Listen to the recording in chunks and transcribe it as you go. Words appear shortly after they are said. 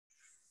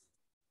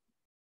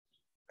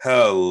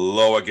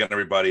Hello again,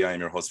 everybody. I am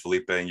your host,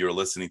 Felipe, and you're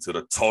listening to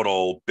the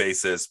Total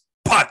Basis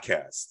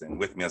Podcast. And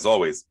with me, as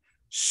always,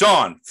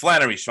 Sean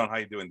Flannery. Sean, how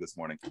you doing this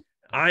morning?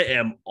 I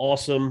am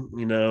awesome.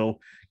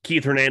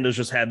 Keith Hernandez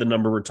just had the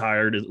number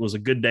retired. It was a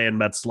good day in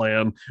Mets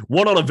land.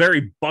 One on a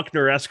very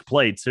Buckner-esque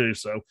play, too.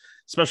 So,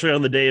 especially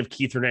on the day of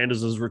Keith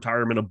Hernandez's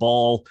retirement, a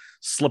ball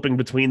slipping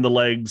between the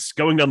legs,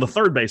 going down the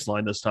third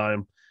baseline this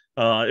time.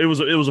 It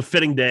was a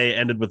fitting day,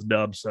 ended with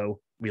dub,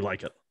 so we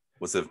like it.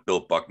 Was it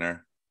Bill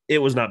Buckner? It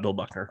was not Bill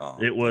Buckner.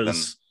 It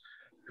was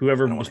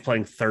whoever was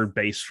playing third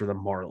base for the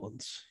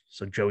Marlins.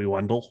 So Joey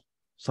Wendell,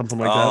 something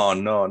like that. Oh,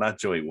 no, not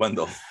Joey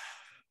Wendell.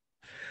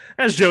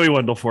 That's Joey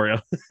Wendell for you.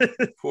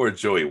 Poor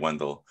Joey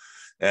Wendell.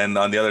 And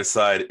on the other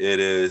side, it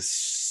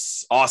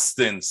is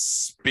Austin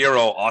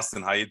Spiro.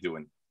 Austin, how you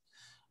doing?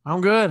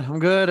 I'm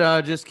good.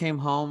 Just came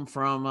home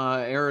from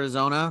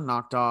Arizona,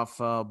 knocked off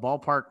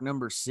ballpark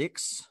number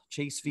 6,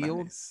 Chase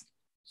Field. Nice.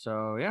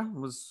 So, yeah, it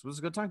was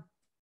a good time.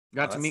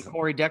 Got to meet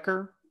Corey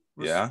Decker.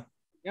 Yeah,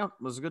 it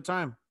was a good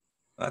time.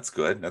 That's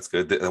good.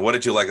 What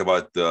did you like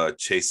about the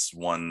Chase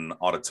One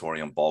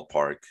Auditorium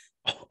ballpark?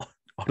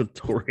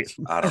 Auditorium.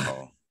 I don't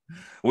know.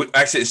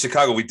 Actually, in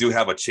Chicago, we do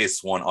have a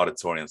Chase One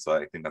Auditorium, so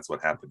I think that's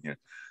what happened here.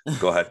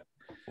 Go ahead.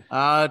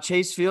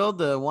 Chase Field,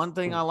 the one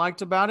thing I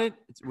liked about it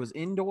was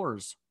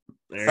indoors.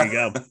 There you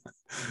go.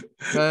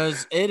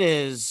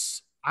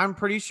 Because I'm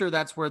pretty sure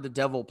that's where the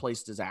devil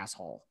placed his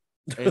asshole.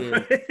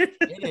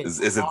 It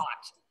is hot.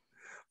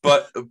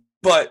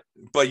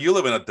 But you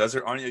live in a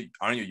desert, aren't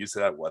you used to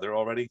that weather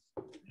already?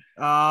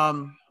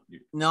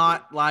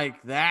 Not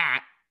like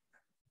that.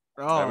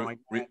 Oh my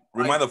God.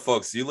 Remind the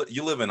folks, you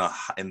live in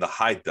the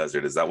high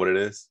desert. Is that what it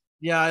is?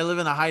 Yeah, I live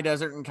in the high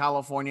desert in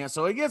California,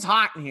 so it gets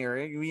hot in here.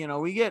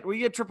 We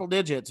get triple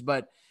digits,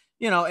 but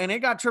and it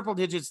got triple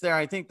digits there.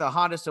 I think the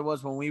hottest it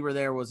was when we were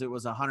there was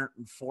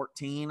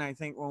 114. I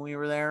think when we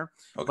were there.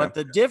 Okay. But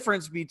the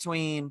difference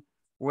between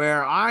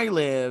where I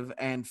live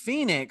and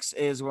Phoenix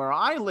is where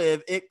I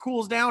live, it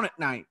cools down at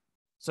night.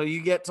 So you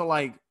get to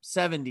like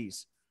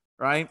 70s,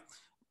 right?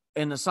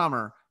 In the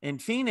summer. In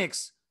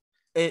Phoenix,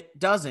 it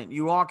doesn't.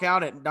 You walk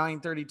out at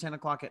 9:30, 10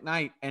 o'clock at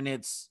night, and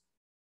it's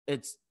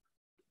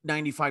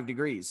 95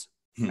 degrees.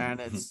 And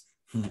it's,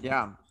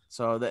 yeah.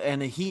 So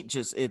the heat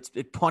just,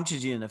 it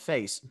punches you in the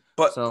face.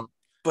 But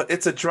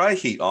it's a dry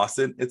heat,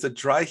 Austin. It's a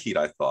dry heat,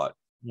 I thought.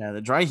 Yeah,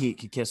 the dry heat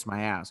could kiss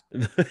my ass.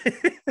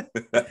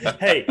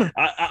 Hey,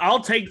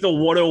 I'll take the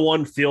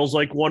 101 feels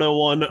like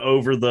 101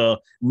 over the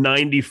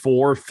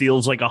 94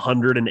 feels like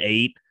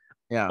 108.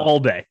 Yeah, all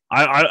day.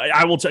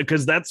 I will take,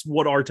 because that's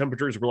what our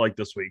temperatures were like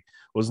this week.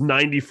 Was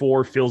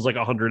 94 feels like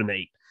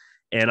 108,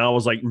 and I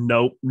was like,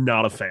 nope,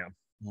 not a fan.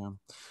 Yeah.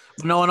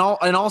 No, in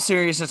all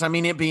seriousness, I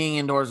mean, it being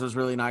indoors was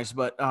really nice,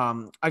 but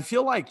I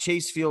feel like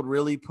Chase Field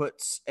really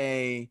puts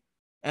a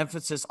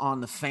emphasis on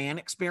the fan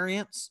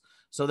experience.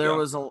 So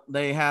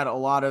they had a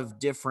lot of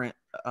different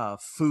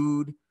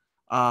food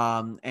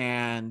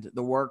and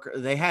the work.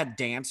 They had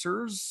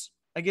dancers,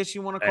 I guess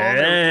you want to call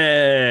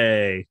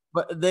them.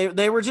 But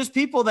they were just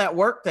people that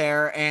worked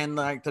there, and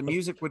like the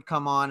music would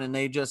come on and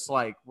they just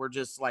were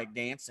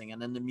dancing,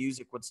 and then the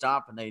music would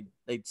stop and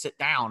they'd sit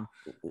down.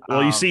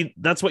 Well, you see,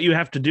 that's what you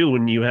have to do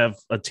when you have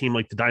a team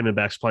like the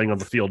Diamondbacks playing on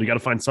the field. You got to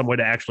find some way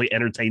to actually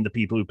entertain the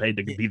people who paid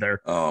to be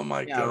there. Oh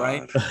my God.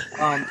 Right.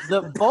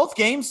 Both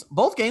games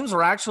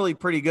were actually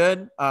pretty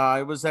good.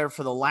 I was there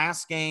for the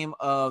last game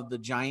of the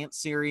Giants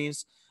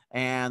series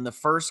and the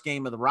first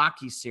game of the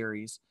Rockies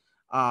series.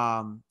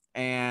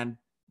 And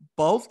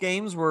both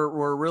games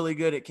were really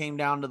good. It came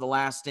down to the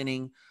last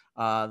inning.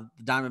 The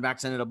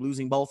Diamondbacks ended up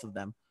losing both of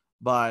them,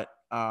 but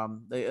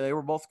they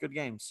were both good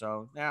games.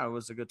 So, yeah, it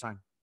was a good time.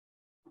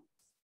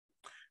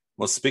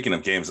 Well, speaking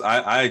of games,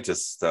 I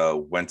just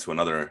went to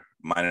another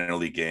minor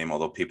league game,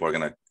 although people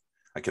are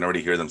I can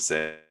already hear them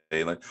say,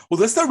 like, well,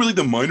 that's not really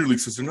the minor league,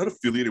 since they're not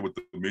affiliated with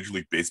the Major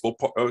League Baseball,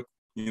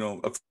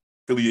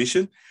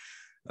 affiliation.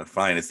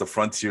 Fine, it's the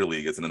Frontier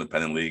League. It's an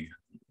independent league.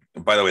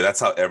 By the way, that's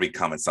how every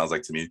comment sounds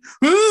like to me.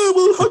 Oh,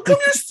 well, how come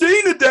you're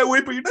saying it that way,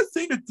 but you're not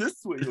saying it this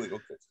way? You're like,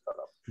 okay, shut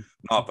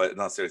up.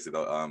 No, seriously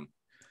though.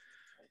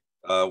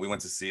 We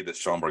went to see the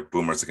Schaumburg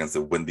Boomers against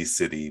the Windy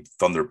City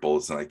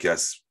Thunderbolts, and I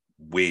guess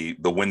the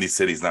Windy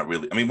City is not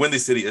really. I mean, Windy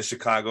City is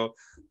Chicago,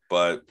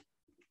 but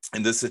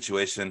in this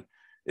situation,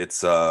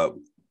 it's the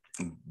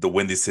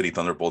Windy City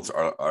Thunderbolts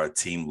are a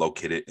team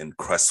located in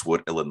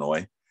Crestwood,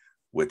 Illinois,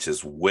 which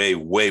is way,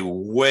 way,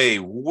 way,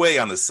 way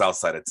on the south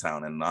side of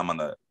town. And I'm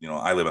on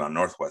I live on the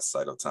northwest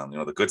side of town,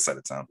 the good side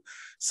of town.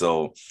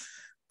 So,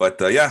 but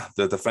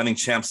the defending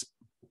champs,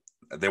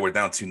 they were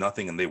down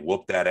 2-0 and they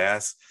whooped that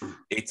ass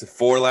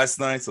 8-4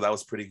 last night. So that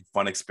was pretty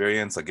fun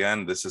experience.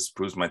 Again, this just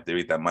proves my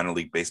theory that minor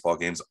league baseball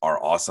games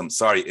are awesome.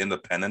 Sorry,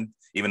 independent,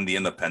 even the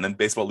independent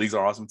baseball leagues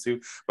are awesome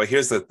too. But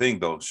here's the thing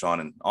though, Sean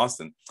and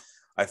Austin,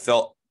 I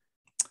felt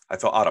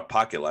out of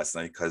pocket last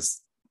night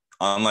because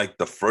unlike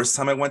the first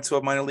time I went to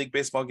a minor league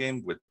baseball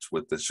game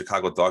with the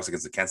Chicago Dogs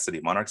against the Kansas City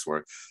Monarchs,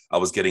 where I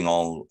was getting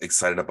all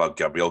excited about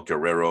Gabriel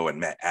Guerrero and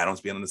Matt Adams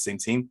being on the same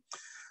team,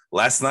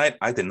 Last night,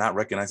 I did not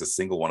recognize a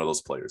single one of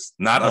those players.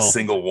 Not a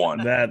single one.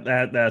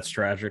 That's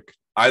tragic.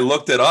 I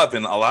looked it up,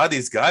 and a lot of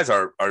these guys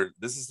are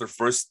this is their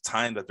first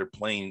time that they're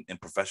playing in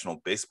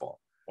professional baseball.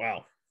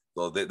 Wow.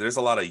 So there's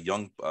a lot of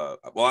young.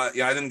 I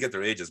didn't get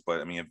their ages,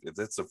 but I mean, if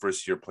it's the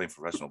first year playing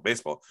professional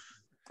baseball,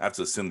 I have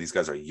to assume these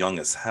guys are young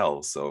as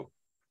hell. So,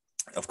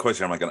 of course,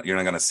 you're not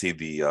gonna see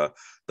the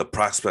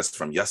prospects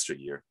from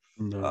yesteryear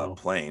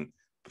playing.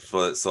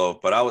 But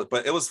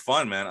it was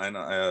fun, man.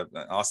 I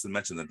Austin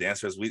mentioned the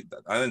dancers.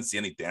 I didn't see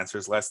any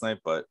dancers last night,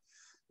 but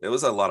it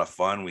was a lot of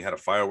fun. We had a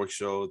fireworks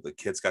show. The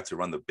kids got to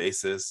run the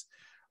bases.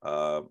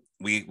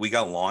 We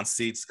got lawn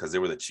seats because they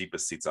were the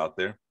cheapest seats out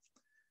there.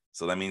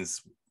 So that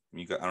means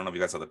I don't know if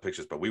you guys saw the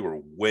pictures, but we were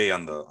way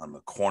on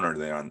the corner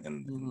there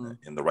in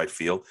the right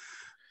field.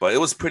 But it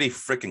was pretty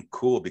freaking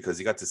cool because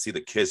you got to see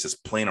the kids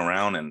just playing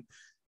around, and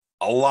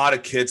a lot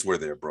of kids were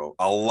there, bro.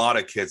 A lot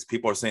of kids.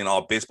 People are saying,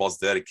 "Oh, baseball's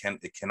dead. It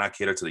cannot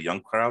cater to the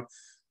young crowd."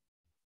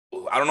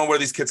 I don't know where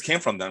these kids came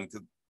from. There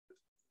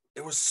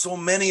were so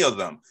many of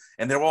them,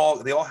 and they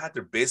all had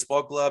their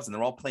baseball gloves, and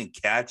they're all playing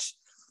catch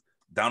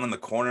down in the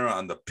corner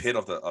on the pit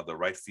of the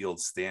right field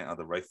stand, of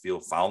the right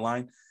field foul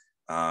line.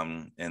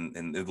 And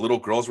the little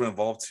girls were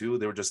involved too.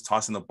 They were just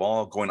tossing the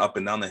ball, going up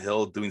and down the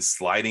hill, doing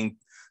sliding.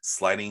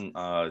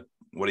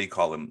 What do you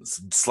call them?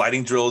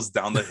 Sliding drills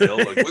down the hill.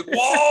 Like,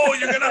 whoa,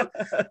 you're gonna!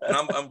 And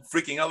I'm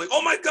freaking out. Like,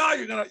 oh my god,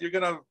 you're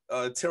gonna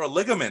tear a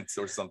ligament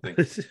or something.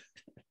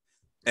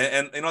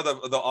 and you know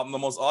the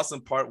most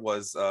awesome part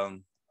was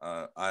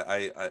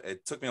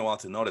it took me a while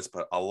to notice,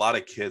 but a lot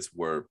of kids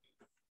were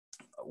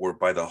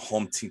by the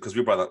home team because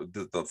we brought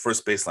the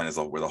first baseline is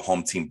where the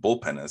home team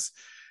bullpen is.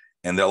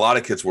 And a lot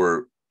of kids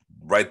were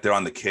right there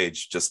on the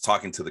cage, just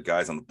talking to the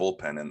guys on the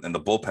bullpen. And the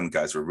bullpen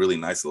guys were really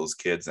nice to those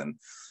kids. And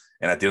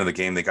at the end of the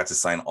game, they got to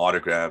sign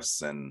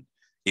autographs. And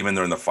even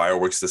during the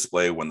fireworks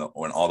display, when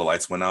all the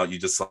lights went out, you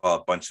just saw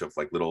a bunch of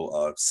like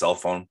little cell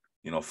phone,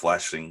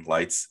 flashing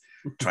lights,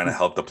 trying to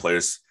help the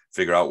players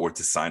figure out where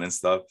to sign and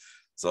stuff.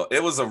 So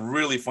it was a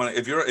really fun.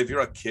 If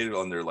you're a kid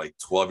under like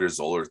 12 years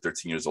old or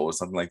 13 years old or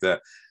something like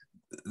that,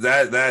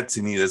 that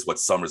to me is what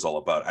summer's all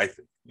about. I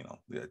think,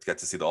 get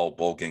to see the whole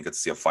bowl game, get to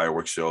see a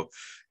fireworks show,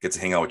 get to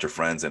hang out with your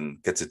friends,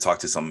 and get to talk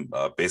to some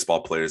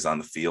baseball players on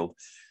the field.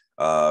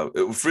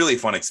 It was really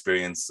fun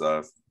experience.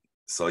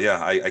 So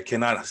yeah, I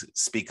cannot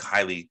speak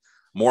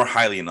more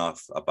highly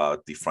enough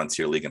about the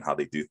Frontier League and how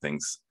they do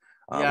things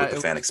with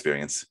the fan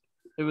experience.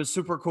 It was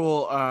super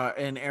cool.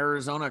 In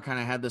Arizona, kind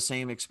of had the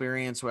same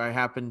experience where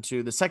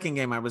the second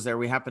game I was there,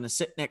 we happened to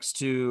sit next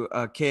to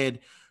a kid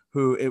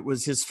who it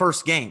was his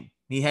first game.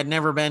 He had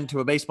never been to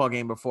a baseball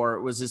game before.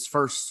 It was his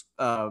first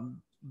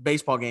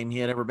baseball game he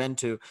had ever been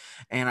to.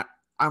 And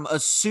I'm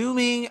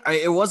assuming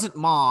it wasn't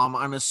mom.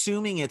 I'm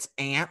assuming it's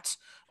aunt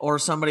or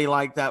somebody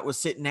like that was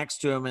sitting next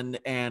to him,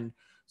 and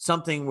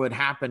something would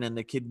happen and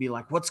the kid be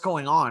like, "What's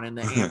going on?" And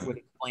the aunt would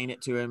explain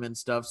it to him and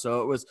stuff.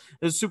 So it was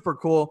super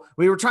cool.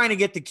 We were trying to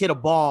get the kid a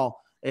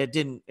ball. It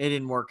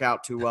didn't work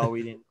out too well.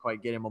 We didn't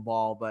quite get him a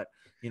ball, but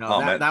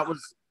that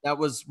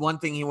was one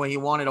thing he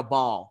wanted a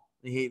ball.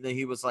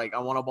 He was like, "I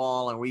want a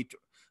ball," and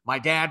my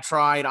dad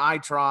tried, I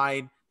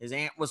tried, his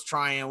aunt was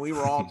trying, we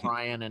were all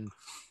trying, and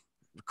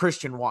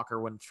Christian Walker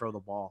wouldn't throw the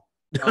ball.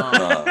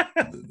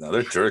 No,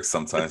 they're jerks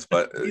sometimes,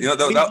 but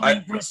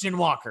Christian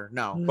Walker,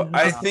 no. But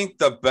I think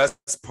the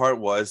best part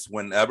was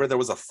whenever there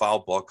was a foul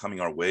ball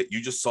coming our way,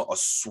 you just saw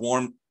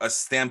a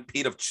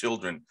stampede of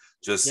children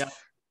just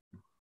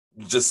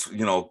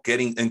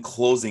getting and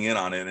closing in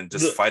on it and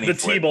just fighting the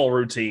for T-ball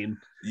routine.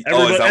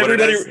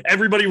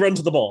 Everybody run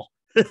to the ball.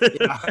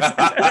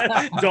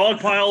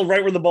 Dog pile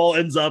right where the ball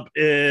ends up,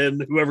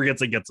 and whoever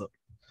gets it gets it.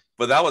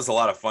 But that was a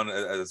lot of fun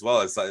as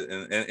well.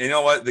 And you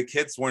know what? The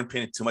kids weren't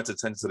paying too much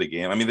attention to the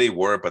game. I mean, they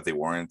were, but they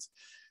weren't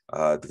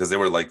because they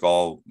were like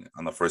all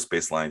on the first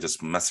baseline,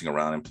 just messing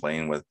around and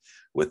playing with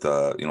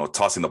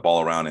tossing the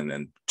ball around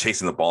and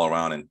chasing the ball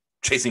around and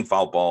chasing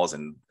foul balls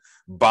and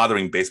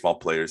bothering baseball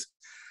players.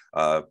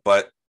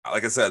 But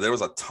like I said, there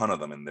was a ton of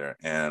them in there,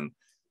 and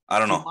I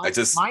don't know.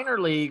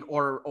 Minor league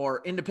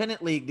or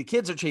independent league, the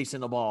kids are chasing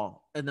the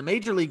ball. In the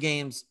major league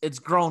games, it's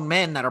grown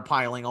men that are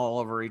piling all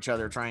over each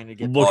other trying to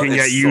get. Looking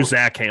at you,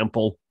 Zach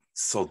Hampel.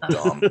 So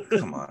dumb.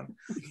 Come on.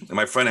 And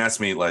my friend asked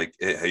me, like,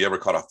 hey, have you ever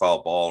caught a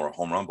foul ball or a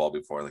home run ball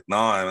before? Like, no.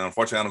 I mean,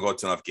 unfortunately, I don't go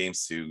to enough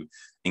games to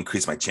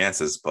increase my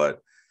chances.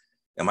 But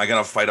am I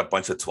gonna fight a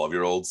bunch of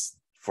 12-year-olds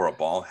for a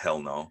ball? Hell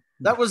no.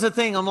 That was the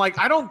thing. I'm like,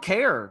 I don't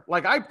care.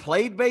 Like, I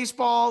played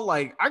baseball.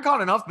 Like, I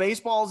caught enough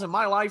baseballs in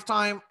my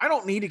lifetime. I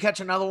don't need to catch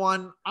another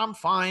one. I'm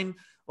fine.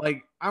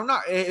 Like, I'm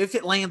not, if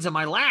it lands in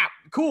my lap,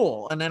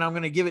 cool. And then I'm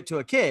going to give it to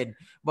a kid,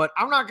 but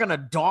I'm not going to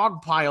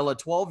dogpile a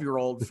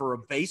 12-year-old for a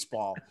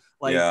baseball.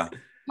 Like,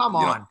 come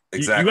on.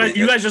 Exactly.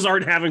 You guys just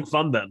aren't having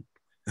fun then.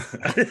 That's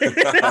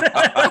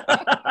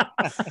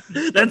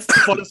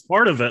the funnest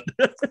part of it.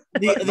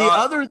 The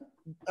other,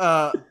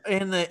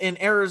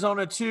 in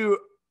Arizona too,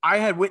 I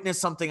had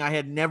witnessed something I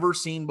had never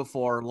seen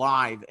before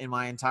live in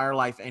my entire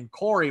life, and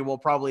Corey will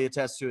probably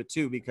attest to it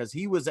too because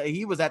he was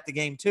at the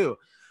game too.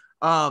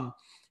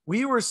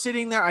 We were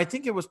sitting there. I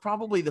think it was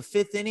probably the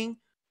fifth inning.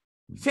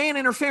 fan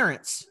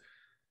interference.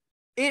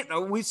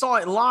 We saw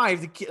it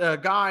live.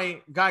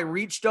 The guy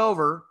reached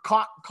over,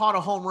 caught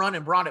a home run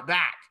and brought it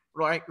back.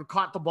 Right,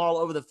 caught the ball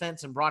over the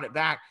fence and brought it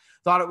back.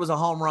 Thought it was a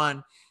home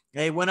run.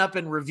 They went up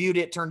and reviewed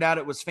it. Turned out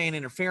it was fan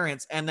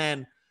interference. And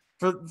then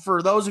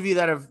for those of you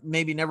that have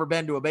maybe never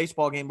been to a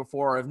baseball game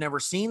before or have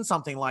never seen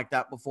something like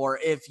that before,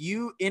 if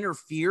you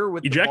interfere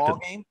with the ball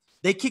game,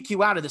 they kick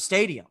you out of the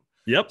stadium.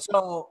 Yep.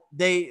 So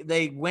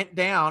they went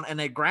down and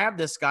they grabbed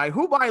this guy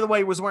who, by the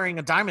way, was wearing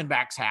a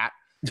Diamondbacks hat.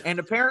 And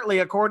apparently,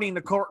 according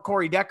to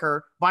Corey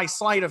Decker, by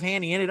sleight of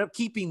hand, he ended up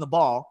keeping the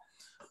ball.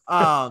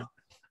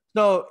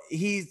 So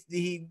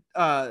they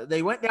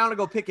went down to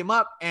go pick him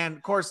up. And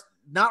of course,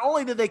 not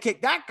only did they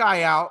kick that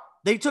guy out,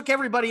 they took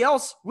everybody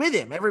else with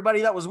him,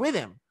 everybody that was with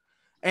him.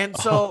 And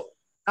so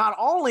not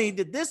only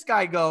did this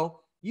guy go,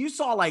 you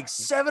saw like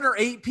 7 or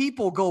 8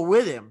 people go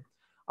with him.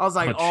 I was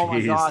like, oh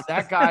my God,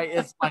 that guy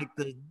is like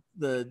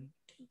the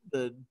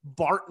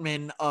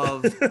Bartman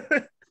of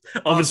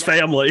his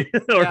family.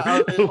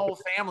 Of his whole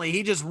family.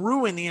 He just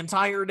ruined the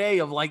entire day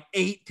of like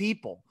 8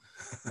 people.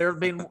 They've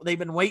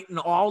been waiting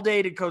all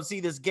day to go see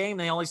this game.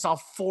 They only saw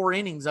 4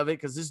 innings of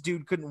it because this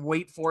dude couldn't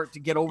wait for it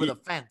to get over the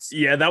fence.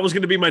 Yeah, that was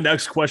going to be my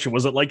next question.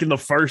 Was it like in the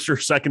first or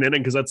second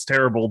inning? Because that's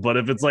terrible. But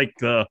if it's like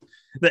the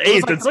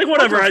 8th, it's like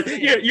whatever.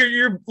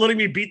 You're letting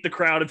me beat the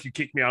crowd if you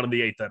kick me out in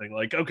the 8th inning.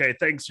 Like, okay,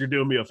 thanks. You're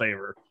doing me a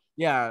favor.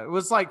 Yeah, it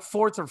was like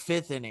 4th or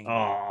 5th inning.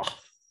 Oh.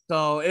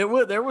 So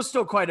there was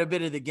still quite a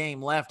bit of the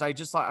game left. I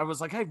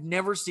was like, I've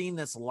never seen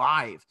this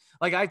live.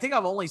 Like, I think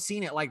I've only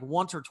seen it like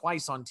once or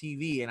twice on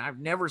TV, and I've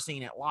never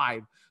seen it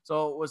live.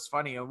 So it was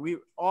funny.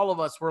 All of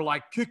us were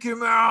like, kick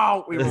him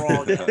out. We were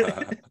all,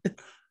 it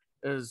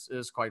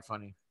was quite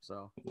funny.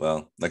 So,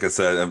 well, like I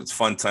said, it's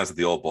fun times at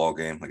the old ball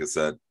game. Like I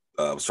said,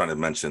 I was trying to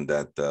mention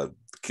that the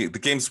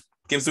game's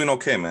doing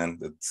okay, man.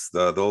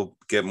 They'll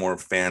get more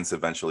fans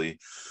eventually,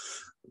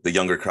 the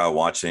younger crowd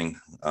watching.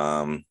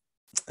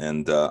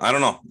 And I don't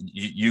know,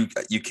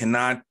 you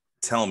cannot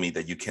tell me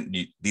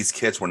that these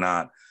kids were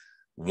not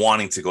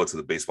wanting to go to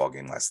the baseball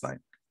game last night,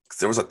 because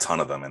there was a ton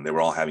of them and they were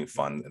all having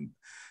fun.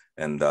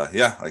 And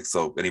yeah, like,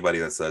 so anybody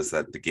that says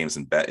that the game's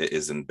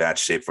is in bad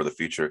shape for the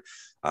future,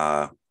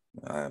 I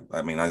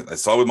mean, I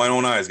saw it with my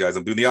own eyes, guys.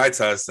 I'm doing the eye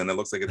test and it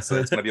looks like it's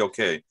going to be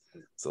okay.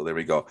 So there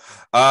we go.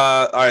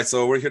 All right,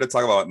 so we're here to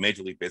talk about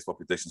Major League Baseball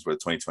predictions for the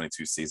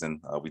 2022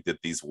 season. We did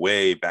these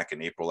way back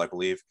in April, I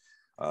believe.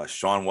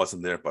 Sean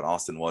wasn't there, but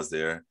Austin was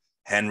there.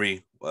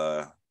 Henry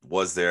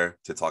was there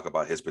to talk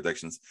about his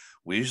predictions.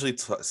 We usually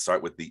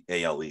start with the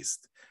AL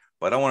East,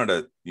 but I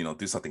wanted to,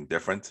 do something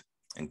different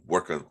and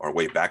work our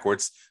way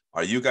backwards.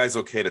 Are you guys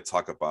okay to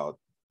talk about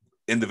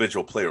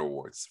individual player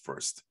awards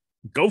first?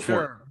 Go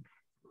for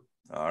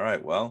it. All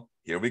right, well,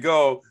 here we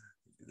go.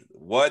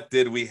 What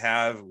did we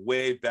have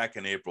way back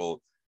in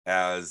April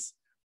as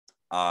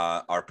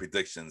our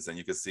predictions? And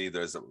you can see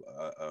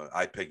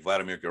I picked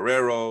Vladimir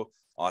Guerrero.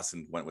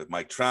 Austin went with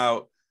Mike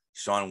Trout.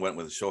 Sean went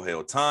with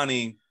Shohei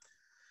Ohtani.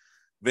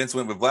 Vince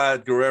went with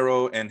Vlad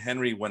Guerrero, and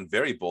Henry went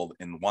very bold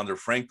in Wander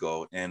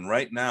Franco. And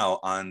right now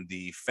on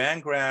the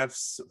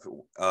Fangraphs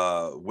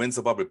wins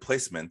above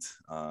replacement,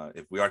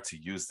 if we are to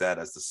use that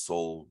as the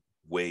sole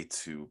way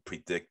to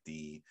predict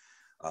the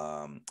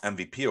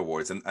MVP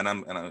awards, and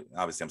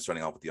obviously I'm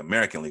starting off with the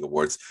American League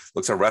awards.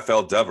 Looks like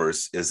Rafael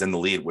Devers is in the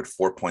lead with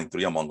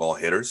 4.3 among all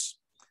hitters.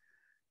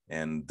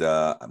 And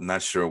I'm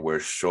not sure where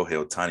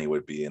Shohei Ohtani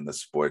would be in the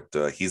sport.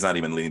 He's not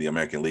even leading the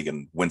American League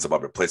in wins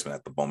above replacement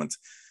at the moment.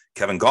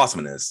 Kevin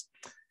Gausman is.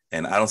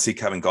 And I don't see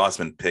Kevin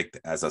Gausman picked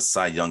as a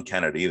Cy Young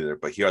candidate either.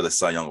 But here are the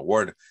Cy Young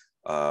Award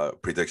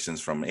predictions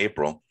from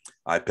April.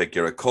 I picked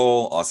Garrett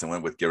Cole. Austin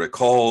went with Garrett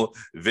Cole.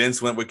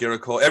 Vince went with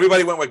Garrett Cole.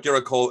 Everybody went with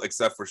Garrett Cole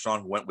except for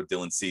Sean, who went with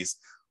Dylan Cease,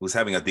 who's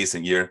having a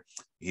decent year.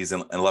 He's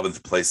in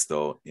 11th place,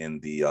 though,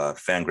 in the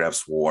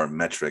Fangraphs WAR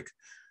metric.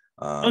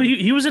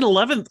 He was in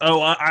 11th. Oh,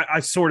 I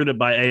sorted it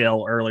by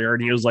AL earlier,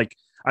 and he was like,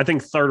 I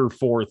think 3rd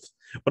or 4th.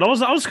 But I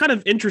was kind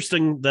of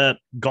interesting that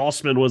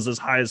Gausman was as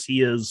high as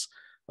he is.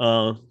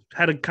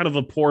 Had a kind of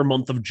a poor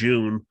month of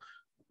June,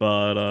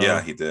 but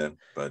yeah, he did.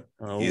 But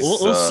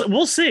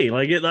we'll see.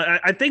 Like,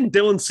 I think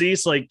Dylan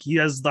Cease, like, he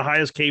has the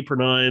highest K per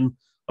 9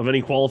 of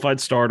any qualified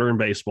starter in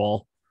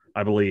baseball,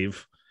 I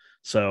believe.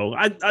 So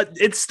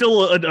it's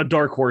still a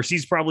dark horse.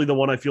 He's probably the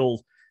one I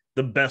feel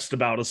the best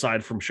about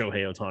aside from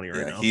Shohei Ohtani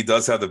right now. He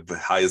does have the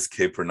highest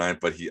K per 9,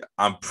 but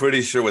I'm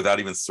pretty sure without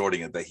even sorting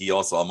it that he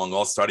also, among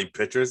all starting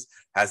pitchers,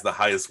 has the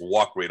highest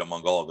walk rate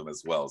among all of them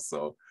as well.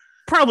 So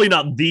probably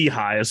not the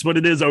highest, but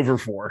it is over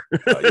 4.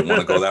 You want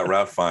to go that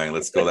route? Fine,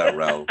 let's go that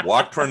route.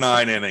 Walk per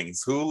 9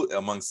 innings. Who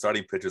among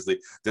starting pitchers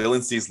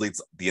Dylan Cease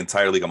leads the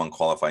entire league among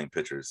qualifying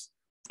pitchers.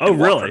 Oh,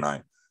 really?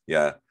 9.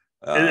 Yeah.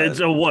 It's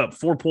a what?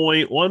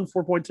 4.1,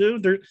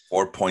 4.2?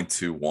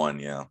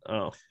 4.21. Yeah.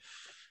 Oh,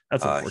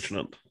 that's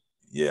unfortunate.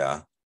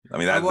 Yeah, I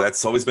mean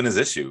that's always been his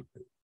issue.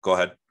 Go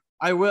ahead.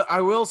 I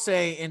will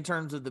say, in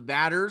terms of the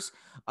batters,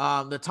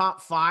 the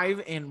top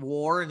 5 in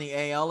WAR in the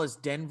AL is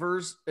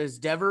Devers,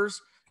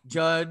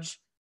 Judge,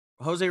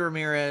 Jose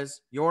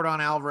Ramirez, Yordan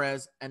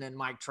Alvarez, and then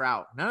Mike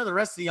Trout. None of the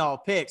rest of y'all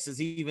picks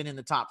is even in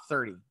the top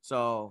 30.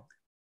 So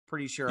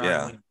pretty sure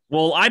I'm winning.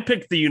 Well, I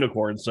picked the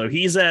unicorn. So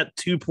he's at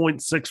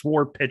 2.6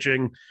 WAR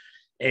pitching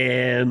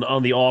and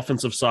on the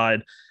offensive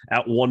side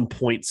at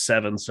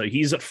 1.7. So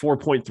he's at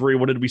 4.3.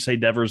 What did we say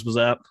Devers was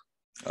at?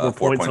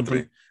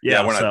 4.3.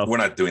 Yeah, we're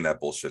not doing that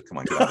bullshit. Come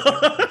on, get out of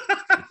here.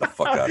 Get the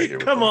fuck out of here.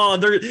 Come on.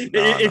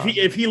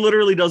 If he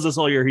literally does this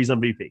all year, he's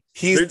MVP.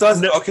 He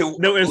does. Okay,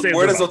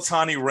 where does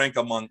Ohtani rank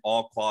among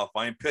all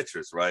qualifying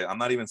pitchers? Right. I'm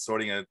not even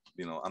sorting it.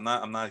 I'm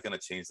not going to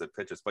change the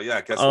pitchers. But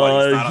yeah, guess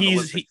what?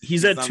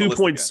 He's at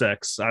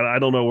 2.6. I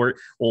don't know where.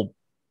 Well,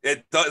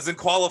 it doesn't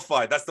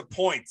qualify. That's the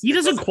point. He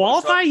doesn't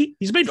qualify.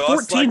 He's made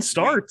 14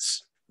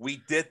 starts. We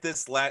did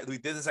this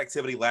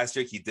activity last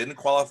year. He didn't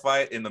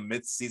qualify in the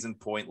mid-season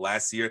point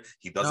last year.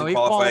 He doesn't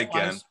qualify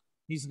again.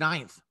 He's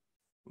 9th.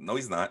 No,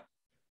 he's not.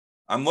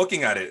 I'm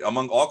looking at it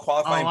among all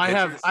qualifying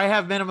pitchers. I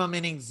have minimum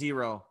innings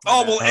 0.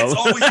 Oh, well, it's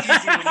always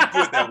easy when you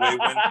do it that way.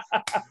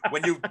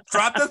 When you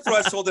drop the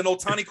threshold, then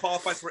Ohtani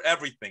qualifies for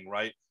everything,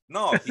 right?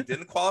 No, he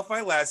didn't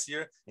qualify last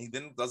year. And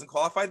he doesn't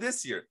qualify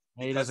this year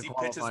because he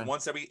pitches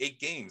once every 8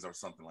 games or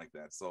something like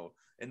that. So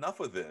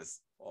enough of this.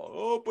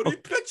 Oh, but he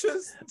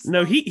pitches.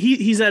 No,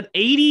 he's at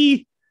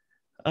 80.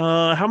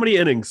 How many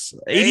innings?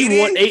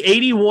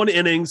 81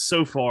 innings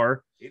so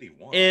far.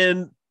 81.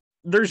 And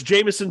there's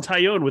Jameson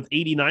Taillon with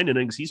 89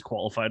 innings. He's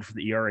qualified for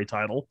the ERA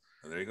title.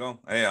 There you go.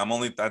 Hey,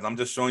 I'm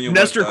just showing you.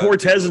 Nestor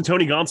Cortez and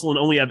Tony Gonsolin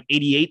only have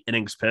 88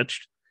 innings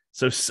pitched.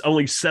 So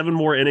only 7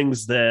 more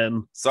innings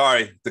than.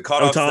 Sorry, the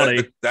cutoff.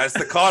 That's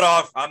the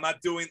cutoff. I'm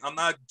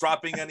not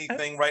dropping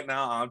anything right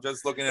now. I'm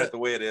just looking at it the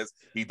way it is.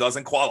 He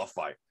doesn't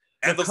qualify.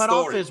 End of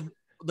story.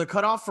 The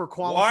cutoff for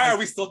qualified. Why are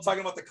we still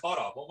talking about the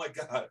cutoff? Oh my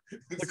god.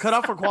 The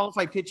cutoff for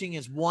qualified pitching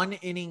is 1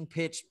 inning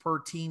pitched per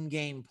team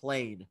game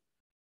played.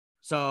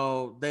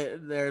 So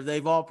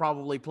they've all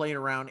probably played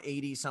around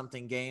 80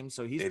 something games.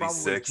 So he's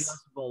 86. Probably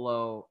just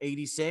below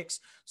 86.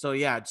 So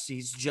yeah,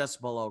 he's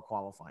just below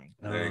qualifying.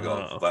 There you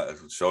go.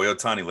 Shohei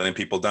Ohtani letting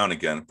people down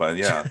again. But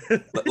yeah,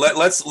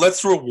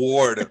 let's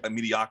reward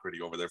mediocrity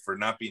over there for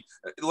not being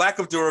lack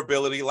of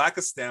durability, lack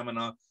of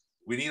stamina.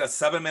 We need a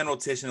 7-man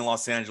rotation in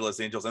Los Angeles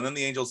Angels, and then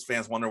the Angels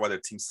fans wonder why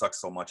their team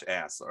sucks so much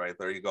ass. All right,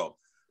 there you go.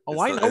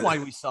 Oh, I know why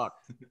we suck.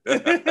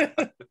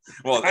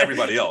 Well,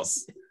 everybody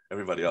else. I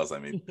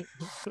mean,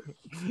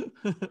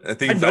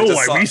 I know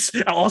why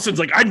Austin's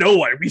like, I know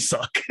why we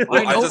suck.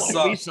 I know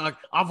why we suck.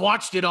 I've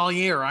watched it all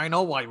year. I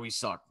know why we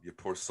suck. You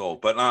poor soul.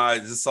 But I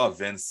just saw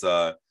Vince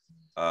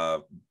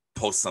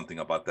post something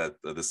about that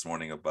this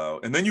morning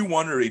about, and then you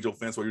wonder, Angel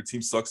fans, why your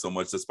team sucks so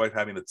much despite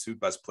having the 2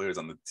 best players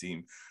on the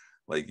team.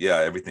 Like, yeah,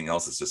 everything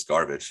else is just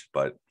garbage.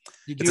 But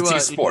it's a team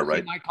sport,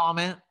 right? My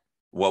comment.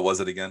 What was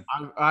it again?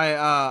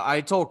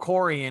 I told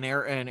Corey in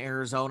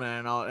Arizona,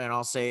 and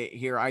I'll say it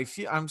here.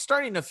 I'm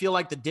starting to feel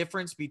like the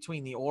difference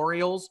between the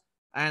Orioles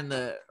and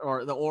the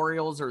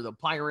Orioles or the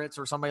Pirates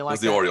or somebody like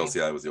that. It was the Orioles,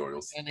 yeah, it was the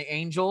Orioles. And the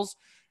Angels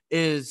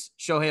is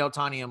Shohei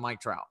Ohtani and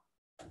Mike Trout.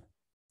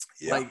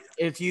 Yeah. Like,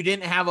 if you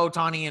didn't have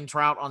Ohtani and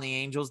Trout on the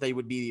Angels, they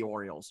would be the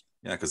Orioles.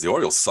 Yeah, because the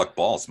Orioles suck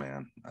balls,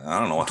 man. I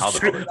don't know how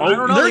they're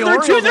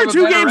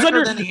 2 games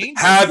under.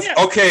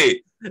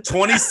 Okay,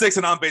 26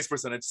 in on-base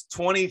percentage,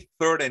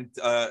 23rd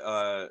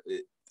and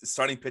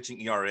starting pitching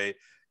ERA,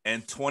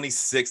 and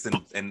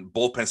 26th in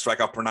bullpen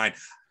strikeout per 9.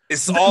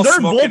 It's all their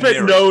smoke and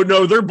mirrors.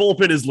 No, their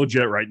bullpen is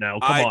legit right now.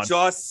 Come on. I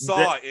just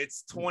saw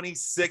it's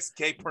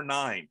 26K per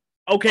 9.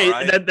 Okay,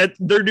 right? that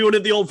they're doing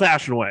it the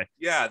old-fashioned way.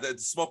 Yeah, the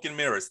smoke and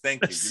mirrors.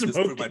 Thank you. You just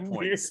proved my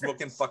point.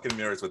 Smoke and fucking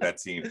mirrors with that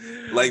team.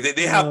 Like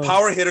they have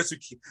power hitters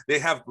they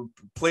have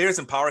players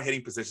in power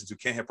hitting positions who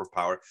can't hit for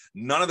power.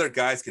 None of their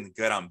guys can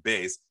get on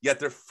base. Yet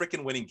they're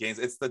freaking winning games.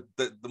 It's the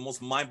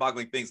most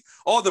mind-boggling things.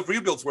 Oh, the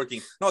rebuild's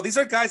working. No, these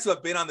are guys who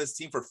have been on this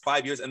team for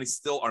 5 years and they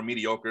still are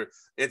mediocre.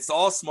 It's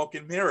all smoke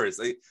and mirrors.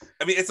 I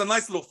mean, it's a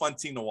nice little fun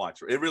team to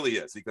watch. It really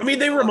is. I mean,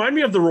 they remind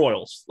me of the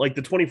Royals, like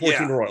the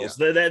 2014 Royals.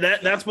 Yeah.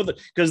 That's what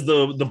because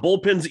the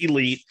bullpen's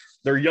elite.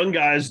 They're young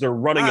guys. They're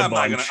running a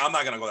bunch. I'm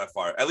not gonna go that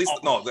far. At least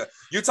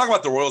you talk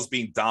about the Royals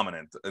being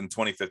dominant in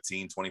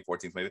 2015,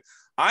 2014, maybe.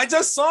 I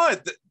just saw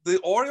it. The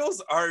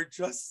Orioles are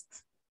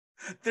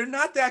they're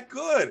not that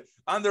good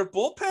on their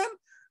bullpen.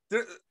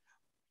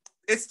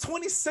 It's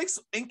 26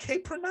 in K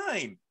per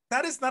 9.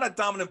 That is not a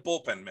dominant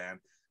bullpen, man.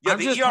 Yeah,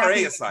 the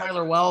ERA aside.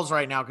 Tyler Wells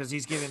right now because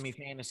he's giving me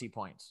fantasy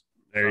points.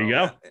 There you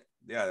go.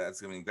 Yeah,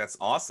 that's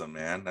awesome,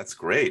 man. That's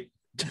great.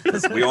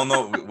 We all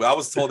know. I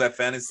was told that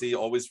fantasy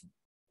always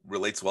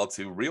relates well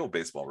to real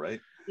baseball, right?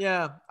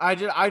 Yeah, I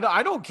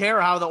don't care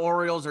how the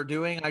Orioles are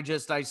doing.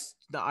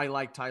 I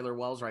like Tyler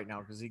Wells right now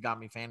because he got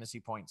me fantasy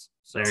points.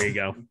 So there you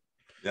go.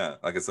 Yeah,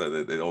 like I said,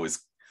 it always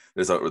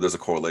there's a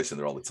correlation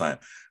there all the time.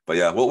 But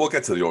yeah, we'll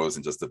get to the Orioles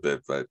in just a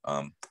bit. But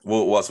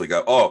what else we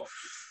got? Oh,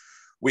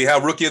 we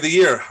have Rookie of the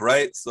Year,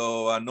 right?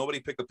 So nobody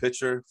picked a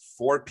pitcher.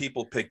 4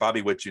 people picked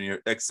Bobby Witt Jr.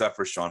 except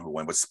for Sean, who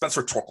went with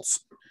Spencer Torkelson.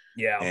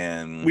 Yeah,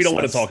 and we don't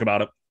want to talk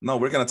about it. No,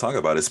 we're going to talk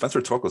about it.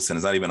 Spencer Torkelson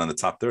is not even on the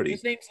top 30.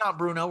 His name's not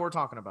Bruno. We're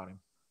talking about him.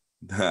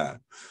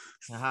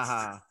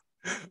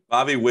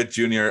 Bobby Witt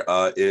Jr.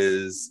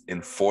 Is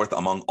in fourth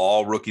among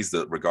all rookies,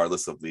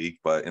 regardless of league.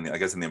 But I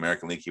guess in the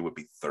American League, he would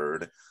be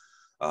third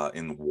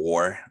in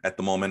WAR at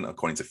the moment,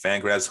 according to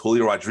Fangraphs.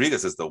 Julio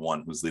Rodriguez is the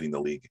one who's leading the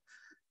league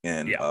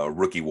in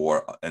rookie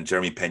WAR, and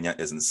Jeremy Pena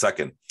is in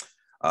second.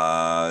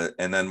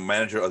 And then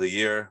manager of the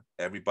year,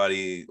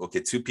 everybody.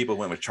 Okay, two people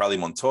went with Charlie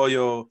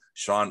Montoyo.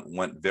 Sean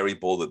went very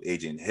bold with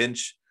Adrian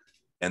Hinch,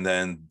 and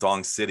then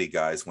Dong City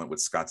guys went with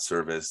Scott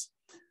Service.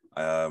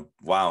 Wow,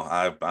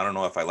 I don't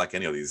know if I like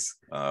any of these.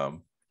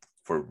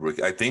 For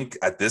rookie, I think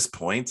at this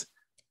point,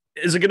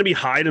 is it going to be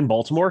Hyde in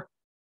Baltimore?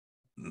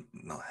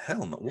 No,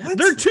 hell no. What?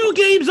 They're 2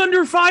 games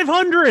under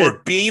 500.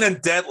 For being in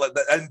dead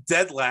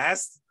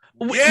last.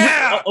 We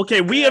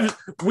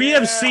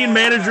have seen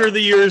manager of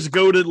the years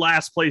go to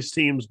last place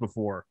teams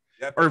before,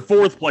 or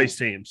fourth place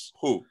teams.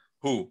 Who?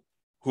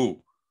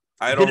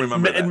 I don't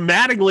remember. And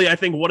Mattingly, I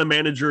think, won a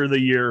manager of the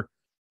year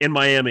in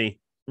Miami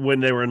when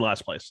they were in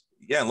last place.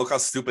 Yeah, and look how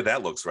stupid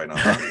that looks right now.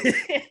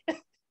 Huh?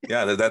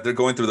 Yeah, they're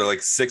going through their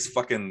like six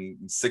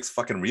fucking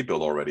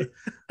rebuild already.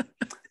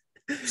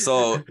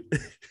 So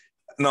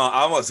no,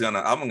 I'm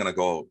gonna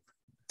go.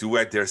 Do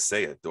I dare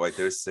say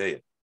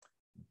it?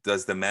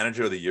 Does the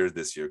manager of the year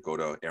this year go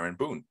to Aaron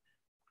Boone?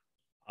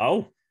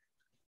 Oh,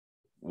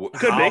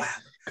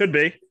 could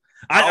be.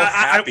 How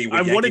happy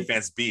would Yankee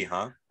fans be,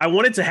 huh? I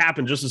want it to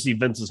happen just to see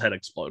Vince's head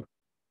explode.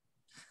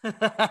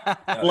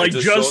 Yeah,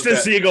 just to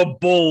see it go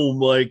boom.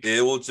 Like,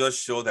 it will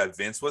just show that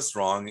Vince was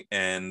wrong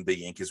and the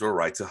Yankees were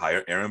right to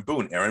hire Aaron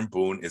Boone. Aaron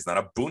Boone is not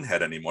a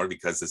Boonehead anymore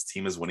because his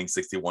team is winning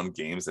 61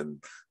 games,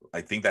 and I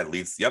think that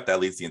leads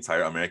the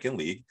entire American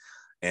League.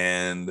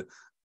 And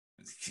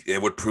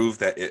it would prove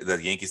that the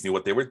Yankees knew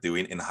what they were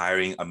doing in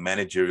hiring a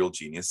managerial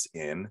genius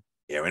in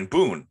Aaron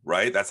Boone,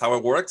 right? That's how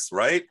it works,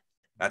 right?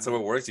 That's how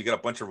it works. You get a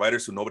bunch of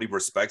writers who nobody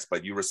respects,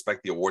 but you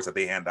respect the awards that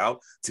they hand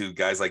out to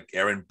guys like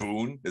Aaron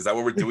Boone. Is that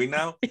what we're doing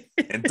now?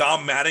 And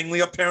Dom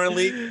Mattingly,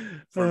 apparently.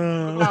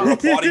 We're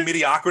applauding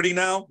mediocrity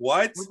now.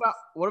 What?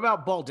 What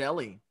about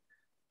Baldelli?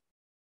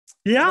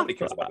 Yeah. Nobody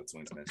cares about the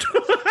Twins, man.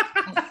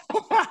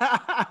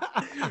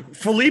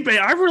 Felipe,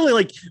 I really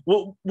like.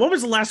 What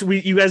was the last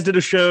week you guys did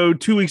a show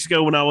 2 weeks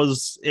ago when I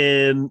was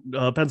in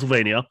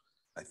Pennsylvania?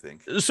 I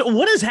think. So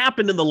what has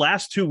happened in the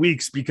last 2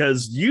 weeks?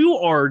 Because you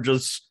are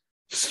just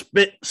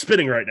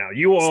spitting right now.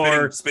 You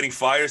are spitting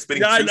fire,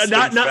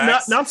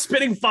 not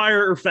spitting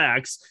fire or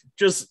facts.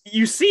 Just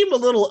you seem a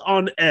little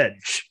on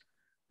edge.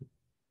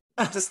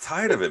 I'm just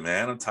tired of it,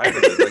 man. I'm tired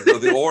of it.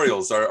 Like the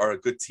Orioles are a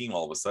good team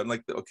all of a sudden.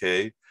 Like,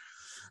 okay.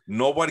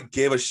 Nobody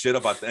gave a shit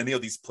about any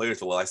of these players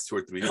for the last 2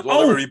 or 3 years.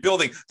 Well, they're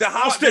rebuilding.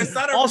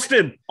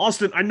 Austin,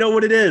 I know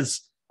what it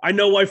is. I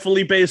know why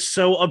Felipe is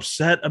so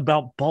upset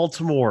about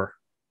Baltimore.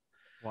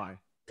 Why?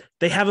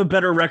 They have a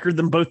better record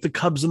than both the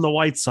Cubs and the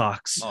White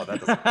Sox. No,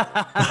 that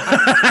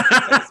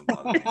doesn't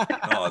bother me.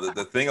 No,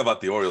 the thing about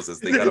the Orioles is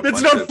they got a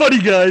It's not funny,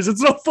 guys.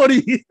 It's not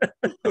funny.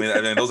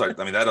 those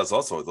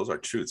are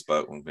truths,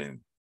 but I mean,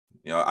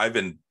 I've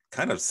been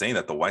kind of saying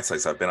that the White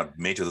Sox have been a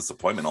major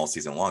disappointment all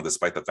season long,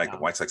 despite the fact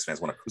that White Sox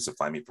fans want to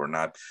crucify me for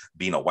not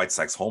being a White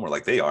Sox homer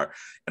like they are.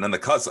 And then the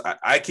Cubs,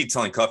 I keep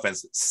telling Cubs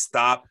fans,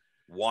 stop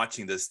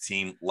watching this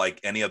team like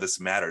any of this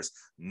matters.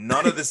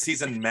 None of this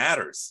season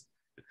matters.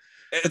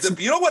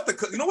 You know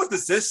what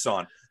this is,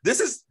 Sean? This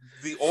is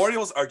the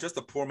Orioles are just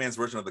a poor man's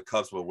version of the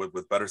Cubs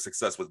with better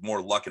success, with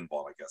more luck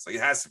involved, I guess. Like,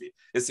 it has to be.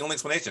 It's the only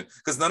explanation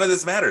because none of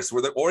this matters.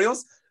 Where the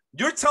Orioles,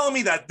 you're telling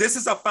me that this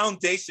is a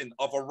foundation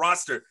of a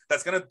roster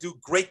that's going to do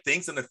great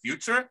things in the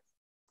future?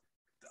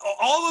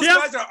 All those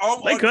guys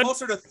are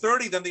closer to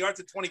 30 than they are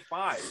to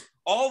 25.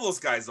 All those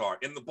guys are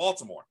in the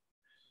Baltimore.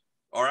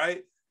 All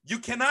right? You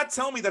cannot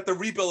tell me that the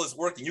rebuild is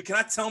working. You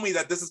cannot tell me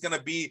that this is going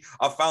to be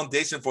a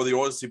foundation for the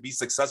Orioles to be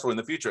successful in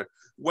the future.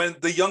 When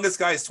the youngest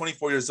guy is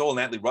 24 years old,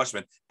 Adley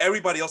Rutschman,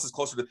 everybody else is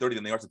closer to 30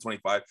 than they are to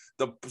 25.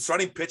 The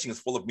starting pitching is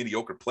full of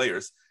mediocre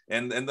players.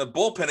 And the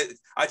bullpen,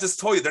 I just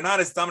told you, they're not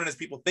as dominant as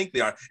people think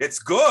they are. It's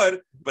good,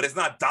 but it's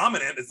not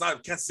dominant. It's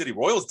not Kansas City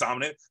Royals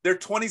dominant. They're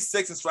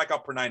 26 and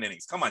strikeout per 9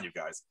 innings. Come on, you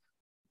guys.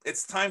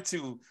 It's time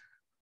to...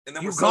 And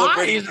then we're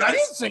celebrating. I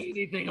didn't say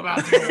anything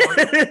about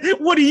the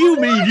What do you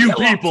mean, you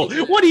people?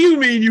 What do you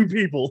mean, you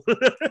people?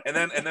 and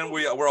then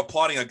we're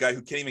applauding a guy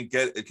who can't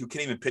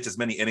even pitch as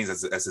many innings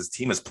as his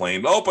team is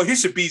playing. Oh, but he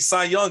should be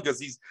Cy Young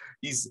because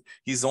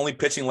he's only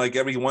pitching like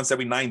once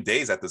every 9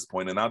 days at this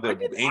point. And now the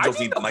Angels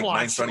need like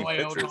 9 starting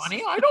pitchers.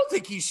 I don't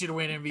think he should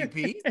win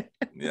MVP.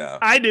 Yeah,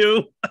 I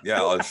do.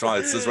 Yeah, Sean,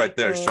 it says right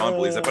there. Sean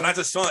believes it, but not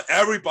just Sean.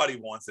 Everybody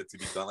wants it to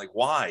be done. Like,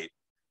 why?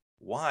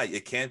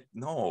 It can't.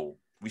 No.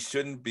 We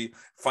shouldn't be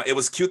fine. It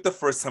was cute the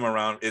first time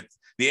around.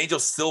 The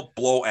Angels still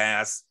blow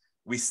ass.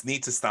 We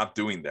need to stop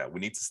doing that.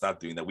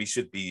 We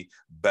should be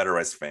better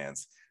as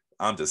fans.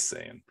 I'm just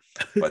saying.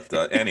 But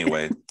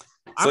anyway,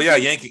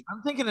 Yankee.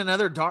 I'm thinking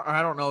another dark.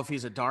 I don't know if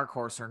he's a dark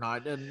horse or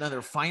not.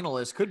 Another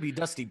finalist could be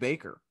Dusty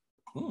Baker.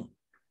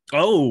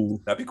 Oh,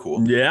 that'd be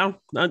cool. Yeah,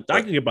 I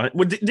can get behind.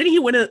 Well, didn't he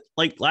win it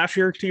like last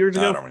year, 2 years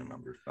ago? I don't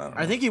remember.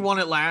 I think he won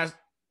it last.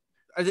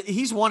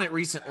 He's won it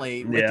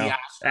recently with the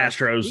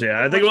Astros.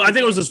 Yeah, I think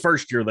it was his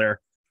first year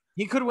there.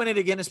 He could win it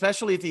again,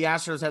 especially if the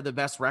Astros have the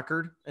best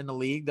record in the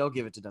league. They'll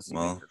give it to Dusty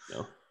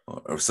Baker.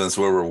 Since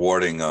we're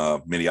rewarding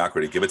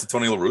mediocrity, give it to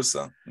Tony La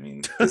Russa. I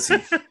mean,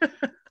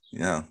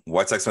 yeah,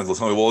 White Sox fans will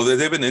tell me, well,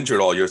 they've been injured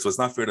all year, so it's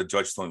not fair to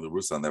judge Tony La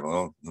Russa on that.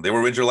 Well, they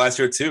were injured last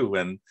year too,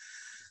 and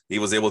he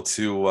was able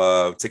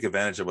to take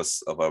advantage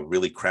of a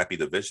really crappy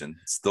division.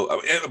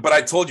 Still, but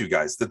I told you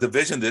guys, the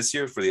division this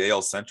year for the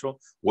AL Central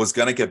was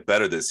gonna get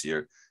better this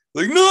year.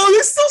 Like, no,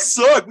 they still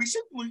suck. We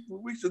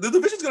should. The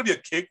division's gonna be a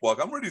cakewalk.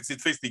 I'm ready to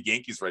face the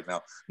Yankees right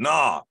now.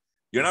 Nah,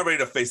 you're not ready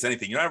to face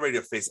anything. You're not ready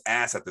to face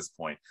ass at this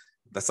point.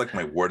 That's like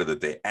my word of the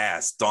day: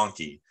 ass,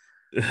 donkey,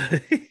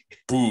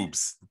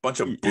 boobs, a bunch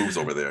of boobs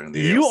over there. In the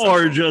you AL are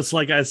Central. just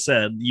like I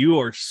said. You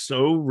are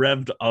so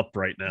revved up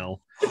right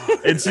now.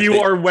 You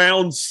are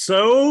wound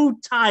so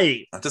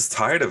tight. I'm just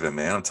tired of it,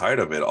 man. I'm tired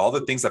of it. All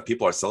the things that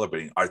people are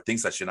celebrating are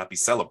things that should not be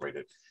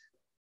celebrated.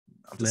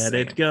 Let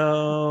it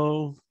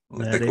go.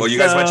 Well, you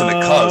guys mentioned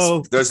the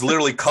Cubs. There's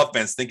literally Cub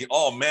fans thinking,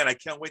 "Oh man, I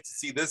can't wait to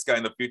see this guy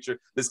in the future.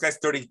 This guy's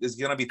 30 is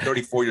gonna be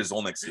 34 years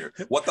old next year.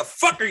 What the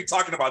fuck are you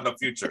talking about in the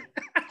future?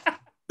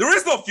 There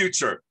is no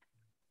future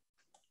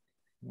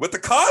with the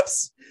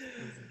Cubs.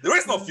 There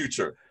is no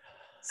future.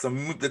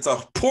 It's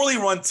a poorly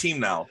run team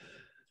now.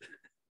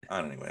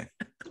 Anyway,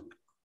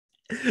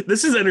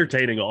 this is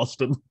entertaining,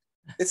 Austin.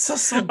 It's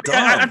just so dumb.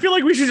 I feel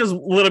like we should just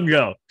let him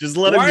go. Just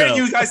let him go. Why are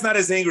you guys not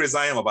as angry as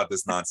I am about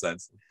this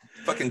nonsense?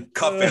 Fucking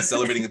Cub fans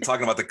celebrating and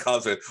talking about the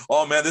Cubs.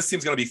 Oh man, this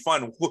team's gonna be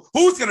fun.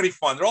 Who's gonna be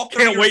fun? They're all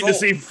 30 can't wait old. to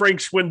see Frank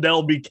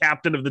Schwindel be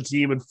captain of the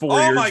team in 4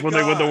 years when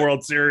they win the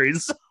World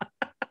Series.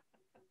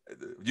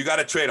 You got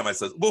to trade him. I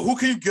said, well, who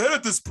can you get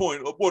at this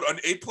point? What, an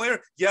 8 player?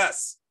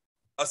 Yes,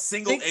 a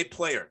single 8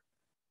 player.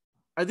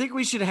 I think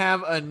we should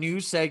have a new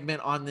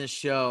segment on this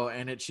show,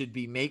 and it should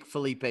be Make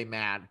Felipe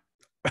Mad.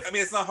 I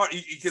mean, it's not hard.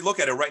 You can look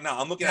at it right now.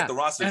 I'm looking at the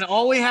roster, and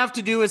all we have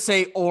to do is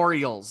say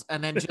Orioles,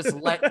 and then just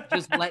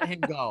let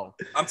him go.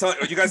 I'm telling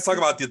you, guys talk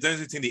about the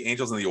difference between the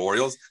Angels and the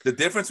Orioles. The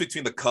difference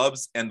between the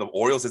Cubs and the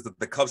Orioles is that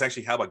the Cubs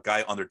actually have a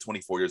guy under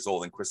 24 years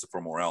old and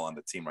Christopher Morel on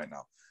the team right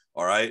now.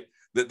 All right,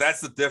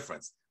 that's the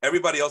difference.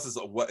 Everybody else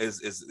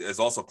is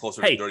also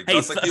closer to 30.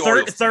 Just like the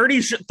Orioles.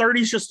 30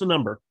 is just a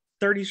number.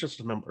 30 is just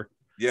a number.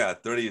 Yeah,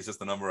 30 is just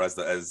the number as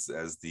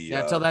the.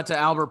 Yeah, tell that to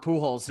Albert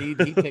Pujols. He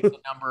picks a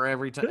number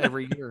every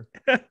year.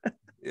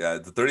 Yeah,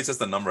 the 30 is just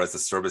the number as the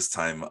service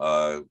time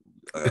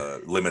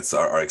limits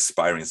are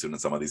expiring soon in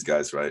some of these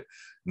guys, right?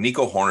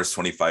 Nico Horner's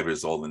 25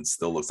 years old and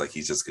still looks like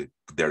he's just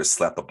there to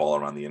slap the ball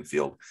around the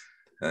infield.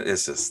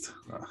 It's just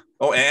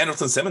and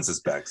Anderson Simmons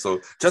is back.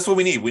 So just what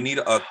we need. We need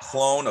a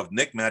clone of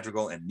Nick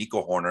Madrigal and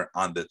Nico Horner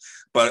on the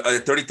but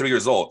at 33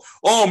 years old.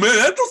 Oh man,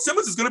 Anderson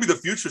Simmons is going to be the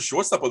future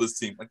shortstop of this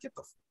team. Like, get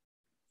the.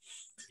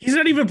 He's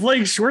not even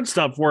playing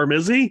shortstop for him,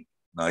 is he?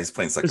 No, he's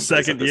playing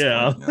second.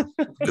 Yeah.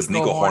 Because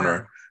Nico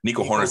Horner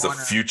is the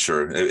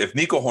future. If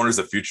Nico Horner is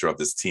the future of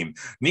this team,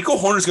 Nico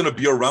Horner is going to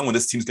be around when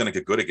this team's going to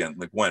get good again.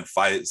 Like when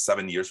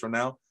 5-7 years from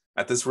now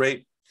at this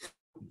rate.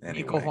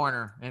 Anyway. Nico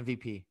Horner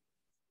MVP.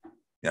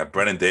 Yeah,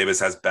 Brennan Davis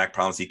has back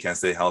problems. He can't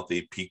stay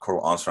healthy. Pete Crow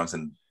Armstrong's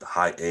in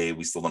high A.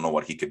 We still don't know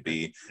what he could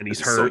be. And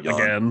he's hurt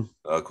again.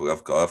 Of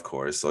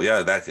course. So yeah,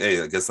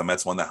 I guess the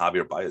Mets won the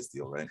Javier Baez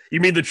deal, right? You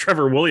mean the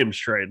Trevor Williams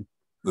trade?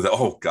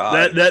 Oh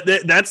God,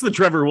 that's the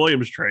Trevor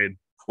Williams trade.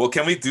 Well,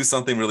 can we do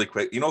something really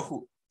quick? You know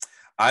who?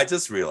 I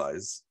just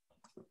realized.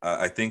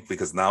 I think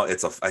because now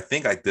I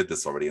think I did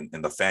this already in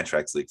the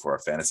Fantrax League for our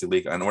fantasy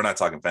league, and we're not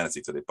talking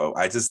fantasy today, but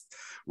I just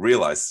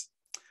realized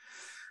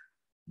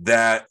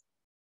that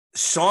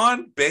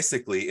Sean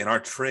basically in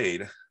our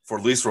trade for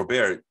Luis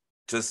Robert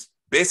just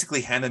basically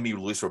handed me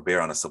Luis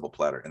Robert on a silver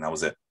platter, and that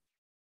was it.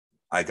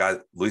 I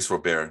got Luis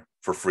Robert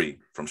for free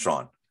from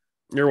Sean.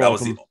 You're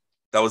welcome.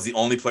 That was the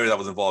only player that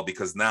was involved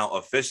because now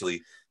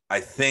officially, I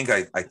think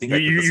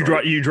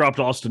you dropped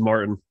Austin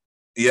Martin.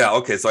 Yeah,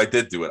 okay, so I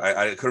did do it.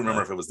 I couldn't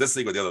remember if it was this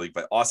league or the other league,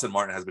 but Austin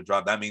Martin has been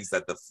dropped. That means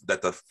that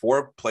the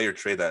 4-player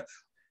trade that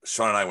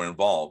Sean and I were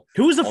involved.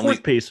 Who was the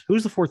fourth piece?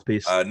 Who's the fourth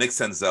piece? Nick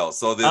Senzel.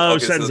 So Senzel,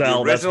 so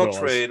the original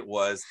trade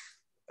was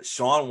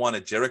Sean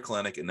wanted Jared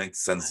Kalenic and Nick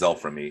Senzel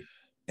from me,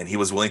 and he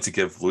was willing to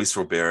give Luis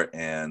Robert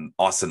and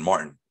Austin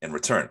Martin in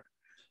return.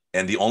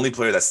 And the only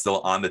player that's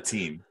still on the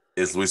team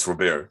is Luis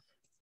Robert.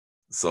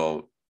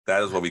 So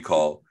that is what we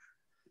call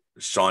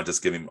Sean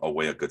just giving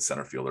away a good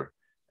center fielder.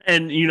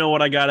 And you know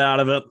what I got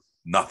out of it?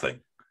 Nothing.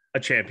 A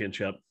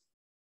championship.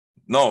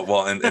 No,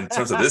 well, in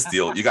terms of this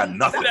deal, you got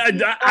nothing.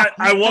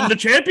 I won the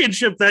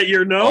championship that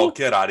year. No, oh,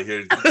 get out of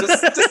here.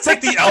 Just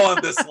take the L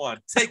on this one.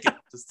 Take it.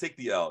 Just take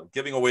the L.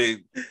 Giving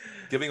away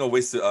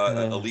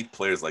elite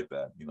players like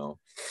that, you know.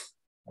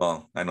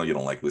 Well, I know you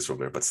don't like Luis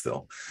Robert, but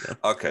still.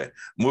 Yeah. Okay,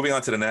 moving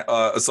on to the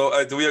next.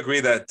 So do we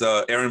agree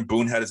that Aaron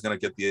Boonhead is going to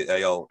get the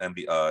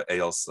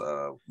AL's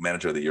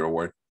Manager of the Year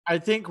award? I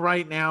think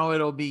right now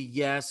it'll be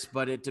yes,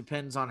 but it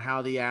depends on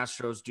how the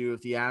Astros do.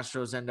 If the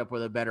Astros end up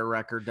with a better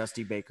record,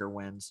 Dusty Baker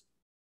wins.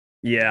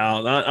 Yeah,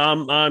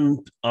 I'm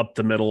up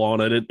the middle on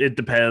it. It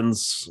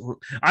depends.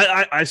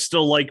 I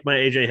still like my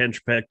AJ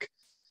Hinch pick.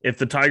 if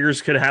the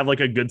Tigers could have like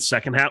a good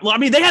second half. Well, I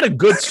mean, they had a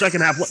good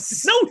second half.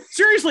 No,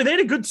 seriously, they had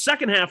a good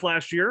second half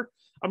last year.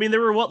 I mean, they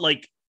were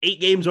like 8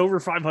 games over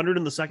 500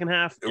 in the second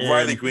half.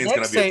 Riley Green's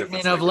going to be a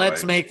difference. Of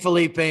let's make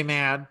Felipe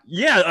mad.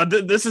 Yeah,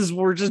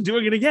 we're just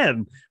doing it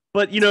again.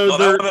 But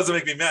that doesn't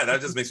make me mad.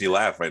 That just makes me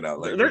laugh right now.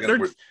 Like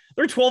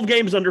they're 12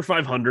 games under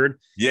 500.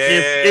 Yeah.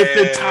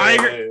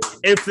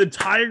 If the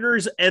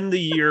Tigers end the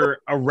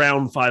year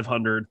around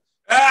 500.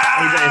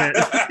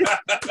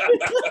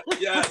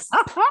 Yes.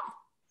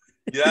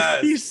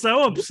 Yes. He's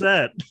so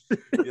upset.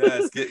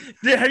 Yes.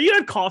 Have you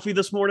had coffee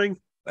this morning?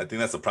 I think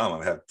that's the problem.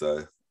 I've had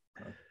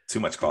too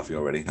much coffee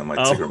already on my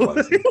Tigger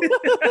mug.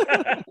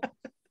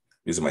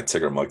 Using my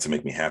Tigger mug to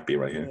make me happy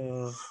right here.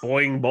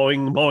 Boing,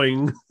 boing,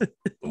 boing. The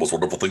most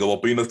wonderful thing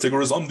about being a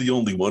Tigger is I'm the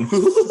only one.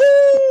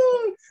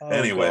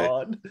 Anyway,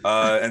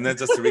 and then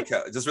just to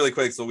recap, just really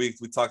quick. So we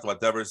talked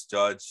about Devers,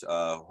 Judge,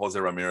 Jose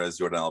Ramirez,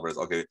 Jordan Alvarez.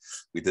 Okay,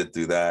 we did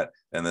do that.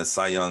 And then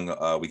Cy Young,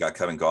 we got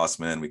Kevin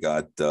Gossman, we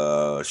got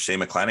Shane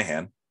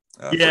McClanahan.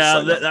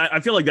 I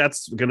feel like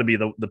that's going to be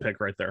the pick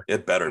right there.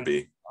 It better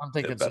be. I'm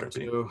thinking so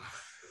too.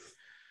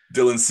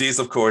 Dylan Cease,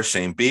 of course,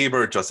 Shane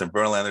Bieber, Justin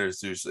Verlander,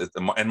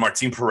 and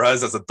Martin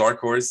Perez as a dark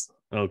horse.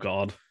 Oh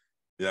God.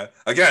 Yeah.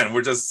 Again,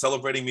 we're just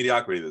celebrating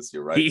mediocrity this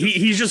year, right?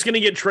 He's just going to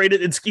get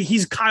traded.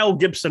 He's Kyle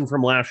Gibson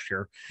from last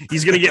year.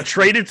 He's going to get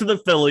traded to the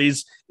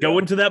Phillies, go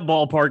into that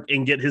ballpark,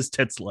 and get his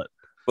tits lit.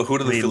 But who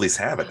do the Phillies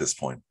have at this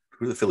point?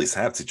 Who do the Phillies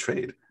have to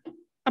trade?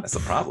 That's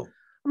the problem.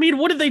 I mean,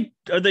 what did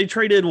they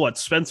traded? What,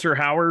 Spencer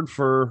Howard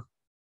for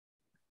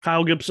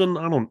Kyle Gibson?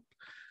 I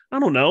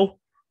don't know.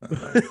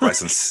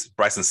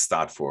 Bryson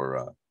Stott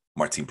for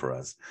Martin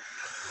Perez.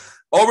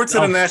 Over to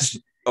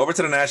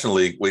the National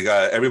League, we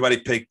got everybody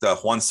picked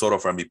Juan Soto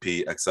for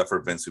MVP except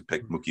for Vince, who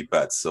picked Mookie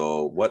Betts.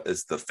 So what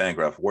is the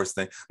Fangraph worst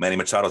thing? Manny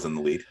Machado's in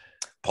the lead.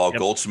 Paul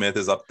Goldschmidt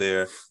is up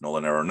there.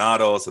 Nolan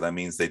Arenado. So that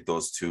means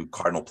those two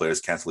Cardinal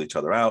players cancel each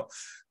other out.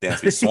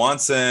 Dansby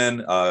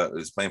Swanson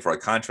is playing for a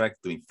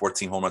contract, doing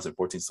 14 home runs and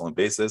 14 stolen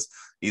bases.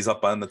 He's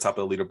up on the top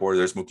of the leaderboard.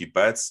 There's Mookie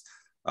Betts,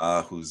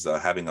 who's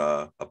having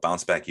a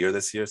bounce back year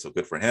this year. So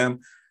good for him.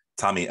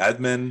 Tommy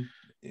Edman,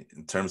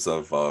 in terms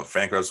of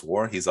Fangraph's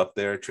WAR, he's up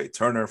there. Trey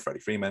Turner, Freddie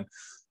Freeman.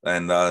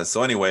 And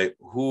so anyway,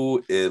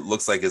 who it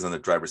looks like is in the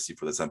driver's seat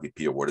for this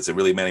MVP award? Is it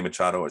really Manny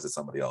Machado or is it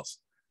somebody else?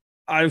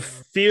 I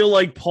feel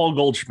like Paul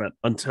Goldschmidt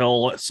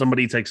until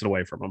somebody takes it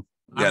away from him.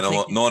 Yeah,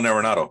 Nolan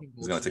Arenado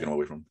is going to take it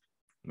away from him.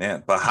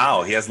 Man, but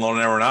how? He has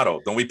Nolan Arenado.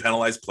 Don't we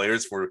penalize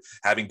players for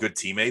having good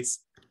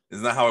teammates?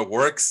 Isn't that how it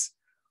works?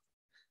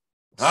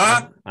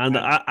 Huh? And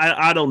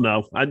I don't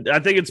know. I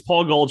think it's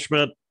Paul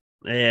Goldschmidt,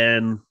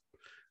 and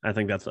I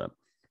think that's it.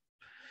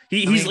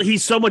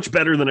 He's so much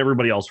better than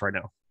everybody else right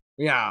now.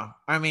 Yeah,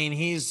 I mean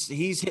he's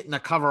hitting the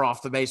cover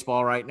off the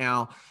baseball right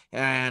now,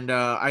 and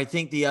I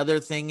think the other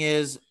thing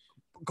is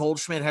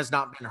Goldschmidt has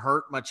not been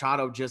hurt.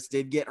 Machado just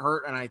did get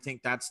hurt, and I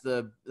think that's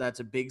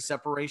a big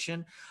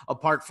separation.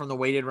 Apart from the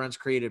weighted runs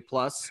created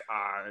plus,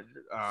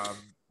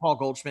 Paul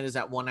Goldschmidt is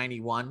at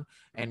 191,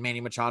 and Manny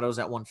Machado's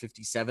at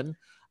 157.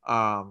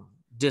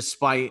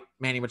 Despite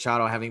Manny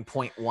Machado having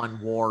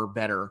 0.1 WAR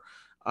better,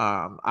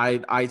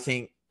 I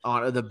think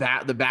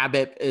the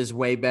BABIP is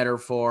way better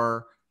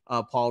for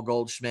Paul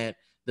Goldschmidt.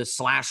 The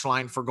slash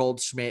line for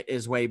Goldschmidt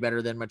is way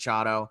better than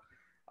Machado.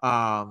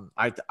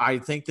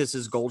 I think this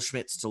is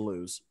Goldschmidt's to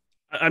lose.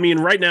 I mean,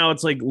 right now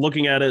it's like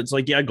looking at it, it's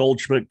like, yeah,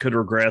 Goldschmidt could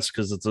regress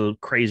because it's a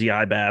crazy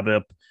high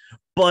BABIP.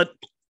 But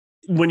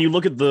when you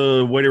look at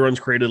the weighted runs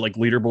created like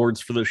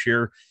leaderboards for this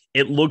year,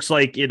 it looks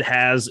like it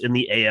has in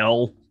the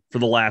AL for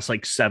the last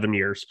like 7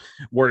 years,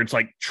 where it's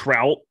like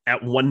Trout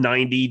at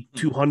 190,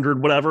 200,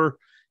 whatever.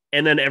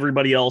 And then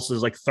everybody else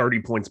is like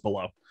 30 points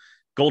below.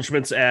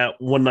 Goldschmidt's at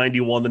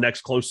 191. The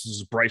next closest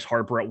is Bryce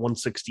Harper at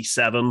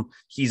 167.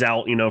 He's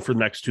out, for the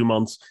next 2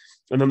 months.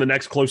 And then the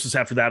next closest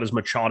after that is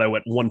Machado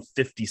at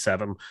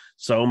 157.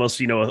 So almost,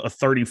 a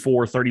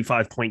 34,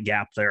 35 point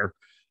gap there.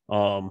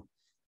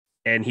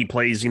 And he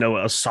plays,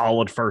 a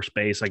solid first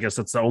base. I guess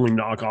that's the only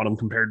knock on him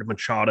compared to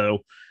Machado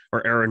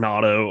or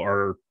Arenado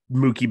or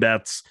Mookie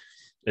Betts,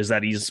 is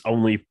that he's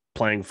only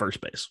playing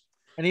first base.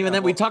 And even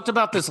then, we talked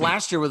about this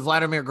last year with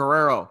Vladimir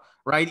Guerrero,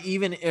 right?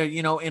 Even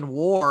in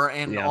WAR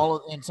and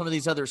and some of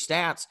these other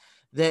stats,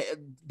 that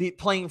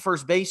playing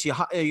first base,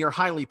 you're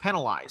highly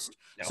penalized.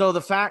 Yeah. So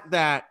the fact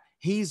that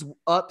he's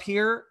up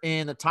here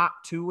in the top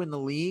 2 in the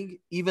league,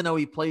 even though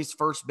he plays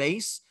first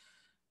base,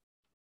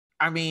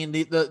 I mean,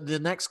 the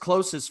next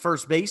closest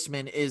first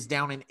baseman is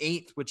down in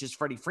 8th, which is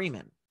Freddie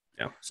Freeman.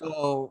 Yeah.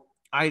 So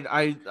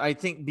I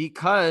think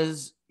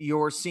because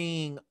you're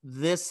seeing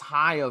this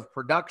high of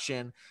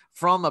production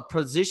from a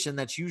position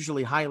that's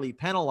usually highly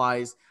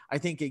penalized, I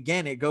think,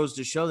 again, it goes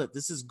to show that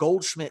this is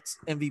Goldschmidt's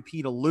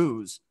MVP to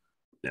lose.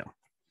 Yeah.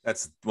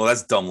 That's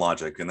dumb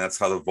logic, and that's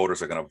how the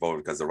voters are going to vote,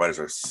 because the writers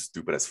are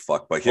stupid as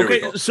fuck. But here we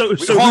go. So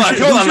hold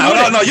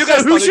on. No, you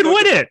guys. Who should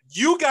win it?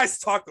 You guys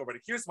talked already.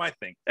 Here's my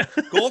thing.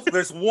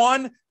 There's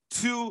 1,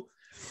 2,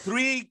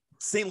 3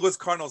 St. Louis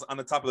Cardinals on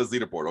the top of this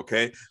leaderboard.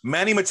 Okay,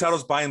 Manny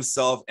Machado's by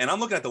himself, and I'm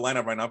looking at the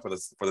lineup right now for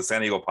the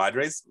San Diego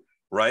Padres.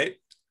 Right,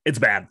 it's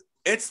bad.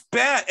 It's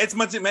bad. It's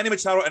Manny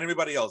Machado and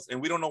everybody else.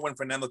 And we don't know when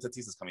Fernando Tatis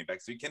is coming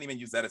back. So you can't even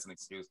use that as an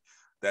excuse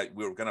that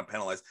we're going to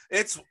penalize.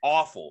 It's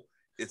awful.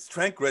 It's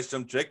Trent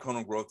Grisham, Jake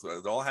Cronenworth.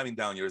 They're all having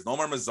down years.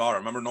 Nomar Mazara.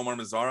 Remember Nomar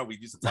Mazara? We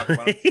used to talk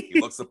about him.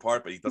 He looks the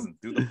part, but he doesn't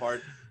do the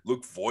part.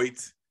 Luke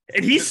Voigt.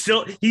 And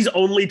he's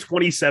only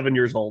 27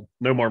 years old.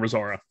 Nomar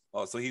Mazara.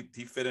 Oh, so he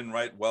fit in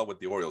right well with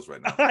the Orioles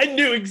right now. I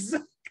knew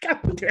exactly.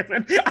 God damn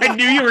it. I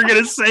knew you were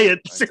going to say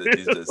it.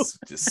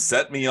 Just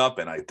set me up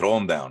and I throw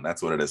him down.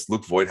 That's what it is.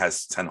 Luke Voigt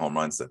has 10 home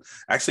runs. And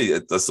actually,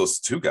 it's those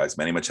two guys,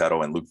 Manny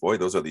Machado and Luke Voigt.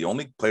 Those are the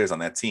only players on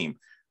that team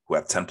who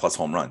have 10 plus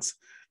home runs.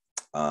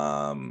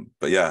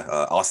 But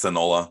yeah, Austin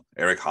Nola,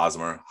 Eric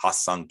Hosmer,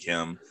 Ha-Sung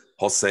Kim,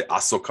 Jose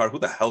Azócar. Who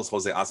the hell is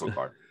Jose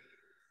Azócar?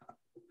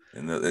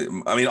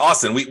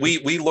 Austin,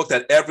 we looked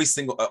at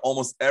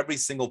almost every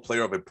single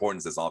player of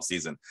importance this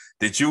offseason.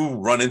 Did you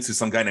run into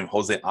some guy named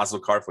Jose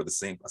Azócar for the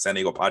same San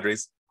Diego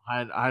Padres?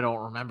 I don't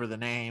remember the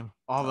name,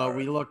 although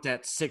we looked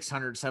at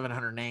 600,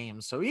 700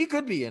 names, so he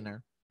could be in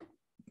there.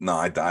 No,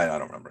 I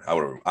don't remember.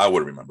 I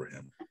would remember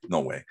him. No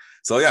way.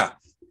 So yeah,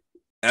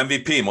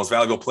 MVP, most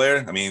valuable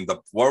player.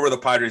 Where would the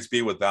Padres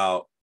be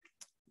without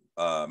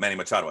Manny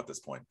Machado at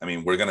this point?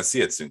 We're gonna see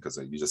it soon because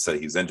you just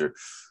said he's injured.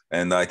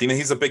 And I think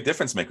he's a big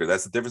difference maker.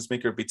 That's the difference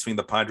maker between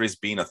the Padres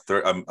being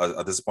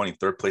a disappointing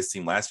third place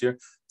team last year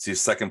to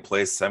second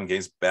place, 7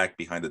 games back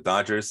behind the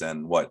Dodgers,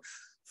 and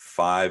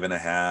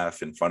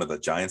 5.5 in front of the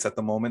Giants at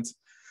the moment.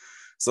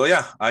 So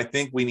yeah, I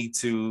think we need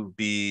to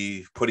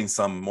be putting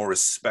some more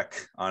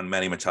respect on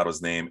Manny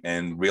Machado's name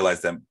and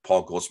realize that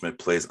Paul Goldschmidt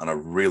plays on a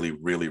really,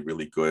 really,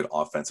 really good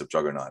offensive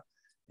juggernaut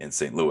in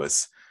St.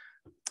 Louis.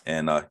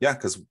 And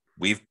because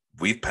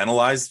we've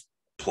penalized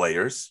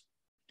players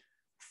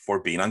for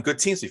being on good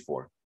teams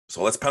before.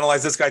 So let's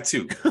penalize this guy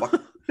too.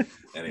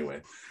 Anyway,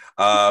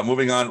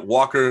 moving on.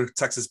 Walker,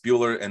 Texas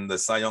Bueller, and the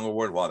Cy Young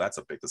Award. Wow, that's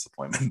a big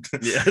disappointment.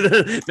 Yeah,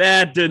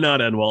 that did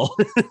not end well.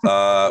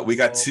 We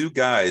got 2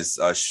 guys.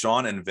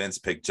 Sean and Vince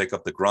picked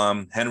Jacob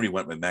deGrom. Henry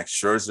went with Max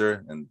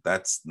Scherzer, and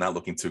that's not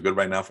looking too good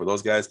right now for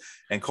those guys.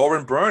 And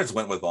Corbin Burns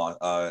went with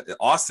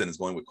Austin is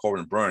going with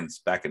Corbin Burns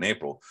back in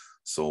April.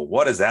 So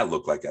what does that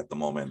look like at the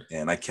moment?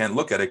 And I can't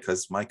look at it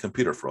because my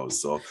computer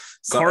froze. So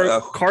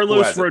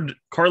Carlos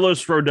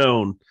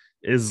Rodon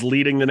is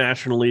leading the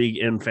National League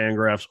in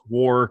Fangraphs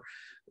WAR,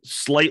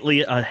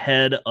 slightly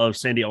ahead of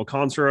Sandy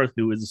Alcantara,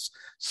 who is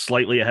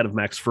slightly ahead of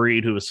Max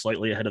Fried, who is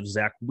slightly ahead of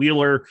Zach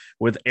Wheeler,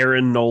 with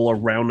Aaron Nola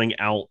rounding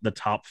out the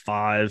top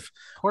 5.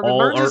 Corbin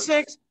Burns is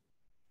 6.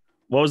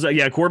 What was that?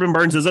 Yeah, Corbin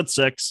Burns is at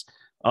 6.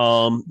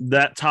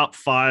 That top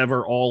 5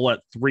 are all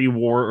at 3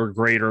 WAR or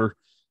greater.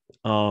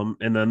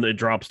 And then it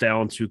drops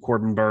down to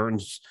Corbin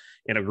Burns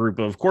in a group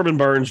of Corbin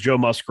Burns, Joe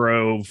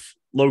Musgrove,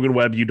 Logan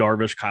Webb, Yu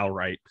Darvish, Kyle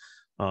Wright.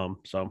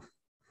 So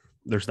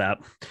there's that.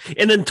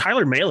 And then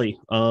Tyler Mahle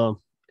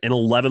in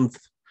 11th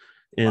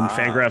in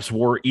Fangraphs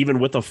WAR, even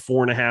with a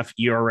 4.5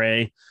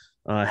 ERA,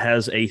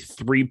 has a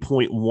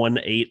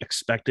 3.18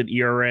 expected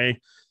ERA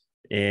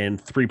and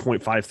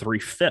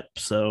 3.53 FIP.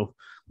 So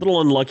a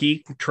little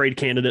unlucky trade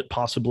candidate,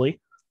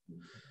 possibly.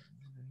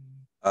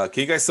 Can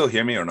you guys still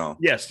hear me or no?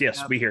 Yes,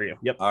 we hear you.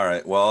 Yep. All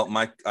right. Well,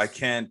 I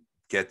can't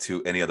get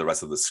to any of the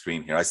rest of the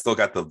screen here. I still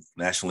got the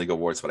National League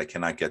Awards, but I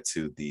cannot get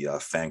to the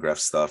Fangraph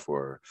stuff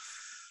or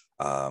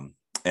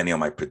any of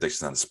my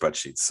predictions on the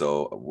spreadsheet.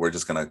 So we're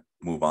just gonna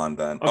move on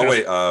then.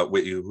 Okay.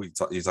 You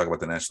talk about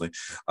the National League.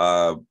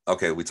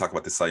 Okay, we talk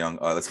about the Cy Young.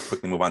 Let's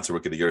quickly move on to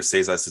Rookie of the Year: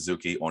 Seiza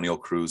Suzuki, O'Neal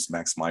Cruz,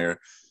 Max Meyer.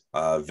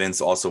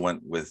 Vince also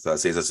went with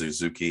Seiza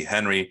Suzuki.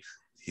 Henry.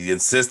 He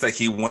insists that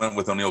he went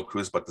with O'Neal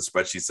Cruz, but the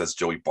spreadsheet says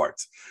Joey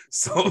Bart.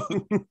 So,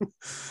 who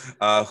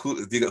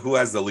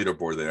has the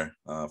leaderboard there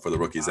for the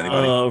rookies?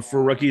 Anybody?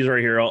 For rookies, right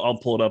here, I'll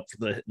pull it up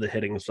for the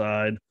hitting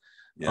side.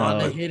 Yeah. On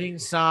the hitting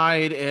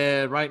side,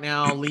 right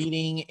now,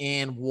 leading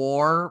in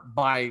WAR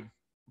by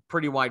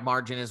pretty wide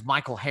margin is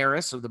Michael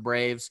Harris of the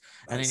Braves,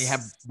 and then you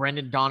have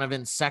Brendan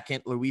Donovan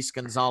 2nd, Luis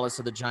Gonzalez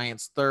of the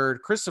Giants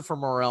 3rd, Christopher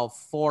Morel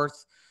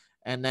 4th,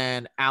 and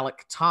then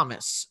Alec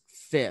Thomas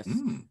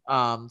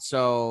 5th.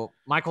 So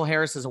Michael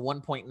Harris is a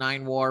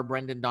 1.9 WAR.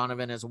 Brendan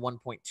Donovan is a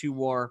 1.2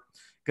 WAR.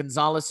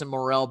 Gonzalez and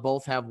Morel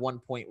both have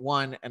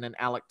 1.1, and then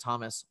Alec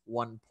Thomas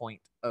 1.0.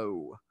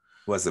 Who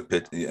has the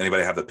pitch?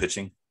 Anybody have the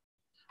pitching?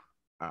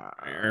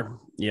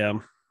 Yeah,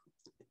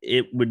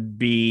 it would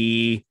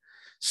be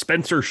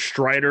Spencer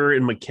Strider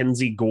and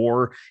Mackenzie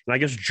Gore. And I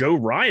guess Joe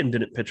Ryan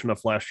didn't pitch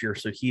enough last year,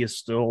 so he is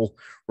still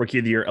Rookie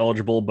of the Year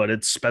eligible, but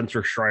it's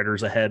Spencer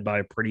Strider's ahead by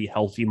a pretty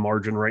healthy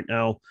margin right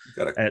now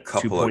at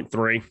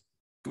 2.3.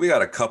 We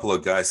got a couple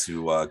of guys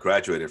who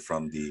graduated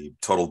from the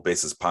Total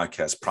Basis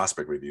podcast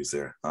prospect reviews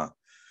there.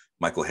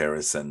 Michael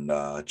Harris and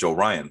Joe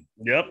Ryan.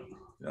 Yep.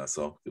 Yeah,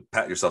 so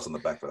pat yourselves on the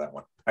back for that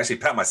one. Actually,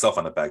 pat myself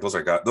on the back. Those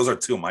are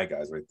 2 of my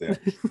guys right there.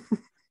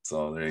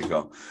 So there you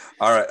go.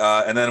 All right.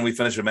 And then we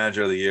finished with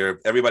Manager of the Year.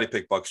 Everybody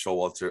picked Buck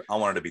Showalter. I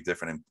wanted to be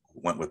different and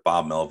went with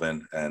Bob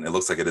Melvin. And it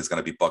looks like it is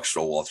going to be Buck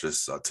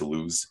Showalter's to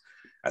lose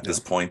at this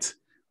point.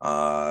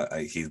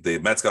 The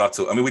Mets got off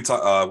to, we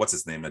talked, what's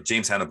his name?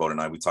 James Hannibal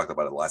and I, we talked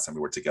about it the last time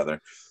we were together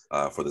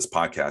for this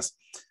podcast.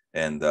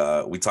 And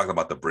we talked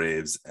about the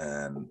Braves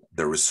and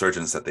the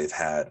resurgence that they've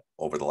had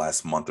over the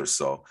last month or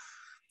so.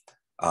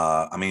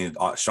 I mean,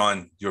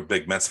 Sean, you're a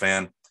big Mets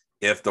fan.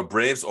 If the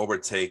Braves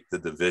overtake the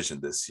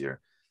division this year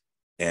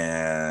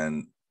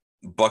and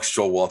Buck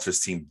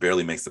Showalter's team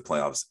barely makes the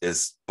playoffs,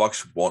 is Buck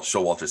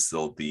Showalter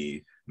still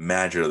the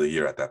manager of the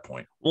year at that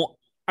point? Well,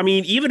 I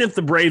mean, even if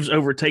the Braves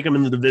overtake them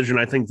in the division,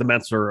 I think the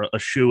Mets are a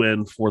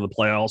shoe-in for the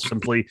playoffs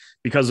simply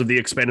because of the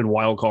expanded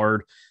wild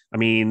card. I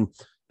mean,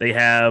 they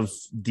have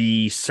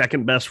the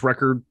second best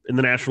record in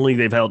the National League.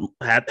 They've held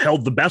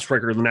the best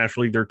record in the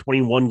National League. They're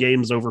 21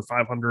 games over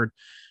 500.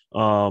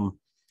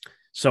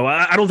 So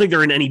I don't think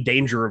they're in any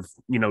danger of,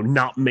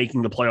 not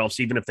making the playoffs,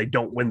 even if they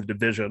don't win the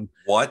division.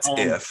 What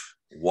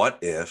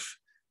if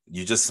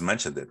you just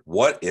mentioned it?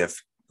 What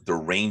if the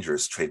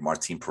Rangers trade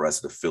Martin Perez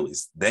to the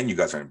Phillies? Then you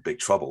guys are in big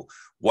trouble.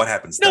 What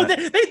happens then?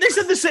 They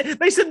said the same.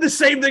 They said the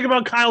same thing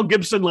about Kyle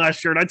Gibson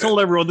last year, and I told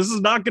everyone this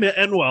is not going to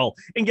end well.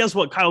 And guess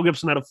what? Kyle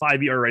Gibson had a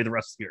 5 ERA the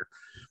rest of the year.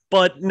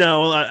 But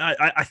no,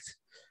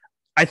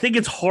 I think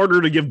it's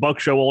harder to give Buck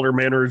Showalter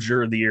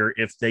manager of the year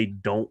if they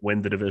don't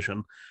win the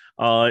division.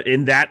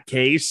 In that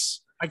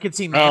case, I could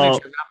see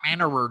manager, not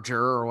manager,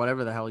 or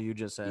whatever the hell you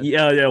just said.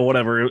 Yeah,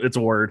 whatever. It's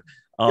a word.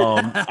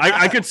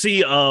 I could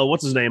see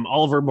what's his name,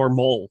 Oliver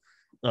Marmol.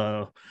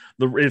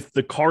 If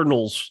the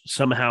Cardinals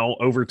somehow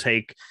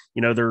overtake,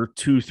 they're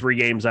 2-3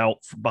 games out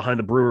behind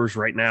the Brewers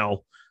right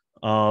now.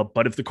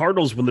 But if the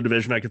Cardinals win the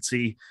division, I could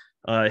see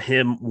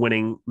him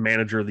winning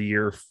manager of the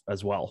year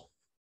as well.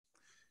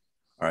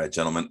 All right,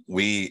 gentlemen,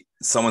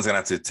 someone's gonna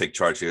have to take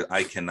charge here.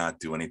 I cannot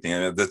do anything. I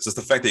mean, that's just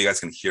the fact that you guys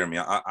can hear me.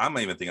 I'm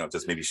even thinking of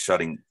just maybe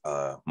shutting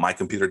my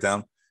computer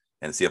down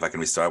and see if I can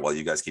restart while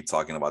you guys keep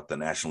talking about the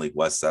National League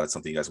West. That's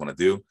something you guys want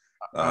to do.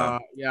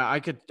 Yeah, I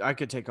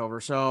could take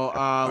over. So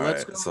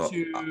let's go. So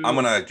I'm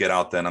gonna get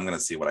out then. I'm gonna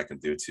see what I can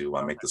do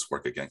to make this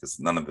work again, because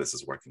none of this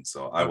is working.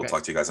 So I will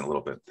talk to you guys in a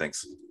little bit.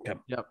 Thanks.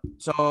 Yep.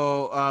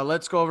 So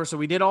let's go over. So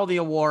we did all the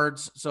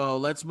awards. So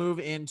let's move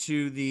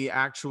into the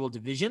actual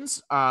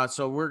divisions.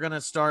 So we're gonna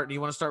start. Do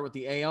you want to start with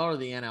the AL or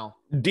the NL?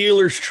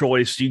 Dealer's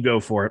choice. You go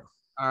for it.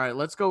 All right,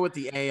 let's go with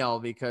the AL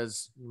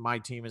because my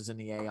team is in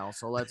the AL.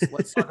 So let's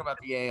talk about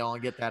the AL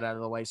and get that out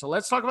of the way. So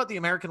let's talk about the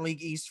American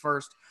League East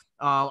first.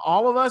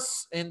 All of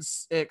us,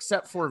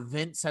 except for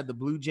Vince, had the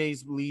Blue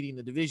Jays leading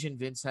the division.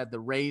 Vince had the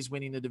Rays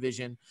winning the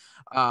division.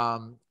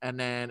 And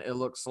then it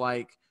looks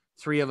like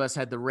three of us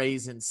had the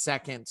Rays in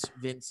second.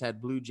 Vince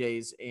had Blue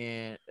Jays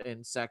in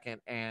second.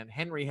 And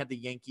Henry had the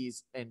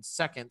Yankees in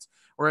second,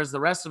 whereas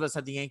the rest of us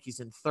had the Yankees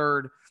in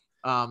third.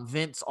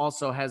 Vince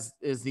also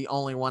is the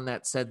only one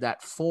that said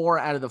that 4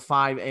 out of the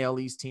 5 AL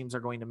East teams are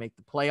going to make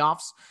the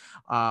playoffs.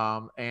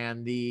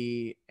 And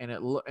the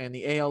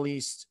AL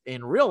East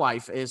in real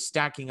life is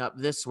stacking up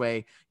this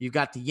way. You've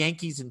got the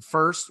Yankees in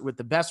first with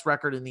the best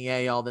record in the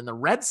AL, then the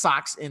Red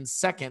Sox in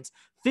second,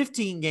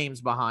 15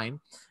 games behind.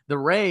 The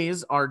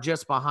Rays are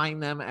just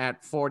behind them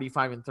at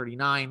 45 and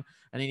 39.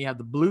 And then you have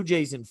the Blue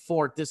Jays in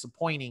fourth,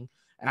 disappointing,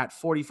 at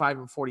 45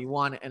 and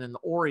 41. And then the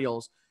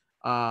Orioles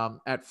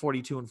at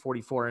 42 and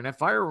 44. And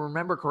if I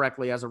remember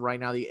correctly, as of right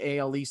now, the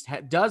AL East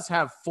does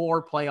have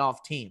 4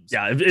 playoff teams.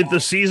 Yeah, if the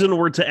season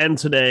were to end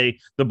today,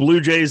 the Blue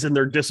Jays and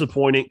their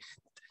disappointing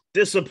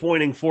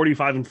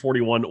 45 and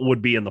 41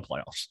 would be in the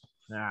playoffs.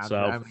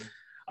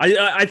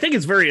 I think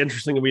it's very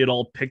interesting that we had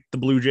all picked the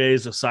Blue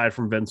Jays aside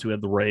from Vince, who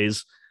had the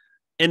Rays.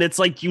 And it's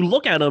like you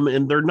look at them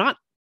and they're not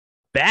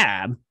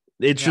bad.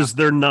 It's just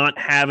they're not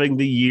having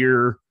the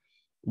year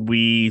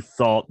we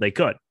thought they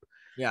could.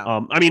 Yeah.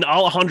 I mean,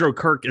 Alejandro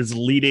Kirk is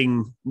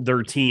leading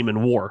their team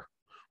in WAR,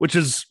 which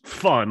is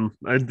fun.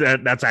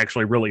 That's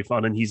actually really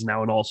fun. And he's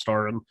now an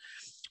all-star, and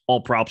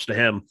all props to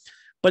him.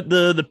 But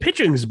the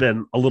pitching's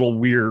been a little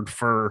weird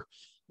for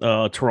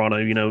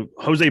Toronto.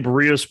 Jose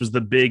Barrios was the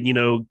big,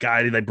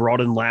 guy they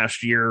brought in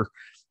last year,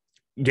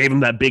 gave him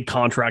that big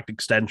contract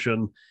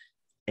extension,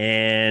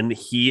 and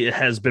he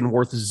has been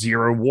worth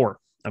 0 WAR.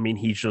 I mean,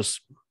 he's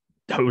just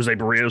Jose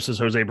Barrios is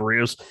Jose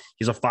Barrios.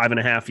 He's a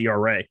 5.5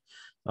 ERA.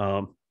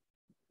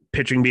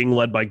 Pitching being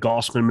led by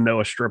Gossman,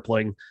 Manoah,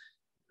 Stripling.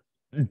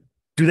 Do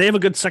they have a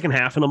good second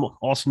half in them?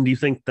 Austin, do you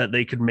think that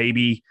they could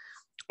maybe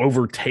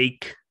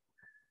overtake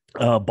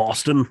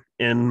Boston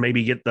and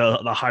maybe get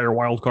the higher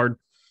wild card?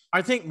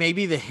 I think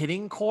maybe the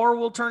hitting core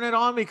will turn it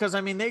on, because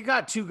I mean they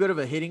got too good of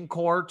a hitting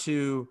core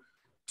to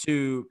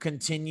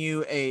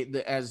continue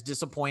as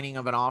disappointing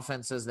of an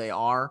offense as they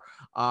are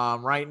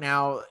right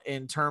now.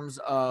 In terms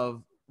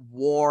of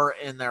WAR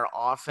in their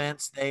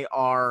offense,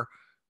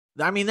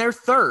 they're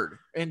third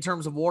in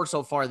terms of WAR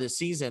so far this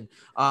season,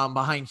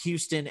 behind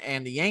Houston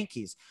and the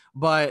Yankees.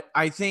 But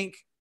I think,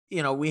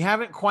 we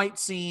haven't quite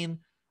seen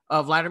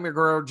Vladimir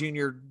Guerrero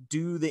Jr.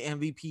 do the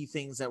MVP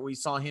things that we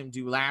saw him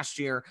do last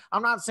year.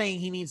 I'm not saying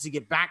he needs to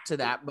get back to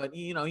that, but,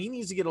 he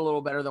needs to get a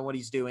little better than what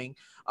he's doing.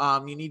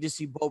 You need to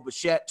see Bo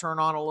Bichette turn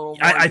on a little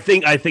more. I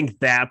think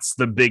that's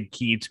the big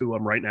key to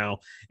him right now,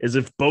 is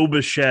if Bo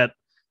Bichette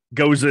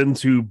goes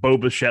into Bo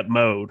Bichette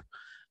mode,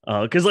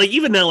 Because like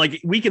even now,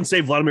 like we can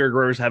say Vladimir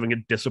Guerrero's having a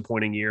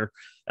disappointing year.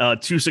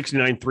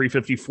 269,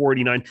 350,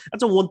 489.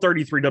 That's a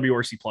 133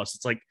 WRC plus.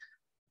 It's like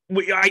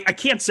I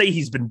can't say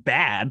he's been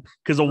bad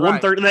because a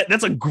 130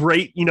 that's a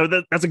great,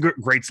 that's a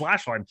great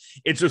slash line.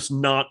 It's just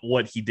not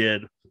what he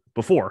did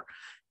before.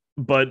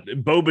 But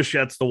Bo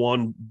Bichette's the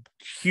one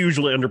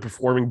hugely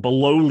underperforming,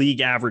 below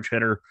league average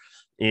hitter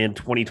in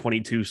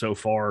 2022 so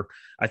far.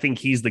 I think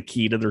he's the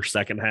key to their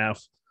second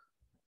half.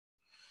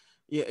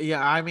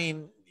 Yeah. I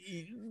mean,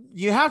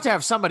 you have to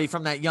have somebody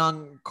from that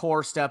young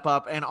core step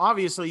up, and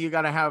obviously you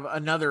got to have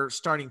another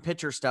starting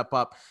pitcher step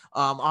up.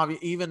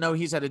 Even though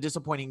he's had a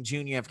disappointing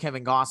June, you have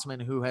Kevin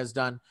Gossman, who has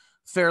done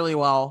fairly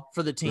well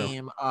for the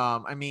team. Yeah.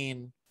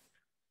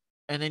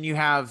 And then you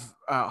have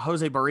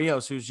Jose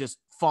Barrios, who's just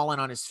fallen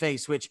on his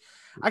face, which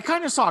I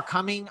kind of saw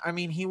coming. I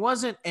mean, he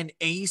wasn't an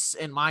ace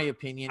in my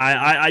opinion.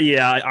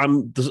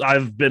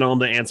 I've been on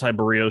the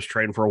anti-Barrios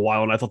train for a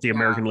while, and I thought the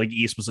American League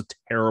East was a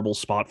terrible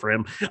spot for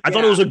him. I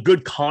thought it was a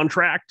good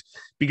contract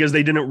because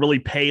they didn't really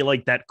pay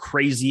like that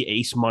crazy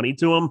ace money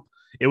to him.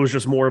 It was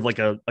just more of like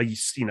a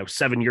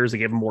 7 years. They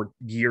gave him more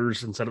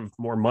years instead of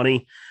more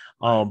money.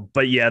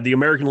 But yeah, the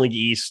American League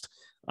East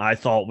I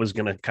thought was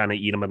going to kind of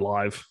eat him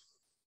alive.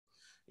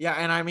 Yeah,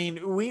 and I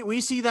mean,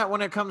 we see that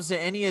when it comes to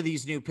any of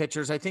these new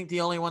pitchers. I think the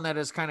only one that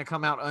has kind of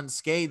come out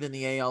unscathed in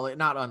the AL,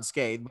 not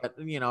unscathed, but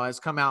has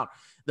come out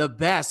the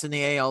best in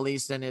the AL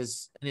East and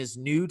is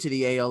new to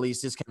the AL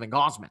East is Kevin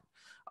Gausman.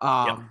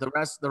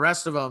 The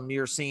rest of them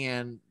you're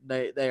seeing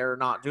they are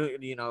not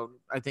doing.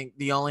 I think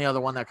the only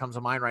other one that comes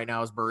to mind right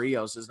now is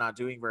Barrios is not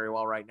doing very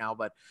well right now.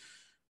 But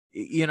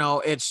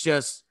it's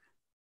just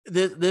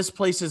this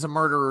place is a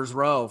murderer's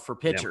row for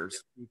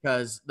pitchers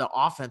because the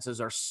offenses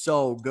are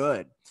so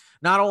good.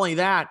 Not only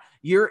that,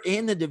 you're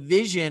in the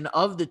division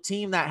of the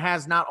team that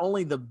has not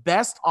only the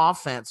best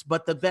offense,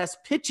 but the best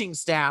pitching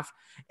staff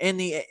in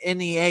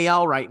the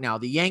AL right now.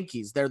 The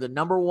Yankees, they're the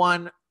number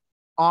one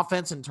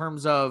offense in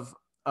terms of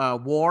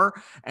WAR,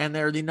 and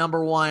they're the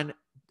number one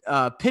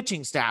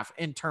pitching staff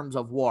in terms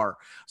of WAR.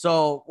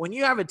 So when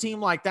you have a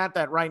team like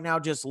that right now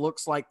just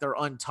looks like they're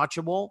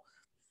untouchable,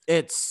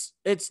 it's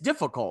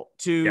difficult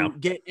to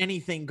get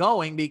anything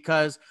going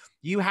because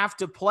you have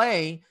to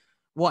play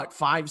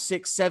 5,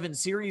 6, 7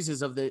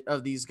 series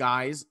of these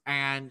guys,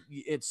 and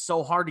it's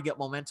so hard to get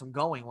momentum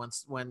going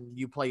when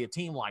you play a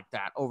team like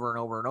that over and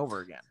over and over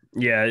again.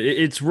 Yeah,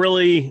 it's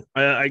really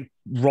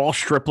Ross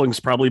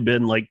Stripling's probably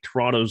been like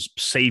Toronto's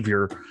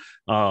savior,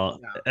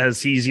 as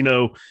he's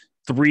low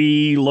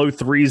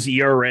 3s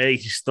ERA.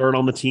 He's third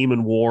on the team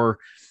in WAR,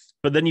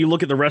 but then you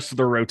look at the rest of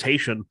their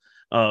rotation.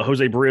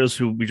 Jose Barrios,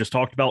 who we just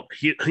talked about,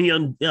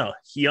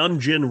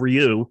 Hyunjin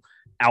Ryu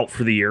out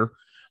for the year.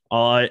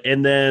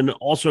 And then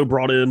also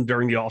brought in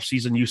during the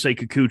offseason, Yusei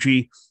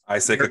Kikuchi. I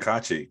say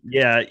Kakachi.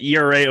 Yeah,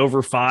 ERA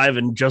over 5.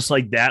 And just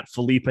like that,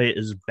 Felipe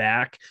is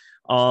back.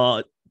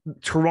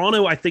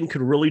 Toronto, I think,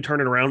 could really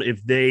turn it around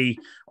if they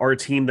are a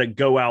team that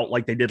go out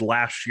like they did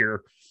last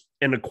year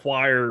and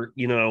acquire,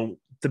 the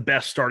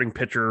best starting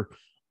pitcher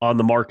on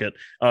the market.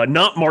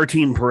 Not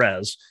Martin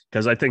Perez,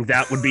 because I think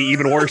that would be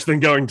even worse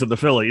than going to the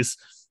Phillies.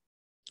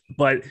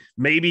 But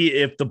maybe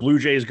if the Blue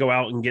Jays go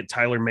out and get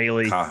Tyler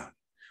Mahle.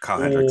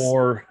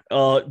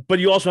 But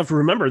you also have to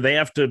remember they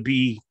have to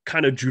be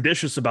kind of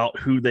judicious about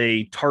who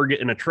they target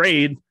in a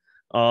trade,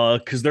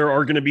 because there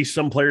are going to be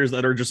some players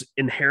that are just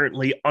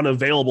inherently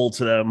unavailable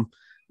to them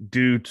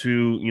due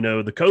to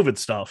the COVID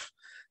stuff.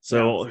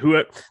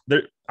 So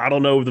I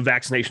don't know the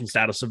vaccination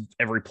status of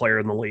every player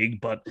in the league,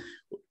 but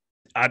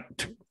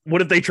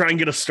what if they try and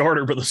get a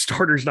starter, but the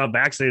starter's not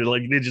vaccinated?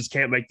 Like they just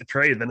can't make the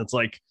trade. Then it's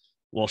like,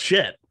 well,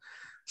 shit.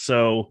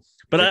 So,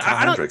 but Kyle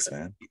Hendricks,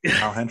 man,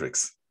 Kyle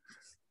Hendricks.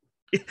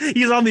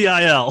 He's on the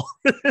IL.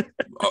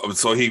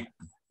 So you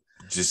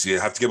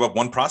have to give up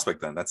one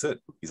prospect then. That's it.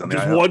 He's on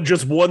the IL.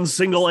 Just one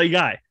single A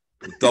guy.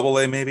 Double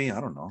A maybe. I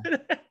don't know.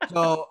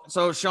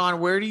 So Sean,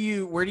 where do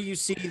you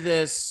see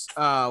this?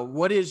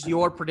 What is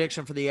your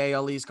prediction for the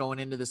AL East going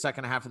into the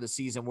second half of the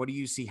season? What do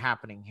you see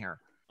happening here?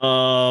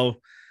 Orioles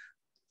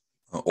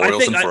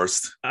in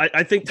first.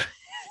 I think.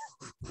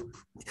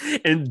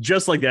 And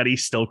just like that,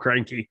 he's still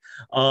cranky.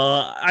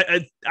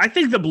 I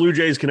think the Blue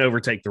Jays can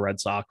overtake the Red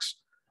Sox.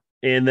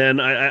 And then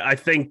I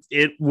think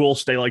it will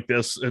stay like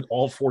this, and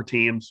all 4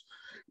 teams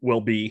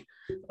will be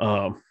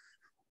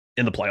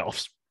in the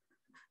playoffs.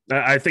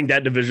 I think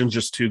that division's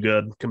just too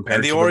good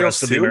compared to the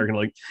rest of the American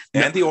League.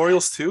 And the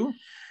Orioles too?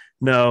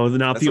 No,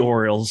 not the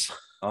Orioles.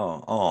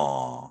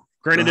 Oh.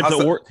 Granted,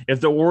 if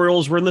the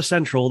Orioles were in the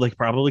Central, they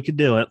probably could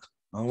do it.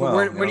 Oh, well,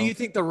 where do you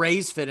think the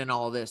Rays fit in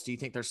all of this? Do you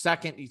think they're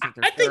second? Do you think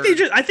they're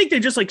third? I think they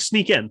just like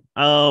sneak in.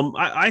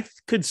 I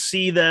could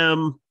see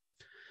them.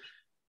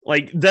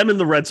 Like them and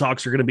the Red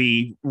Sox are going to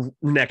be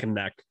neck and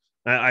neck.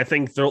 I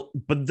think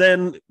but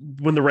then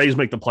when the Rays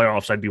make the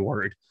playoffs, I'd be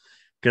worried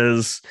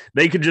because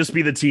they could just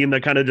be the team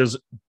that kind of just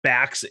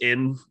backs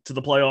into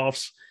the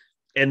playoffs.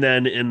 And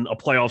then in a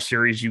playoff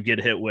series, you get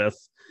hit with,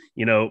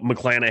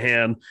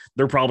 McClanahan.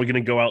 They're probably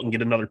going to go out and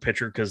get another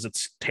pitcher because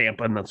it's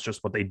Tampa and that's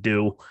just what they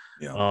do.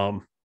 Yeah.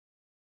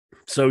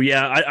 So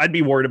yeah, I'd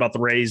be worried about the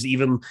Rays,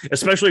 even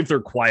especially if they're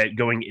quiet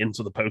going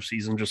into the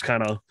postseason, just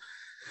kind of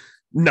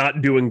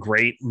not doing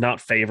great, not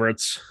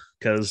favorites,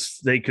 because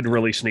they could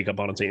really sneak up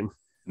on a team.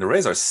 The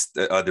Rays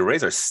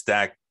are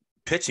stacked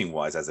pitching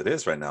wise as it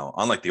is right now,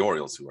 unlike the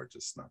Orioles, who are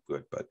just not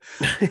good. But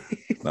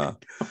oh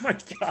my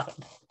god!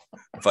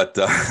 But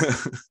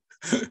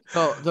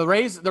so the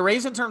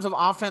Rays in terms of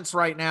offense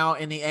right now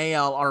in the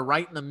AL are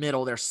right in the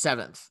middle. They're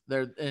 7th.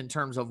 They're in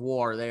terms of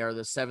WAR. They are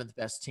the 7th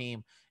best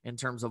team in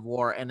terms of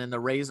WAR, and then the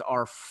Rays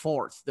are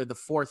 4th. They're the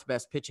 4th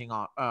best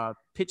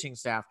pitching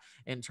staff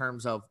in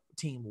terms of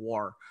team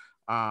WAR.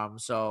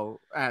 So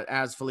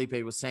as Felipe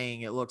was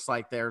saying, it looks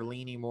like they're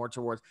leaning more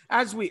towards,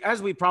 as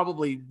we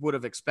probably would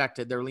have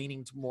expected, they're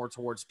leaning more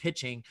towards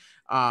pitching.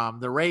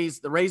 The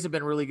Rays have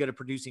been really good at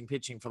producing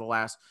pitching for the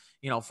last,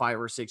 5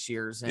 or 6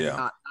 years, and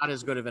not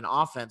as good of an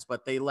offense,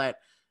 but they let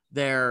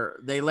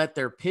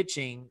their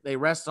pitching, they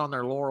rest on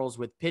their laurels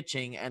with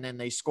pitching, and then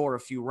they score a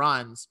few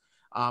runs.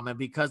 And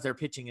because their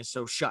pitching is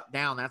so shut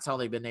down, that's how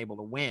they've been able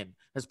to win,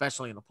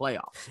 especially in the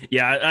playoffs.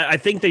 Yeah, I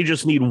think they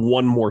just need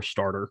one more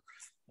starter.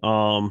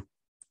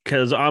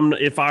 Because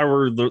if I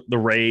were the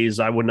Rays,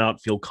 I would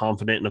not feel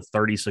confident in a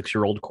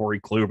 36-year-old Corey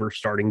Kluber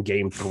starting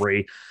game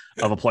 3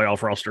 of a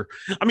playoff roster.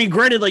 I mean,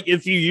 granted, like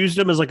if you used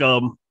him as like a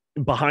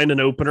behind an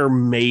opener,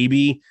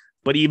 maybe,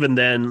 but even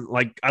then,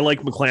 like I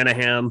like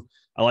McClanahan,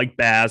 I like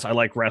Baz, I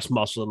like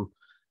Rasmussen,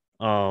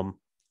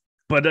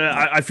 but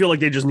I feel like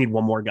they just need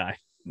one more guy.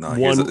 No,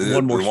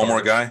 one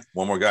more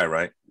guy,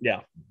 right? Yeah,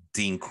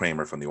 Dean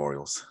Kramer from the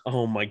Orioles.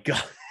 Oh my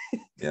god.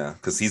 Yeah,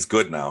 because he's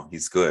good now.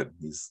 He's good.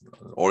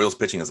 Orioles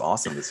pitching is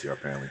awesome this year,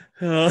 apparently.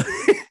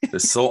 They're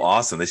so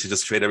awesome. They should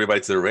just trade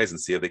everybody to the Rays and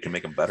see if they can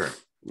make them better.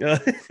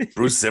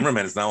 Bruce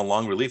Zimmerman is now on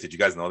long relief. Did you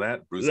guys know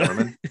that? Bruce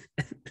Zimmerman?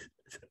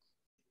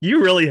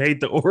 You really hate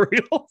the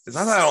Orioles. It's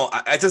not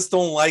that I just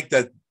don't like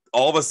that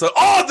all of a sudden,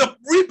 the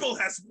rebuild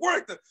has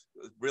worked.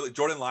 Really,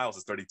 Jordan Lyles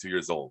is 32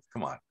 years old.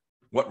 Come on.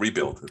 What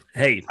rebuild?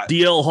 Hey,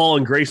 DL Hall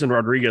and Grayson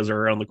Rodriguez are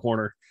around the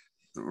corner.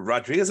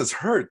 Rodriguez is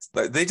hurt.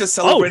 They just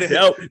celebrated.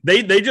 Oh, no.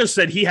 They just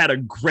said he had a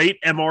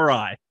great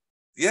MRI.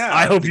 Yeah.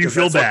 I hope you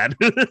feel bad.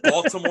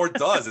 Baltimore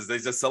does is they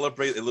just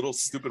celebrate little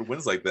stupid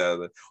wins like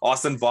that.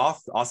 Austin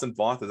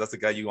Voth, is that the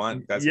guy you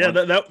want? That's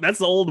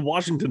the old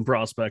Washington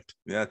prospect.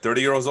 Yeah,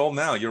 30 years old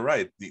now. You're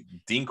right.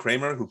 Dean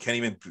Kramer, who can't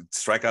even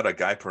strike out a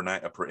guy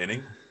per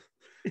inning.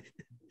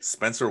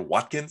 Spencer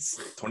Watkins,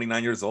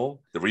 29 years old.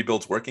 The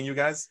rebuild's working, you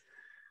guys.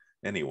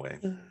 Anyway,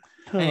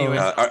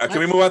 can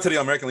we move on to the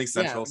American League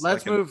Central? Yeah,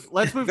 let's move.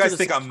 You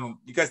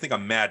guys think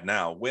I'm mad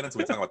now? Wait until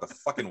we talk about the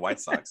fucking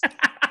White Sox.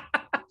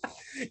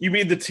 You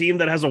mean the team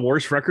that has a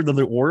worse record than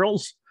the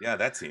Orioles? Yeah,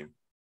 that team.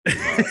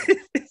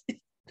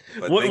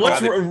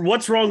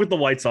 What's wrong with the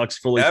White Sox,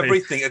 Felipe?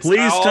 Everything.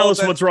 Please tell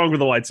us what's wrong with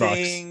the White Sox.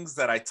 Things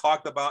that I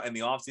talked about in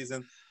the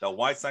offseason, the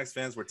White Sox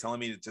fans were telling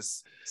me to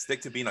just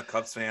stick to being a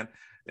Cubs fan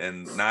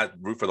and not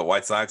root for the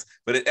White Sox.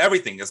 But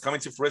everything is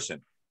coming to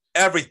fruition.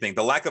 Everything.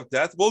 The lack of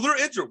depth. Well,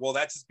 they're injured. Well,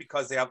 that's just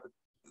because they have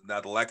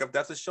now the lack of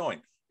depth is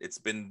showing.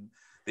 They've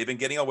been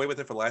getting away with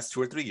it for the last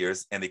 2 or 3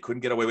 years, and they couldn't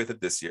get away with it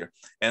this year.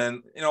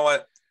 And you know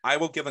what? I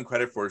will give them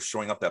credit for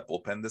showing up that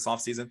bullpen this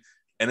offseason.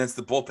 And it's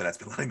the bullpen that's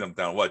been letting them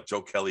down.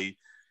 Joe Kelly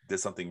did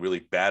something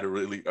really bad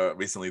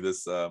recently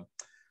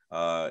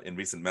in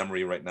recent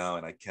memory right now,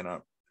 and I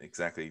cannot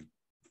exactly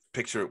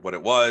picture what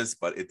it was,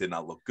 but it did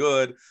not look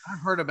good. I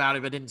heard about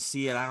it, but didn't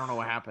see it. I don't know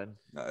what happened.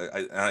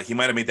 He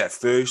might have made that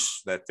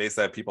face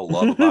that people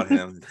love about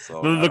him.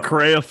 So the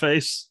Correa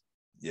face.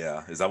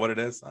 Yeah, is that what it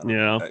is?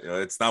 Yeah,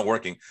 it's not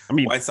working. I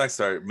mean, White Sox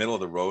are middle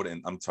of the road,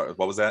 and I'm sorry.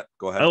 What was that?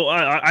 Go ahead. Oh,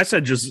 I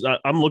said just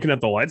I'm looking at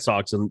the White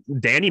Sox, and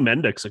Danny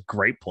Mendick's a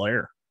great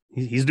player.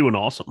 He's doing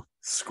awesome.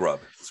 Scrub.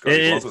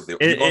 He goes with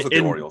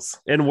the Orioles.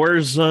 And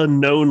where's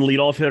known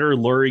leadoff hitter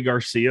Lurie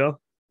Garcia?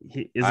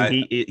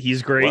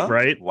 He's great,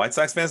 right? White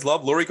Sox fans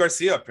love Lurie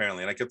Garcia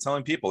apparently, and I kept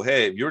telling people,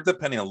 hey, if you're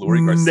depending on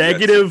Lurie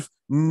Garcia,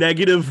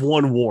 negative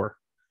WAR,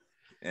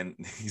 and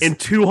in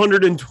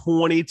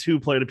 222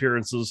 plate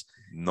appearances,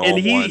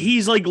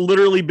 he's like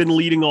literally been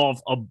leading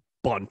off a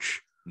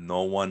bunch.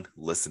 No one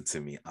listened to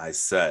me. I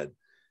said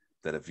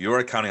that if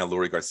you're counting on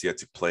Lurie Garcia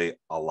to play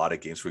a lot of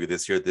games for you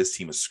this year, this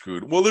team is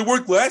screwed. Well, it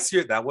worked last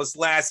year. That was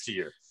last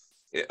year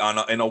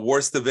in a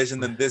worse division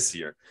than this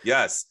year.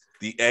 Yes,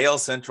 the AL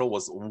Central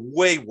was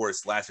way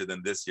worse last year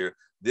than this year.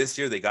 This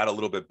year, they got a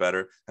little bit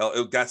better. Hell,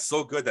 it got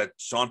so good that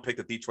Sean picked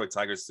the Detroit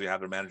Tigers to have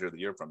their manager of the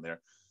year from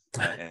there.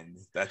 And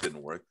that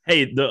didn't work.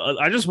 Hey,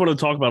 I just want to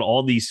talk about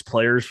all these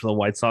players for the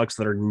White Sox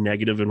that are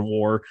negative in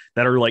WAR,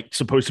 that are like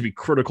supposed to be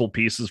critical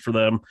pieces for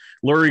them.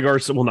 Lurie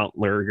Garcia, well, not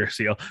Lurie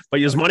Garcia, but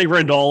Yasmani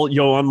Grandal,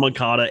 Yohan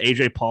Moncada,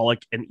 AJ Pollock,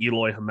 and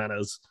Eloy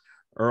Jimenez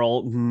are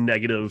all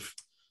negative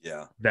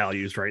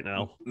values right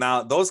now.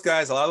 Now, those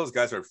guys, a lot of those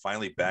guys are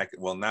finally back.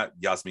 Well, not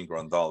Yasmani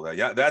Grandal.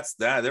 Yeah, that's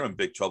that. They're in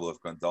big trouble if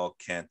Grandal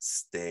can't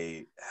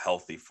stay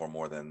healthy for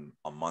more than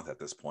a month at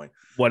this point.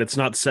 What? It's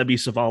not Sebi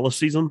Savala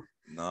season?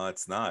 No,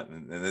 it's not.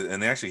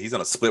 And actually, he's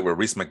on a split with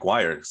Reese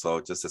McGuire. So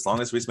just as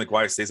long as Reese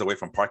McGuire stays away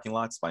from parking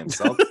lots by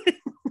himself,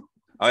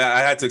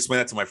 I had to explain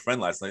that to my friend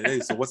last night. Hey,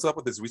 so what's up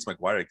with this Reese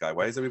McGuire guy?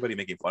 Why is everybody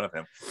making fun of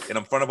him? And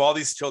in front of all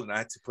these children, I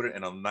had to put it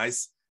in a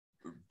nice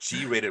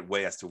G-rated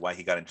way as to why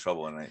he got in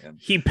trouble. And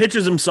he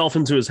pitches himself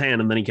into his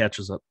hand and then he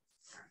catches it.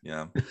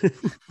 Yeah.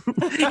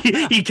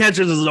 he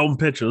catches his own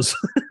pitches.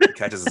 He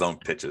catches his own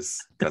pitches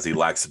because he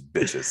lacks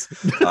bitches.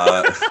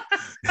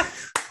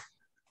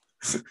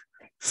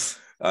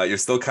 You're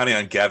still counting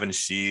on Gavin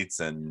Sheets,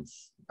 and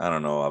I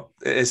don't know.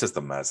 It's just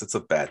a mess. It's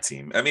a bad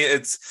team. I mean,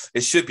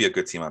 it should be a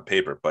good team on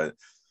paper, but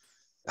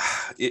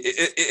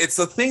it's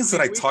the things that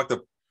I talked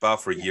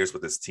about for years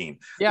with this team.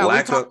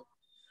 Yeah.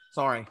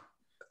 Sorry.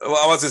 Well,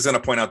 I was just going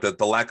to point out that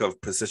the lack of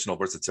positional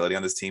versatility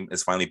on this team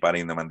is finally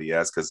biting them on the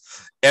ass because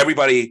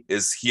everybody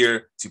is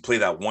here to play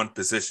that one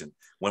position.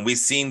 When we've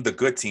seen the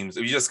good teams,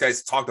 you just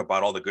guys talked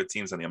about all the good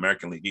teams in the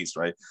American League East,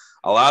 right?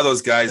 A lot of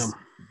those guys,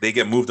 they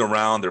get moved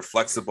around. They're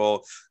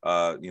flexible.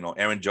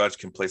 Aaron Judge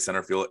can play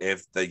center field.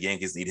 If the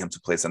Yankees need him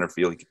to play center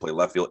field, he can play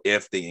left field.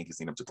 If the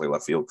Yankees need him to play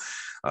left field.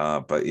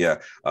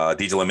 DJ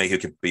LeMahieu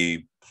can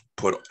be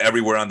put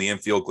everywhere on the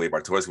infield.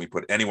 Gleyber Torres can be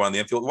put anywhere on the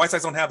infield. The White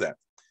Sox don't have that.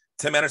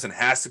 Tim Anderson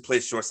has to play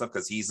shortstop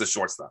because he's the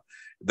shortstop.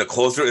 The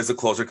closer is the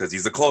closer because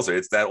he's the closer.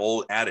 It's that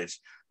old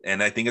adage.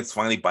 And I think it's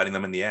finally biting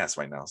them in the ass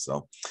right now.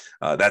 So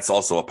that's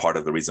also a part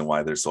of the reason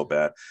why they're so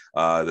bad.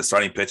 The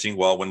starting pitching,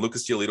 well, when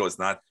Lucas Giolito is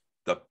not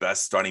the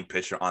best starting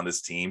pitcher on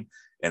this team,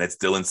 and it's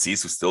Dylan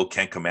Cease who still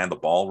can't command the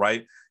ball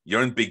right,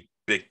 you're in big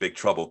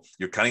trouble.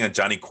 You're counting on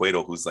Johnny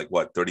Cueto, who's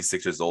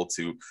 36 years old,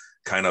 to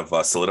kind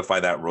of solidify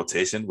that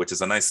rotation, which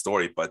is a nice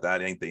story, but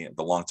that ain't the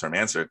long-term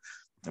answer.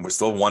 And we're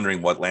still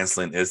wondering what Lance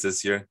Lynn is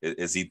this year.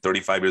 Is he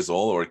 35 years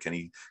old, or can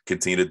he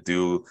continue to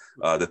do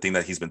the thing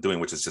that he's been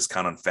doing, which is just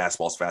count on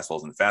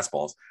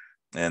fastballs?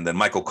 And then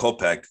Michael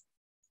Kopech,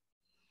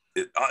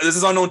 this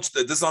is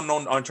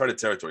unknown, uncharted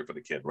territory for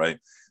the kid, right?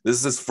 This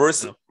is his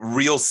first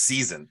real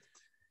season,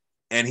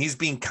 and he's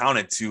being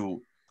counted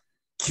to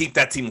keep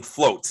that team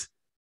afloat.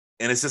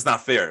 And it's just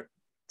not fair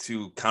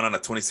to count on a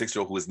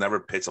 26-year-old who has never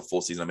pitched a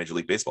full season of Major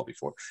League Baseball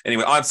before.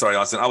 Anyway, I'm sorry,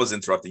 Austin. I was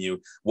interrupting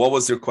you. What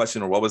was your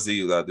question, or what was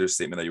their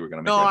statement that you were going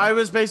to make? No, I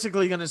was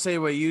basically going to say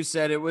what you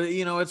said. It was,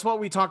 it's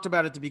what we talked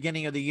about at the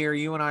beginning of the year.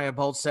 You and I have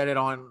both said it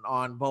on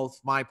both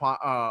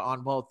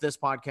on both this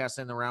podcast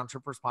and the Round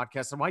Trippers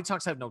podcast. The White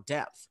Sox have no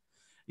depth.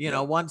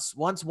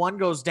 Once one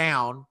goes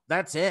down,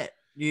 that's it.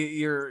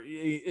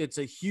 It's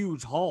a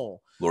huge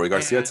hole. Lori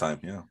Garcia time,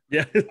 yeah.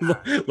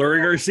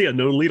 Lori Garcia,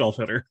 no leadoff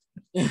hitter.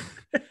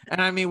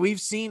 And I mean, we've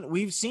seen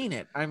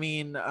it. I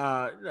mean,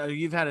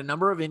 you've had a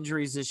number of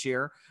injuries this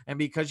year, and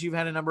because you've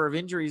had a number of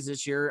injuries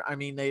this year, I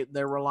mean,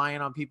 they're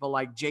relying on people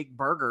like Jake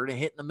Berger to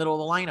hit in the middle of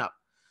the lineup.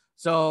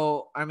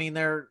 So I mean,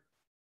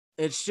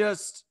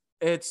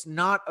 it's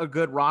not a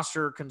good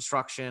roster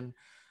construction.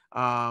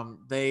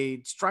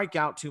 They strike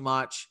out too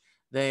much.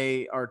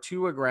 They are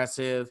too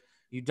aggressive.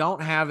 You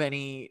don't have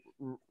any,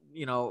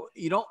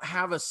 you don't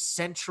have a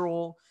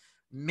central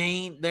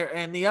main there.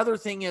 And the other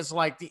thing is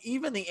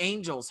even the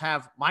Angels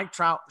have Mike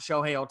Trout,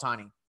 Shohei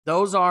Ohtani.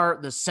 Those are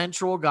the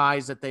central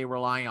guys that they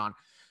rely on.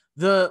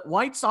 The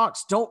White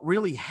Sox don't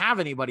really have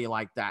anybody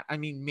like that. I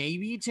mean,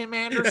 maybe Tim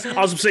Anderson.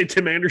 I was going to say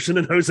Tim Anderson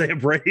and Jose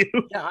Abreu.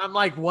 Yeah, I'm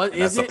like, what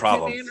is it?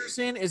 Tim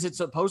Anderson? Is it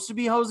supposed to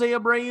be Jose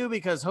Abreu?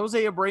 Because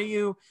Jose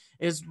Abreu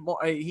is more,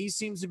 he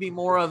seems to be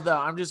more of the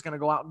I'm just going to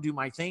go out and do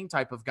my thing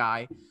type of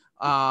guy.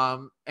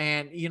 And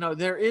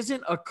there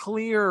isn't a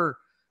clear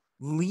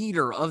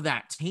leader of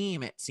that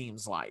team, it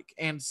seems like.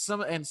 And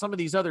some of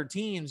these other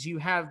teams,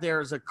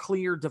 there's a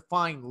clear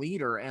defined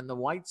leader, and the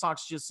White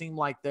Sox just seem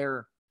like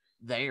they're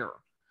there.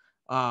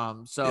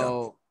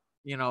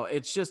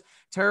 It's just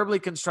terribly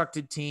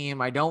constructed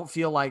team. I don't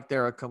feel like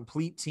they're a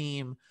complete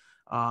team.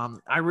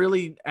 I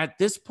really, at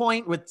this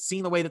point, with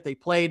seeing the way that they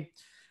played,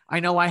 I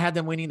know I had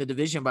them winning the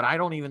division, but I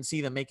don't even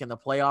see them making the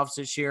playoffs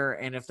this year.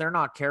 And if they're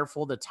not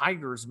careful, the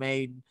Tigers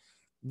the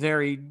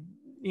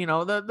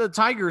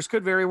Tigers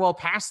could very well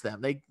pass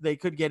them. They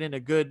could get in a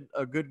good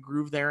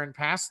groove there and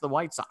pass the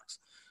White Sox.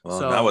 Well,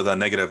 not with a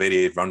negative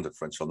 88 run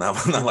differential. Not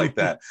like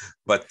that.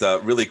 But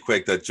really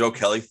quick, the Joe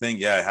Kelly thing,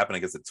 it happened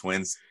against the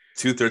Twins.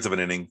 2/3 of an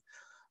inning,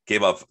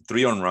 gave up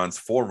 3 earned runs,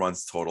 4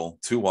 runs total,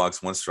 2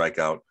 walks, 1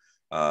 strikeout.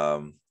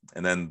 And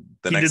then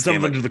he did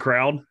something to the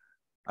crowd.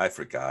 I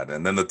forgot.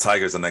 And then the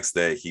Tigers the next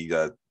day, he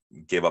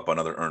gave up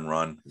another earned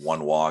run,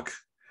 1 walk.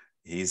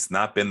 He's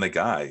not been the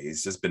guy.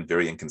 He's just been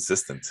very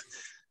inconsistent.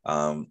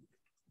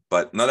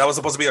 But no, that was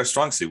supposed to be our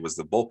strong suit, was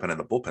the bullpen, and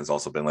the bullpen's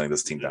also been letting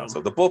this team down.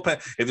 So the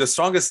bullpen, if the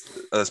strongest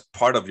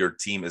part of your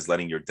team is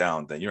letting you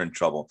down, then you're in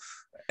trouble.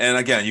 And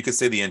again, you could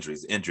say the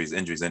injuries.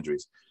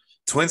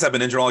 Twins have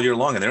been injured all year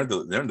long, and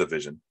they're in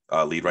division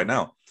lead right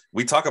now.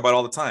 We talk about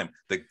all the time.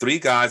 The 3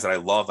 guys that I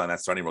loved on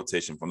that starting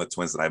rotation from the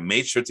Twins that I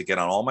made sure to get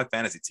on all my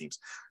fantasy teams: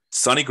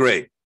 Sonny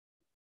Gray,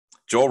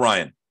 Joe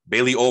Ryan,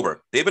 Bailey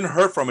Ober. They've been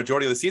hurt for a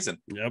majority of the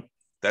season. Yep.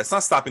 That's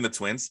not stopping the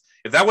Twins.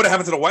 If that would have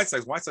happened to the White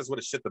Sox would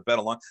have shit the bed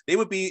along. They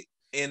would be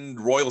in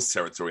Royals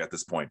territory at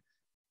this point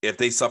if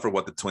they suffer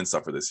what the Twins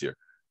suffer this year.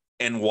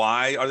 And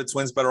why are the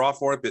Twins better off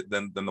for it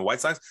than the White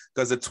Sox?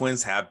 Because the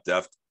Twins have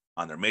depth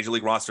on their major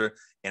league roster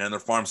and in their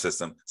farm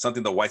system,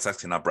 something the White Sox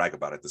cannot brag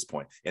about at this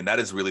point. And that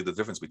is really the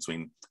difference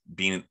between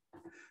being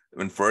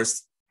in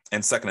first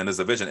and second in this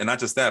division. And not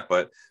just that,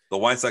 but the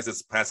White Sox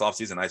this past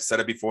offseason, I've said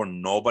it before,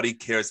 nobody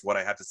cares what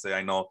I have to say.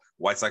 I know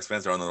White Sox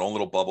fans are on their own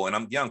little bubble, and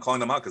I'm calling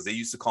them out because they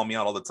used to call me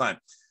out all the time.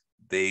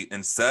 They,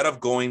 instead of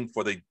going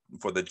for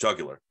the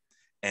jugular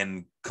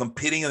and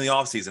competing in the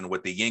offseason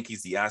with the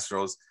Yankees, the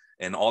Astros,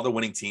 and all the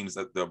winning teams,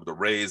 the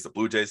Rays, the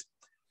Blue Jays,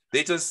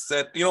 they just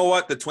said, you know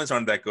what? The Twins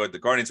aren't that good. The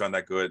Guardians aren't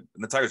that good.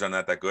 And the Tigers are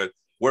not that good.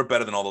 We're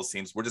better than all those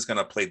teams. We're just going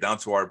to play down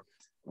to our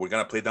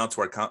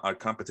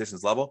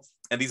competition's level.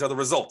 And these are the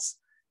results.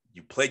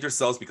 You played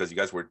yourselves because you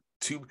guys were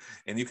too,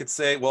 and you could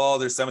say, well,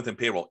 they're seventh in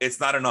payroll. It's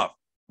not enough.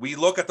 We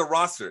look at the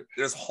roster.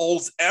 There's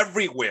holes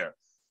everywhere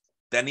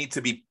that need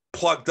to be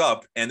plugged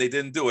up, and they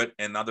didn't do it,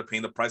 and now they're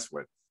paying the price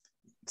for it.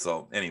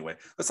 So anyway,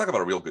 let's talk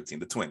about a real good team,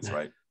 the Twins,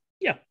 right?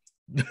 Yeah.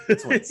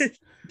 Twins.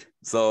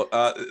 So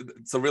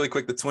really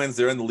quick, the Twins,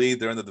 they're in the lead.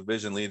 They're in the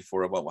division lead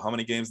for about how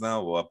many games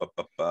now?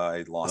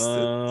 I lost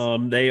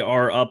it. They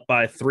are up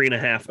by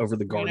 3.5 over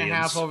the Guardians.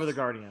 3.5 over the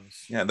Guardians.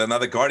 Yeah, then now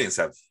the Guardians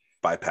have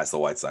bypassed the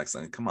White Sox.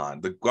 I mean, come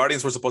on. The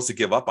Guardians were supposed to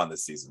give up on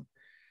this season,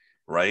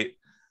 right?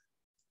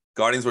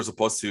 Guardians were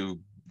supposed to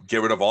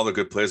get rid of all the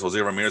good players. Jose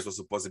Ramirez was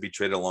supposed to be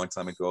traded a long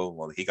time ago.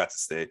 Well, he got to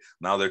stay.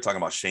 Now they're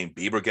talking about Shane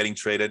Bieber getting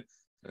traded.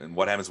 And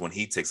what happens when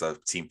he takes a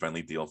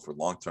team-friendly deal for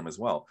long-term as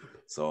well?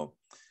 So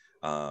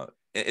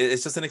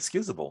it's just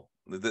inexcusable.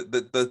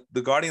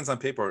 The Guardians on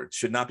paper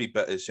should not be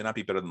better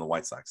than the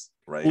White Sox,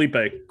 right?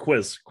 Felipe,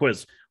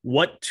 quiz.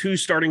 What two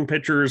starting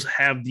pitchers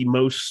have the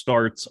most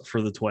starts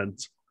for the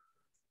Twins?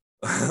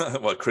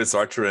 What, Chris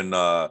Archer and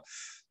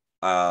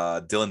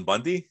Dylan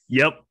Bundy?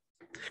 Yep.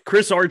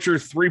 Chris Archer,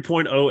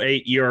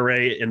 3.08 ERA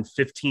in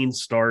 15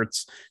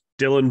 starts.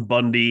 Dylan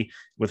Bundy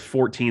with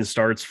 14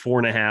 starts,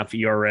 4.5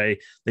 ERA.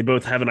 They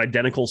both have an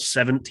identical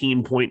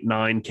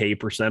 17.9 K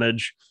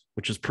percentage,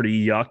 which is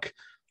pretty yuck.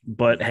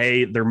 But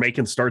hey, they're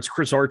making starts.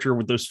 Chris Archer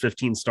with those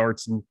 15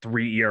 starts and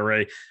 3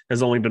 ERA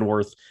has only been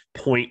worth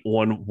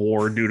 0.1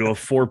 WAR due to a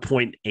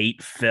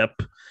 4.8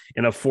 FIP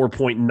and a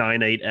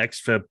 4.98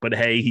 xFIP. But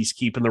hey, he's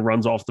keeping the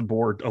runs off the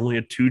board. Only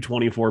a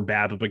 224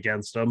 BABIP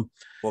against him.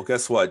 Well,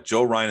 guess what?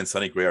 Joe Ryan and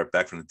Sonny Gray are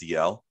back from the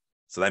DL.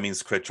 So that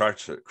means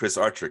Chris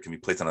Archer can be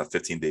placed on a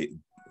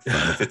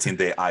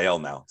 15-day IL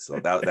now. So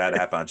that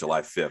happened on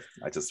July 5th.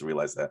 I just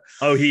realized that.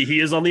 Oh,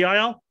 he is on the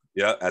IL?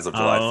 Yeah, as of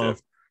July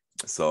 5th.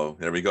 So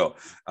there we go.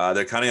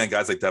 They're counting on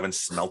guys like Devin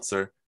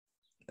Schmelzer,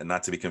 and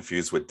not to be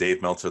confused with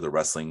Dave Meltzer, the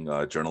wrestling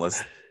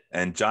journalist,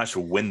 and Josh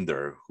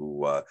Winder,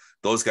 who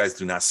those guys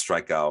do not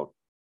strike out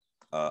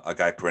a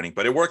guy per inning,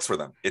 but it works for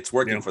them. It's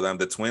working for them.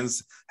 The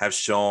Twins have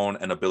shown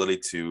an ability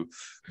to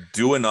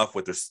do enough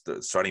with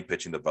their starting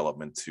pitching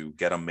development to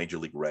get them major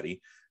league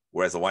ready.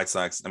 Whereas the White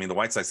Sox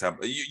have,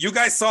 you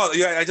guys saw,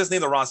 I just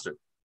named the roster.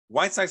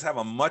 White Sox have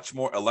a much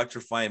more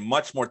electrifying,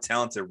 much more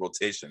talented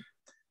rotation,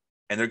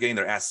 and they're getting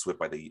their ass whipped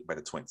by the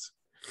Twins.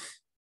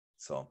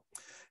 So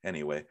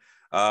anyway,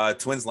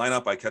 Twins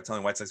lineup, I kept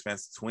telling White Sox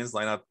fans, Twins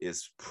lineup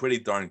is pretty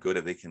darn good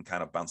if they can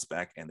kind of bounce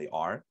back, and they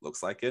are,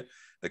 looks like it.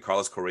 The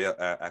Carlos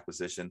Correa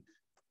acquisition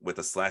with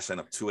a slash line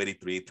of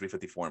 283,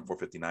 354, and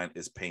 459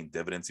 is paying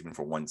dividends even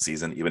for one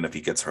season, even if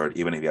he gets hurt,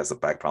 even if he has the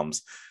back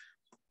problems.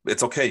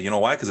 It's okay. You know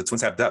why? Because the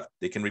Twins have depth.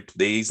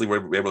 They easily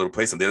were able to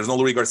replace him. There's no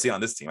Luis Garcia on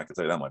this team. I can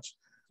tell you that much.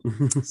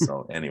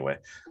 So anyway,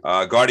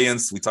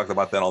 Guardians, we talked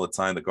about that all the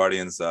time. The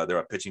Guardians, they're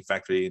a pitching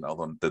factory,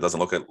 although it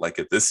doesn't look like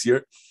it this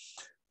year.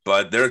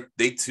 But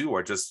they too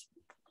are just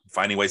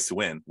finding ways to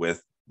win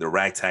with the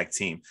ragtag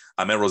team.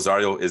 Ahmed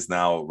Rosario is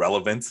now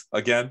relevant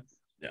again.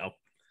 Yeah.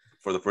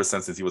 For the first time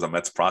since he was a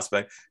Mets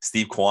prospect.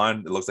 Steve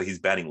Kwan, it looks like he's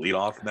batting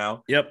leadoff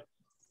now. Yep.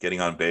 Getting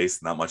on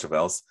base, not much of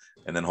else.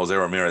 And then Jose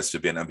Ramirez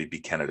should be an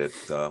MVP candidate.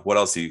 What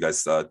else do you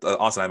guys,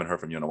 Austin, I haven't heard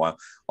from you in a while.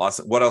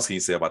 Austin, what else can you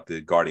say about the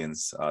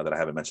Guardians that I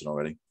haven't mentioned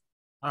already?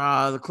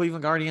 The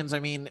Cleveland Guardians, I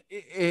mean,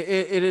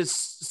 it is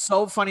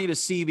so funny to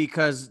see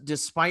because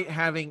despite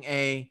having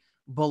a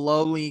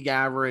below league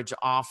average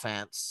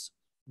offense,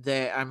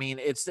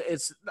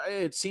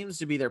 it seems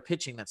to be their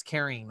pitching that's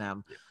carrying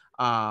them,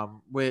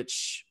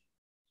 which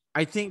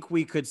I think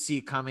we could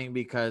see coming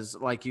because,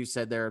 like you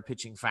said, they're a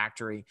pitching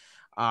factory.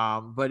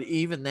 But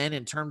even then,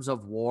 in terms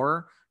of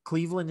WAR,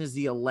 Cleveland is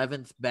the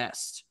 11th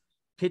best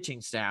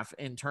pitching staff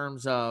in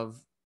terms of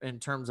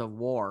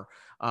WAR.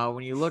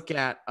 When you look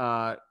at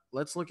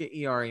let's look at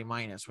ERA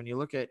minus. When you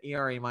look at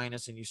ERA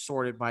minus and you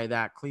sort it by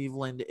that,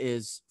 Cleveland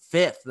is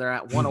 5th. They're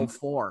at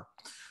 104.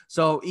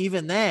 So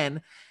even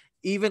then,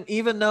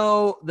 even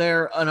though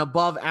they're an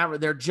above average,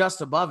 they're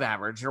just above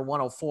average, they're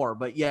 104,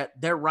 but yet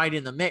they're right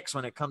in the mix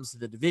when it comes to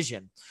the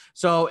division.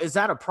 So is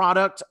that a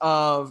product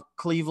of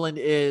Cleveland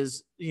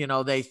is,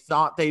 they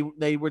thought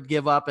they would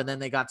give up and then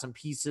they got some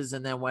pieces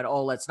and then went,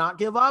 oh, let's not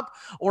give up?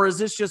 Or is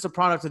this just a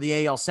product of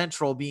the AL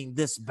Central being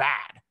this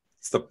bad?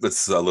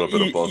 It's a little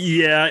bit of both.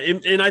 Yeah.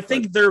 And I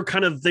think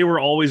they were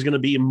always going to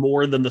be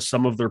more than the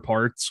sum of their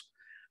parts.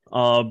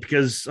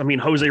 Because I mean,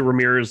 Jose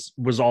Ramirez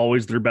was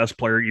always their best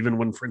player, even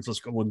when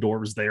Francisco Lindor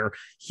was there.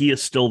 He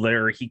is still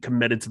there. He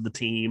committed to the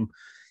team.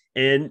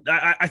 And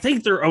I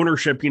think their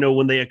ownership,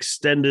 when they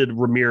extended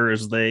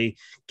Ramirez, they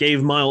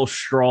gave Miles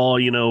Straw,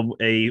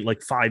 a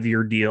like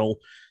 5-year deal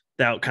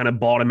that kind of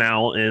bought him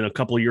out in a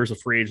couple of years of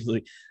free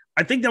agency.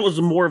 I think that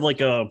was more of like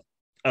a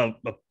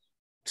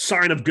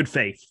sign of good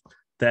faith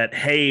that,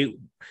 hey,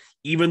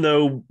 even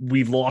though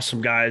we've lost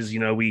some guys,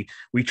 we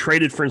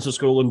traded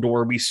Francisco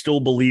Lindor, we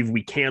still believe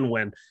we can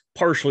win,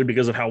 partially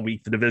because of how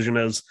weak the division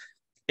is.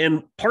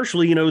 And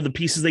partially, the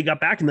pieces they got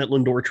back in that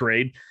Lindor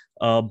trade,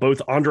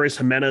 both Andres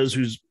Jimenez,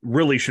 who's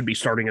really should be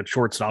starting at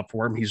shortstop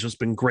for him. He's just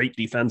been great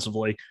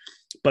defensively.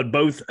 But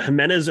both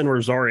Jimenez and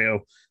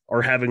Rosario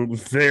are having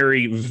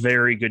very,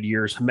 very good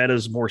years.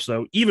 Jimenez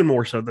even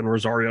more so than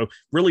Rosario,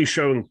 really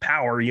showing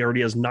power. He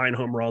already has 9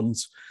 home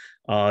runs.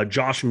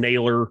 Josh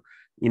Naylor,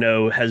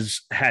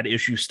 has had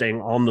issues staying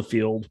on the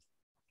field.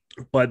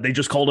 But they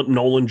just called up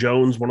Nolan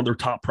Jones, one of their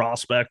top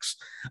prospects.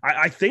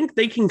 I think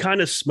they can kind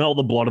of smell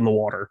the blood in the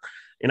water.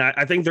 And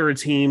I think they're a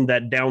team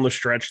that down the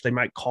stretch, they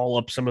might call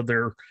up some of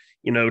their,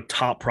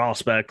 top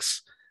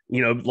prospects,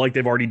 like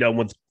they've already done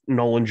with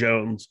Nolan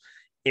Jones,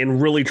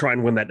 and really try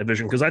and win that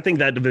division. Because I think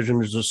that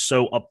division is just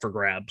so up for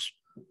grabs.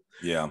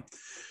 Yeah.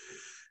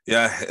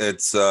 Yeah,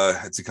 it's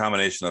a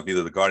combination of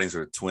either the Guardians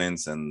or the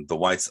Twins and the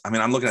Whites. I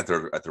mean, I'm looking at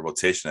their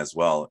rotation as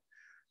well.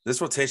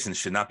 This rotation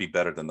should not be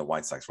better than the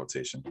White Sox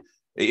rotation.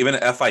 Even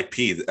the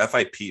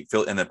FIP,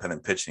 field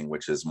independent pitching,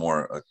 which is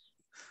more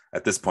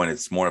at this point,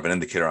 it's more of an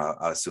indicator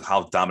as to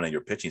how dominant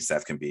your pitching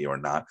staff can be or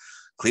not.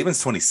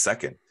 Cleveland's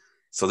 22nd.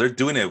 So they're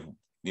doing it,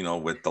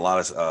 with a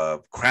lot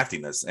of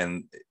craftiness.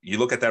 And you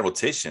look at that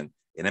rotation,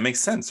 and it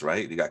makes sense,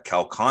 right? You got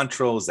Cal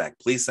Quantrill, Zach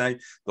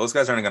Plesac. Those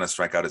guys aren't going to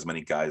strike out as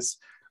many guys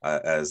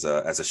as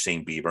a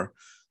Shane Bieber.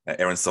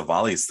 Aaron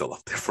Savali is still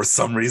up there for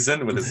some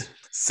reason with his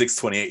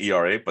 6.28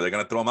 ERA, but they're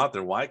going to throw him out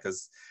there. Why?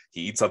 Because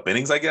he eats up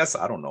innings, I guess.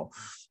 I don't know.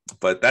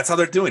 But that's how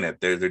they're doing it.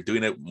 They're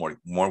doing it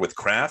more with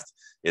craft.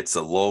 It's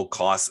a low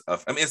cost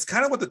of, it's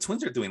kind of what the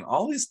Twins are doing.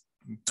 All these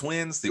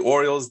Twins, the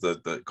Orioles,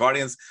 the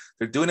Guardians,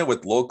 they're doing it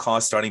with low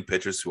cost starting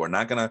pitchers who are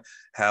not going to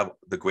have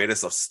the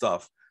greatest of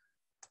stuff,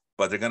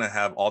 but they're going to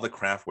have all the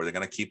craft where they're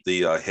going to keep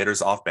the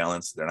hitters off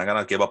balance. They're not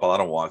going to give up a lot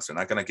of walks. They're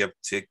not going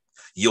to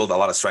yield a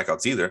lot of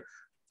strikeouts either,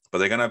 but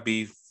they're going to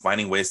be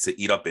finding ways to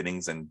eat up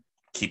innings and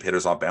keep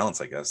hitters off balance,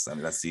 I guess. I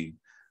mean,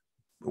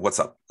 what's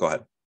up? Go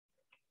ahead.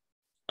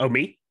 Oh,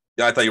 me?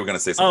 Yeah, I thought you were going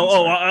to say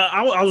something.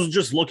 I was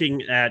just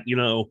looking at,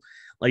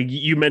 like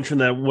you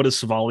mentioned that what is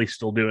Savali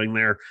still doing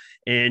there?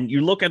 And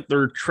you look at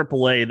their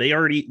AAA,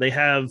 they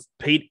have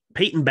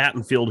Peyton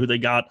Battenfield, who they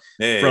got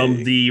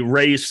from the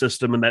Rays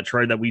system in that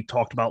trade that we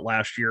talked about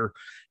last year,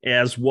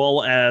 as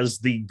well as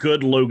the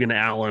good Logan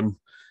Allen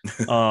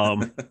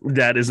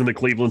that is in the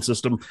Cleveland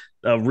system,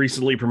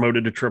 recently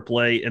promoted to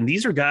AAA. And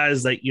these are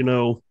guys that,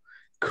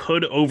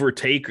 could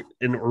overtake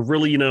or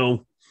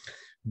really,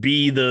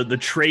 be the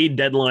trade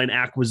deadline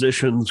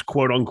acquisitions,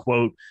 quote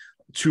unquote,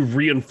 to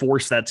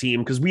reinforce that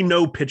team, because we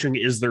know pitching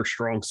is their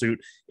strong suit.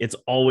 It's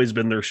always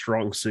been their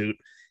strong suit.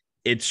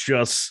 It's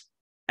just,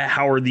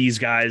 how are these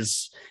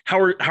guys, how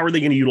are they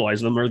going to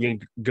utilize them? Are they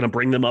going to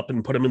bring them up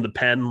and put them in the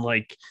pen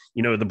like,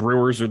 the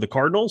Brewers or the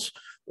Cardinals,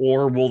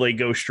 or will they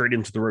go straight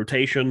into the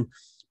rotation?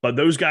 But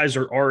those guys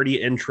are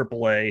already in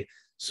AAA,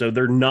 so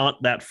they're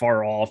not that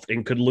far off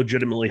and could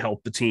legitimately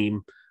help the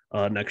team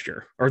next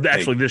year, or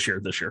actually this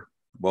year.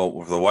 Well,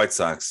 with the White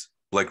Sox,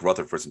 Blake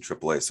Rutherford's in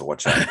AAA, so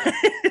watch out.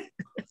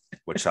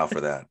 Watch out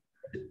for that.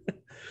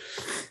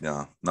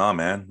 No,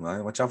 man.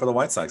 Watch out for the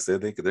White Sox. They're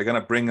going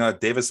to bring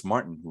Davis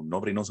Martin, who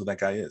nobody knows who that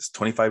guy is.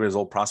 25 years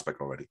old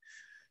prospect already.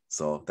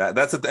 So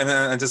that's it.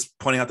 I'm just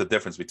pointing out the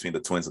difference between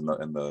the Twins and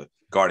the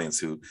Guardians,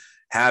 who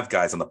have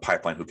guys on the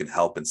pipeline who can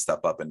help and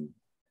step up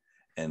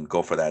and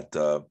go for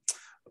that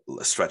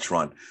stretch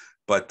run.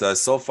 But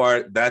so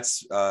far,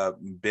 that's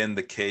been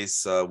the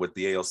case with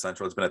the AL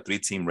Central. It's been a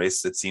 3-team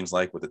race, it seems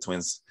like, with the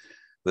Twins,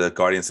 the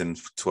Guardians, and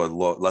to a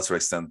lesser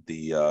extent,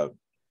 the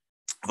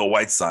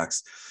White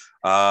Sox.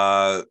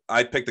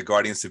 I picked the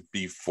Guardians to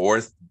be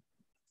 4th,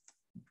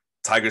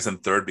 Tigers in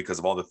 3rd, because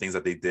of all the things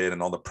that they did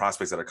and all the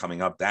prospects that are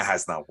coming up. That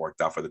has not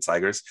worked out for the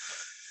Tigers.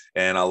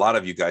 And a lot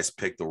of you guys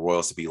picked the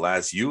Royals to be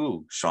last.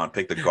 You, Sean,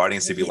 picked the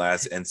Guardians to be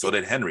last, and so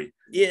did Henry.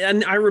 Yeah,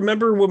 and I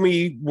remember when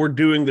we were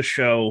doing the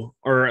show,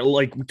 or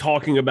like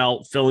talking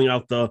about filling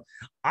out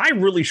I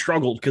really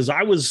struggled because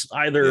I was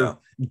either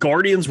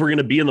Guardians were going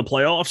to be in the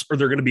playoffs or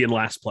they're going to be in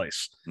last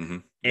place. Mm-hmm.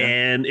 Yeah.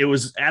 And it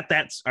was at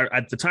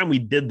the time we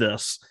did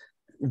this,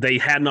 they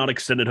had not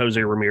extended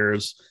Jose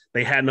Ramirez.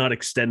 They had not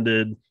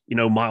extended,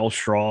 Miles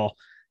Straw,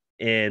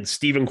 and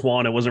Steven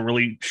Kwan. I wasn't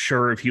really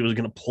sure if he was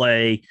going to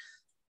play.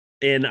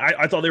 And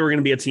I thought they were going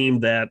to be a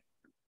team that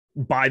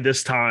by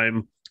this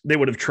time they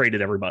would have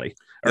traded everybody.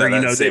 Or,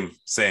 same.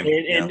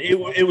 And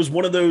it was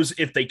one of those,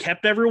 if they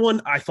kept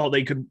everyone, I thought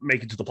they could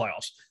make it to the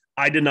playoffs.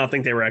 I did not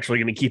think they were actually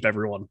going to keep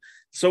everyone.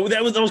 So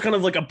that was kind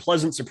of like a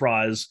pleasant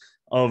surprise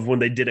of when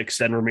they did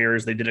extend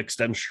Ramirez, they did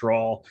extend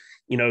Straw.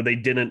 They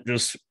didn't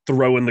just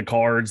throw in the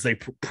cards. They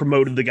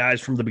promoted the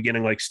guys from the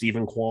beginning, like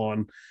Steven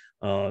Kwan.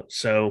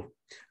 So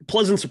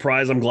pleasant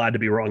surprise. I'm glad to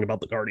be wrong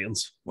about the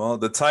Guardians. Well,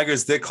 the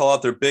Tigers did call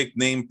out their big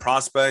name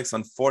prospects.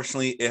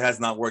 Unfortunately, it has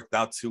not worked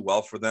out too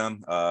well for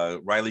them.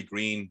 Riley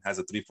Green has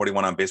a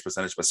 341 on base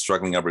percentage, but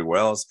struggling everywhere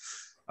else.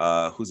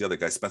 Who's the other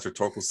guy? Spencer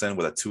Torkelson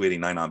with a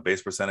 289 on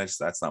base percentage.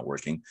 That's not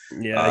working.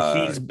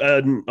 Yeah, he's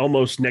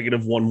almost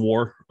 -1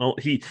 WAR. Oh,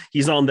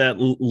 he's on that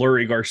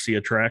Lurie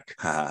Garcia track.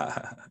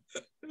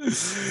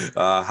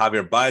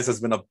 Javier Baez has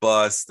been a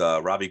bust.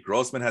 Robbie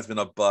Grossman has been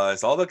a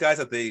bust. All the guys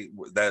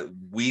that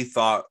we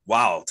thought,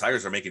 wow,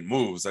 Tigers are making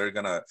moves. They're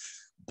gonna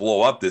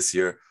blow up this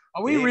year.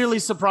 Are we really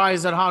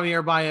surprised that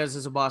Javier Baez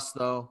is a bust,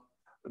 though?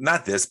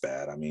 Not this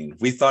bad. I mean,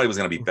 we thought he was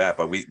gonna be bad,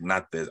 but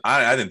not this.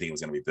 I didn't think it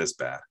was gonna be this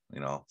bad. You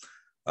know.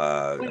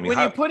 When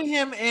you put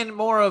him in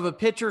more of a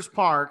pitcher's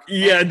park,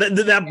 yeah,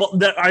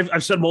 that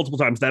I've said multiple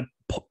times that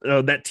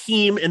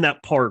team in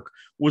that park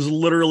was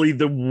literally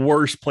the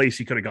worst place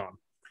he could have gone.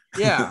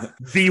 Yeah,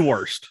 the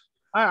worst.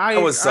 I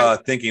was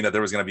thinking that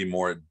there was going to be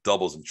more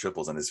doubles and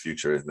triples in his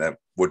future that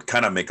would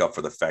kind of make up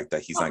for the fact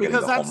that he's not getting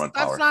the home run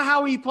power. That's not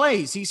how he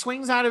plays. He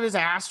swings out of his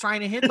ass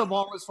trying to hit the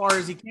ball as far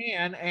as he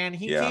can, and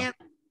he can't.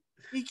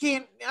 He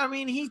can't. I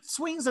mean, he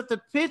swings at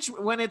the pitch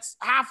when it's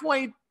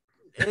halfway.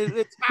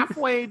 It's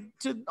halfway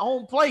to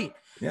home plate.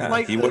 Yeah,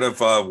 like, he would have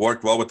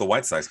worked well with the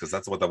White Sox because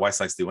that's what the White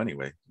Sox do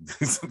anyway.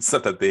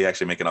 Except that they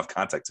actually make enough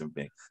contact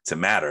to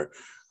matter.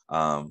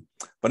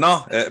 But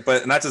not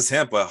just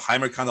him, but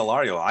Heimer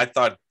Candelario. I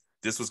thought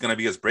this was going to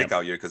be his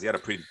breakout year because he had a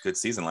pretty good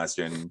season last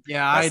year, and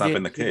that's not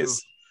been the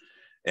case.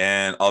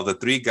 And of the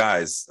three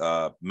guys,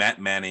 Matt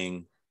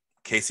Manning,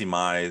 Casey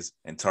Mize,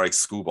 and Tariq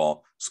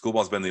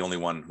Skubal's been the only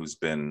one who's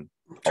been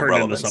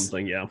turned into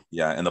something.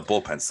 Yeah, and the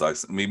bullpen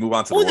sucks. We move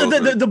on to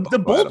the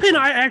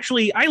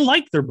bullpen. I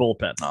like their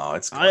bullpen. Oh,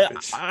 it's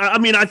garbage. I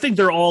mean, I think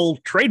they're all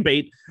trade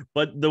bait.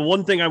 But the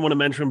one thing I want to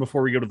mention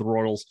before we go to the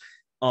Royals,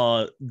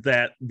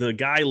 that the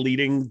guy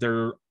leading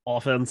their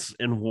offense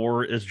in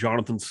WAR is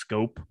Jonathan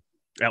Scope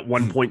at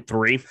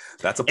 1.3.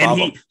 That's a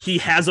problem. And he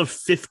has a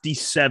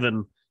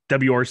 57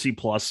 WRC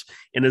plus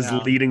and is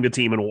leading the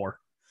team in WAR.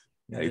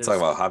 Yeah, you talk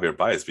about Javier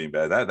Baez being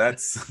bad.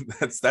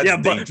 That's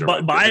danger.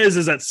 But Baez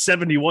is at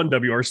 71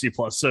 WRC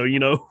plus. So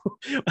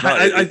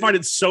I find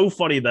it so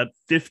funny that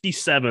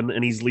 57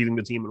 and he's leading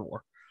the team in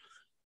WAR.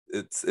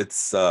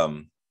 It's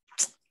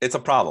a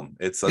problem.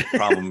 It's a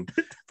problem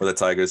for the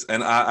Tigers,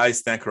 and I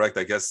stand correct.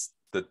 I guess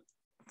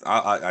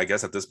I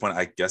guess at this point,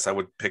 I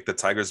would pick the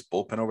Tigers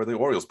bullpen over the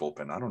Orioles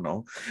bullpen. I don't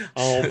know.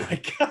 Oh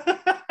my god.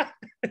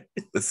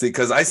 Let's see,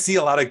 because I see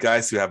a lot of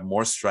guys who have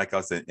more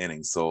strikeouts than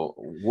innings. So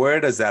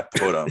where does that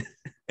put them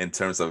in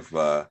terms of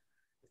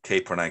K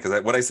per nine?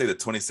 Because what I say, the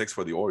 26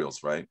 for the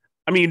Orioles, right?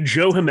 I mean,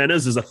 Joe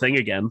Jimenez is a thing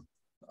again.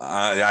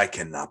 I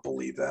cannot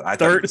believe that. I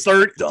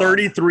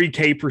 33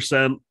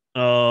 K%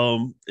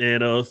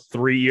 in a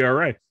 3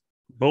 ERA.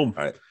 Boom.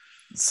 All right.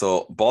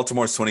 So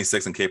Baltimore's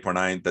 26 and K per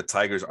nine. The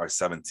Tigers are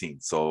 17.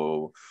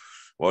 So,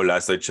 well,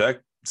 last I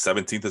checked,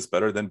 17th is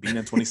better than being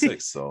in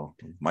 26. So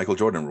Michael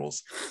Jordan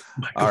rules.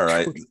 All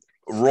right.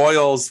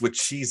 Royals with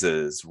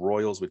cheeses.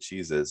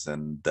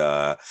 And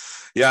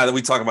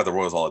we talk about the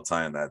Royals all the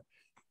time, that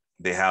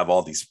they have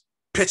all these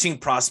pitching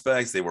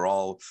prospects. They were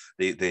all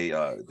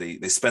they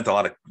spent a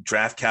lot of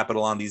draft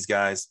capital on these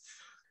guys,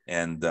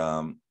 and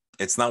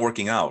it's not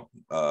working out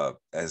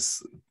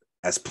as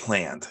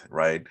planned,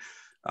 right?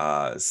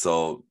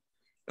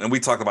 And we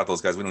talked about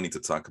those guys. We don't need to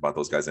talk about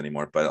those guys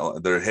anymore,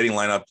 but their hitting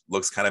lineup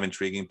looks kind of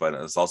intriguing, but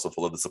it's also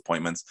full of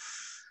disappointments.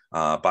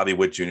 Bobby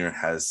Witt Jr.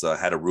 has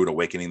had a rude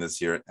awakening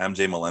this year.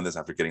 MJ Melendez,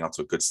 after getting off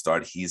to a good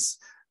start, he's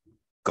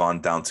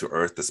gone down to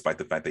earth, despite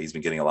the fact that he's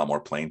been getting a lot more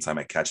playing time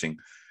at catching.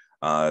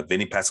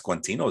 Vinny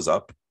Pasquantino's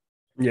up.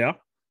 Yeah.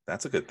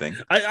 That's a good thing.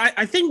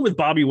 I think with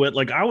Bobby Witt,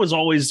 like, I was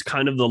always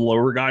kind of the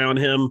lower guy on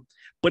him,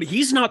 but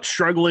he's not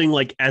struggling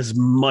like as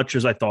much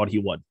as I thought he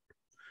would.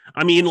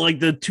 I mean, like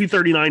the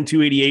 239,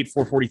 288,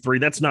 443,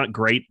 that's not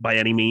great by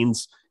any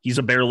means. He's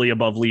a barely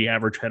above league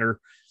average hitter.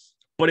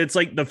 But it's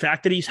like the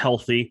fact that he's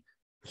healthy,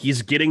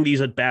 he's getting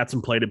these at-bats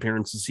and plate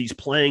appearances, he's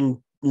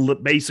playing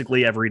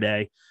basically every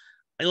day.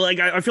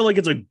 I feel like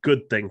it's a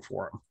good thing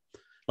for him.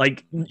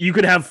 Like, you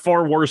could have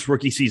far worse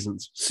rookie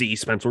seasons. See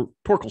Spencer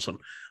Torkelson.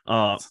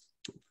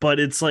 But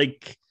it's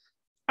like,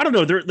 I don't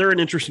know. They're an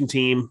interesting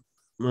team.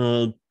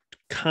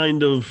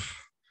 Kind of,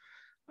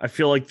 I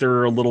feel like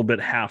they're a little bit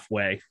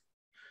halfway.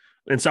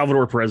 And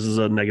Salvador Perez is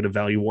a negative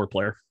value WAR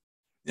player.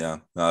 Yeah.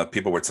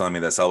 People were telling me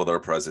that Salvador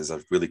Perez is a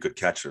really good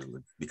catcher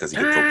because he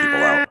could throw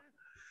people out.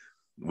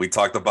 We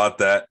talked about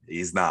that.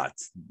 He's not.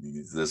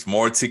 There's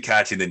more to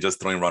catching than just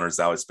throwing runners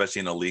out, especially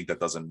in a league that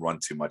doesn't run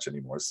too much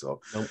anymore.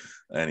 So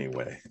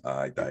Anyway,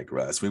 I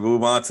digress. We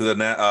move on to the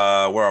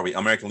where are we?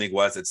 American League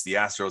West. It's the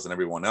Astros and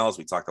everyone else.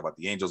 We talked about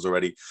the Angels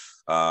already.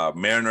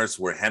 Mariners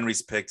were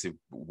Henry's pick to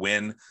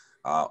win.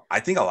 I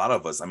think a lot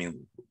of us,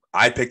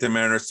 I picked the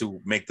Mariners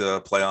to make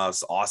the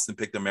playoffs. Austin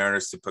picked the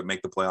Mariners to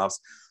make the playoffs.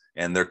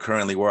 And they're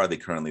currently, where are they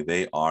currently?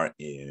 They are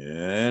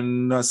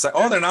in,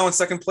 they're now in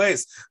second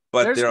place.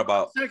 But they're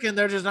about second.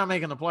 They're just not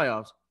making the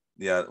playoffs.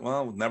 Yeah,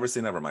 well, never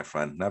say never, my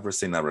friend. Never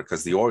say never,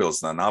 because the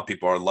Orioles now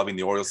people are loving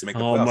the Orioles to make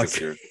the playoffs this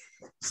year.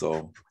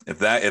 So if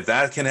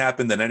that can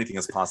happen, then anything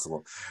is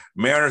possible.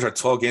 Mariners are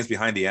 12 games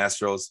behind the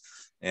Astros,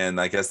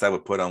 and I guess that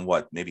would put on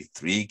maybe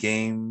 3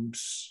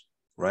 games,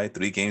 right?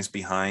 3 games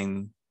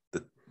behind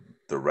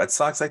the Red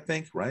Sox, I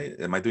think, right?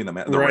 Am I doing the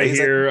right Rays,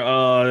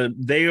 here?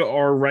 They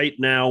are right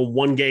now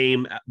 1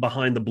 game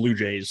behind the Blue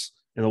Jays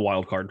in the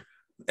wild card.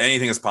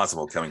 Anything is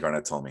possible. Kevin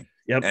Garnett told me.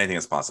 Yep, anything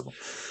is possible.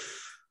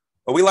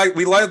 But we like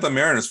the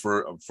Mariners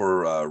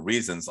for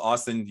reasons.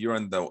 Austin, you're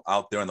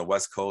out there on the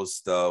West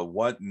Coast.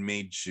 What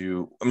made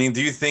you? I mean,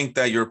 do you think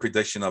that your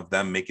prediction of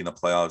them making the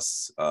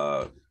playoffs?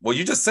 Well,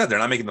 you just said they're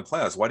not making the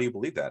playoffs. Why do you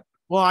believe that?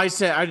 Well, I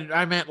said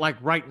I meant like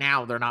right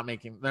now they're not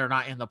in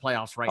the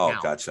playoffs right now.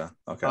 Oh, gotcha.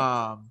 Okay.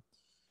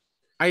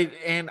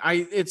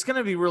 It's going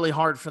to be really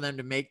hard for them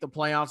to make the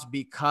playoffs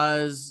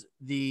because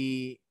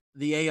the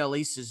AL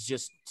East is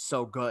just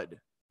so good.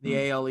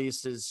 The AL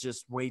East is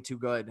just way too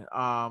good.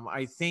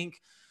 I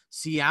think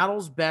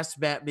Seattle's best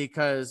bet,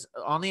 because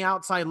on the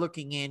outside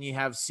looking in, you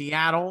have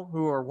Seattle,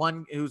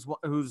 who's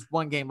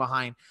 1 game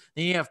behind.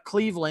 Then you have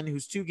Cleveland,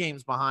 who's 2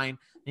 games behind.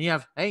 Then you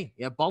have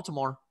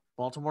Baltimore.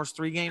 Baltimore's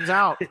 3 games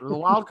out for the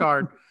wild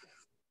card.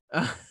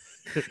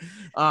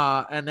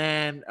 And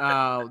then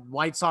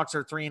White Sox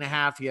are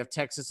 3.5. You have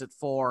Texas at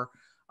 4.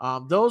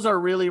 Those are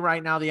really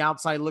right now the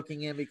outside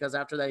looking in, because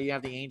after that you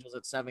have the Angels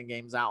at 7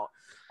 games out.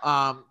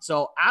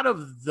 So out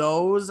of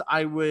those,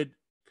 I would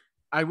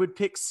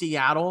pick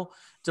Seattle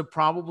to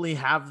probably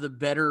have the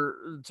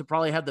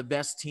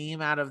best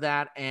team out of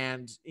that,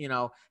 and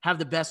have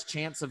the best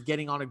chance of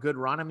getting on a good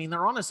run. I mean,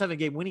 they're on a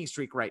 7-game winning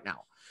streak right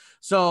now,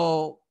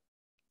 so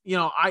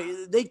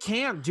they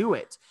can do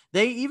it.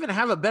 They even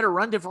have a better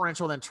run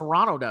differential than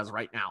Toronto does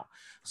right now.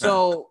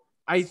 So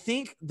I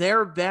think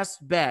their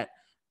best bet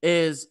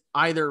is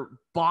either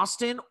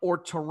Boston or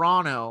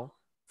Toronto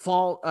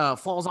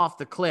falls off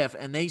the cliff,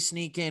 and they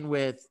sneak in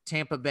with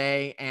Tampa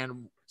Bay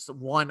and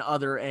one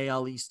other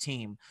AL East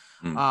team.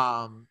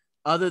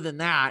 Other than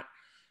that,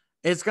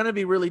 it's going to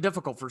be really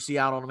difficult for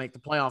Seattle to make the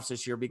playoffs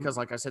this year, because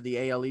like I said,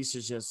 the AL East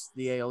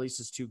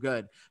is too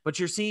good. But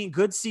you're seeing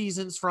good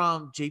seasons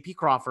from JP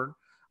Crawford.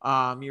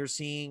 You're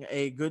seeing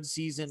a good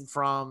season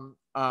from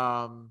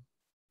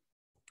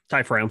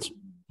Ty France.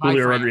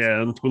 Julio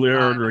Rodriguez,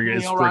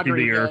 rookie of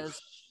the year.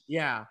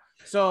 Yeah.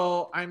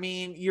 So, I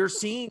mean, you're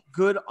seeing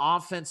good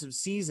offensive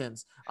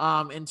seasons.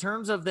 In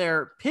terms of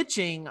their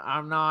pitching,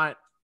 I'm not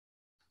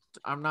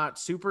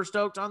super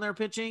stoked on their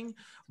pitching,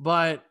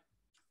 but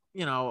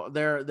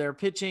their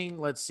pitching,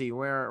 let's see,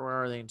 where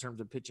are they in terms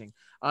of pitching?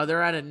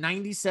 They're at a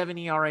 97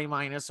 ERA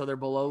minus, so they're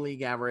below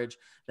league average.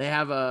 They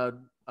have a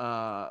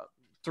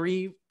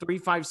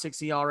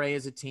 3.56 ERA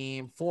as a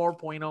team,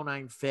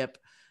 4.09 FIP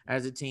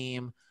as a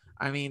team.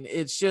 I mean,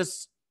 it's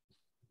just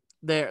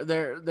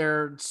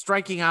they're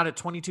striking out at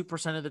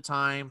 22% of the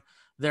time.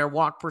 Their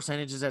walk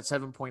percentage is at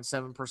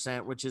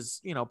 7.7%, which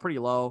is pretty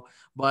low.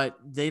 But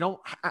they don't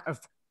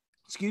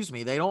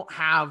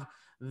have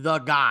the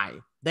guy.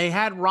 They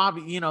had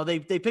Robbie.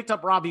 They picked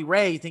up Robbie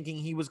Ray thinking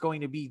he was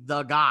going to be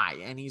the guy,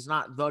 and he's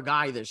not the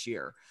guy this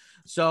year.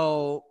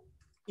 So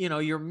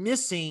you're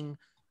missing,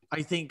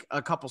 I think,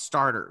 a couple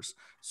starters.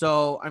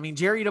 So I mean,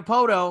 Jerry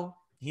Dipoto,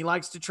 he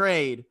likes to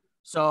trade.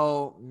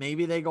 So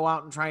maybe they go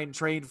out and try and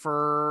trade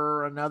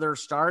for another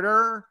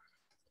starter.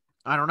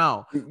 I don't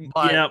know.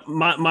 But yeah,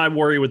 my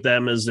worry with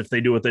them is if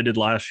they do what they did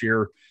last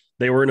year,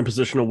 they were in a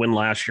position to win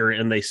last year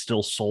and they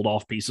still sold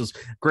off pieces.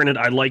 Granted,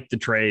 I like the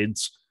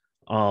trades,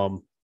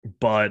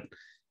 but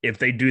if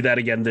they do that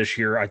again this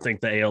year, I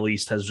think the AL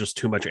East has just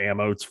too much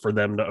ammo for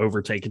them to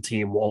overtake a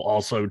team while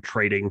also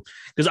trading.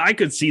 Because I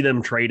could see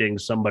them trading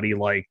somebody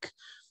like,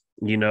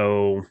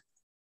 Eugenio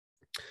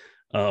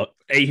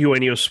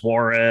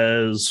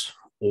Suarez,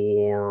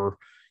 or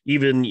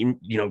even,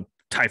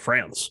 Ty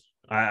France.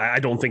 I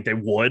don't think they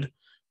would,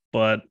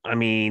 but I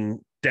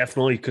mean,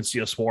 definitely could see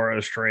a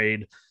Suarez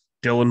trade,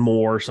 Dylan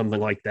Moore, something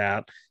like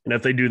that. And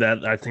if they do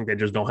that, I think they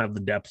just don't have the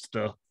depth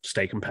to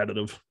stay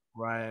competitive.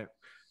 Right.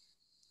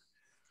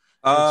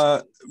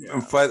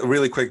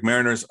 Really quick,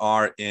 Mariners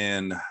are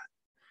in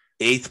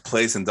 8th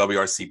place in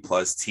WRC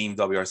plus, team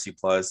WRC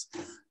plus.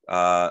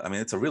 I mean,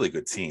 it's a really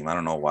good team. I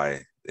don't know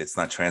why it's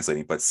not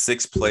translating, but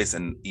 6th place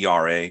in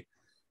ERA,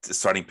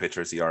 starting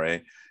pitchers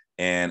ERA,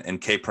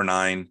 and K per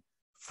 9,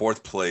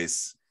 4th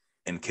place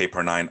in K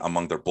per 9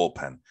 among their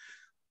bullpen.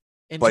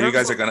 But you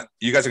guys are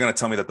gonna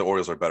tell me that the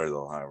Orioles are better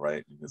though, huh?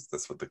 Right? Because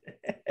that's what the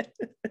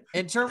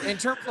in terms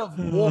of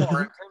war, in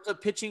terms of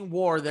pitching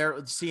war,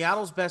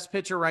 Seattle's best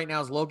pitcher right now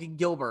is Logan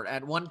Gilbert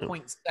at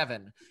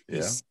 1.7.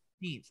 He's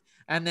 16th.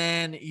 And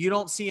then you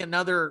don't see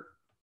another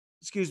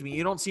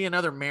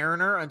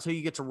Mariner until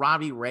you get to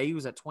Robbie Ray,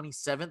 who's at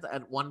 27th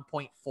at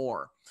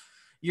 1.4.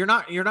 You're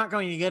not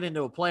going to get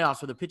into a playoffs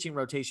with a pitching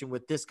rotation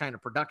with this kind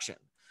of production.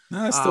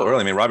 No, it's still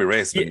early. I mean, Robbie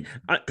Ray's been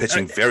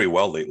pitching very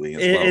well lately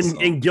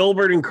and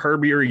Gilbert and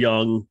Kirby are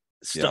young,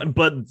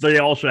 but they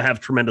also have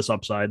tremendous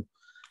upside.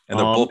 And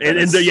the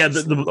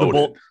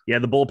bullpen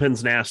the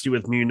bullpen's nasty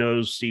with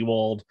Munoz,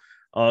 Sewald,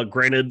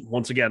 Granted,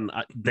 once again,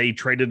 they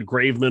traded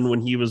Graveman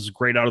when he was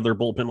great out of their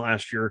bullpen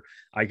last year.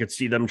 I could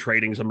see them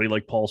trading somebody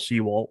like Paul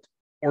Sewald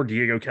or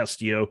Diego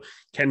Castillo.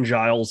 Ken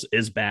Giles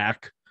is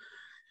back.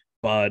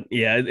 But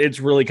yeah, it's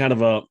really kind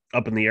of a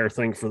up in the air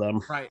thing for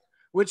them. Right.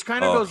 Which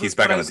kind of goes. He's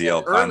back on the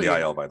DL, on the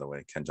IL, by the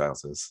way. Ken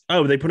Giles is.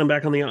 Oh, they put him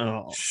back on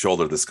the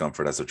shoulder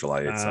discomfort as of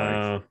July 8th.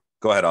 Sorry.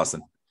 Go ahead,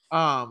 Austin.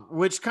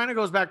 Which kind of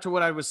goes back to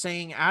what I was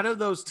saying. Out of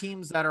those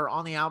teams that are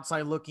on the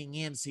outside looking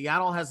in,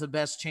 Seattle has the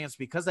best chance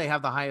because they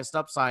have the highest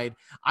upside.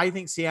 I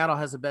think Seattle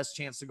has the best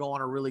chance to go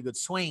on a really good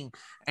swing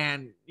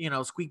and,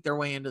 squeak their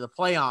way into the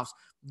playoffs,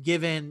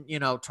 given,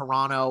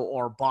 Toronto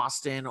or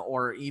Boston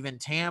or even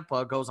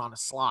Tampa goes on a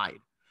slide.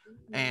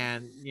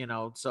 And,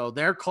 so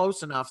they're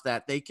close enough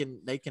that they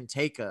can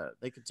take a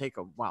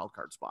wild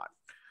card spot.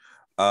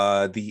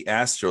 The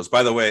Astros,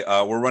 by the way,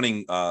 we're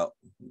running,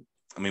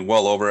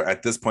 well over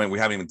at this point. We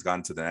haven't even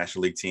gotten to the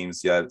National League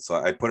teams yet. So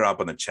I put it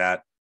up on the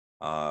chat.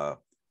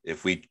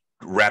 If we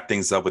wrap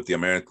things up with the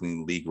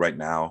American League right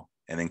now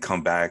and then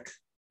come back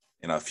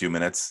in a few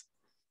minutes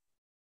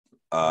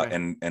okay.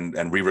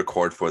 and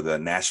re-record for the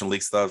National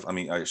League stuff.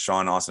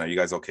 Sean, Austin, are you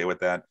guys okay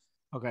with that?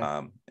 Okay.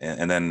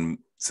 And then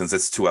since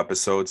it's 2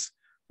 episodes,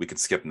 we could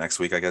skip next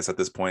week, I guess, at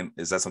this point.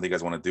 Is that something you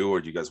guys want to do,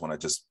 or do you guys want to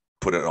just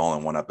put it all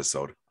in one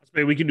episode?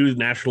 Maybe we can do the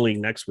National League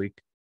next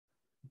week.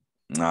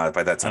 By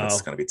that time,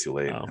 it's going to be too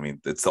late.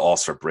 It's the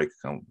All-Star break.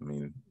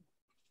 When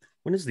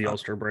is the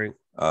All-Star break?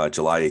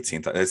 July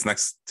 18th. It's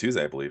next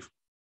Tuesday, I believe.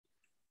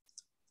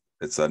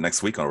 It's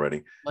next week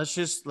already. Let's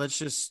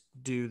just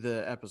do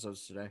the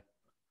episodes today.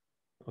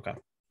 Okay.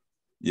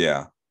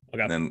 Yeah.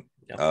 Okay. And then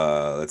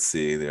let's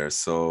see there.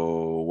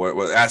 So what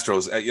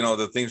Astros,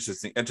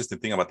 the interesting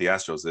thing about the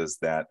Astros is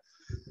that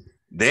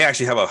they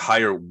actually have a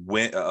higher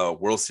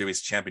World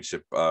Series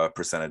championship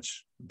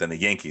percentage than the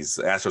Yankees.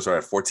 The Astros are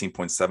at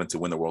 14.7 to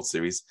win the World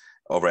Series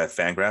over at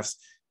Fangraphs,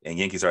 and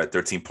Yankees are at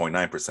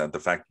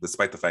 13.9%.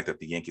 Despite the fact that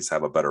the Yankees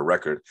have a better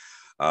record,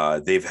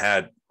 they've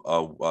had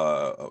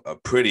a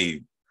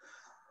pretty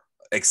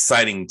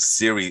exciting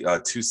series,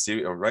 2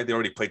 series, right? They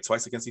already played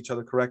twice against each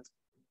other, correct?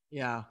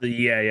 Yeah.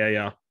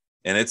 Yeah.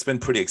 And it's been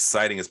pretty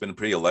exciting. It's been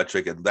pretty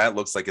electric. And that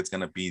looks like it's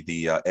going to be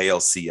the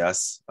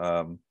ALCS,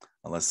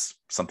 unless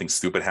something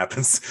stupid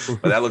happens.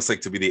 But that looks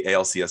like to be the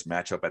ALCS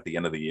matchup at the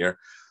end of the year.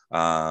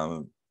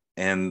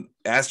 And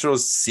Astros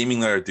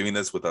seemingly are doing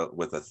this with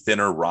a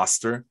thinner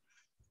roster.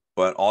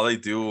 But all they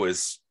do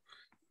is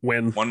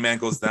win. One man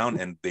goes down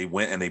and they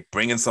win, and they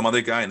bring in some other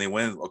guy and they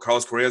win.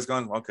 Carlos Correa's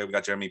gone. Okay, we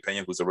got Jeremy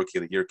Pena, who's a Rookie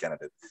of the Year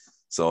candidate.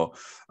 So,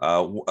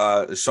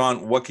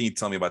 Sean, what can you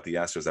tell me about the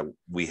Astros that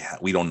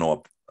we don't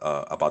know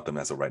about them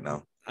as of right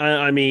now?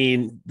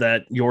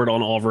 That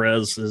Yordan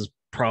Alvarez is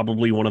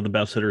probably one of the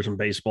best hitters in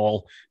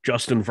baseball.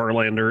 Justin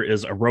Verlander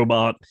is a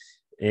robot,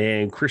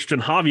 and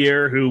Christian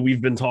Javier, who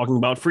we've been talking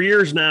about for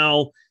years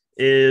now,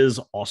 is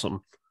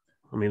awesome.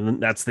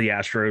 That's the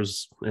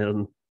Astros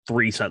in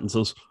 3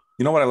 sentences.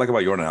 You know what I like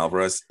about Yordan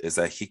Alvarez is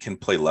that he can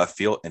play left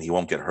field and he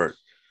won't get hurt.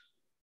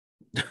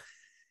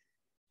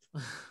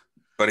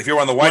 But if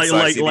you're on the White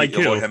Sox, like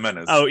Eloy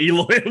Jimenez. Oh,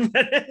 Eloy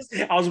Jimenez.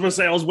 I was going to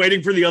say, I was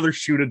waiting for the other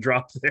shoe to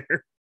drop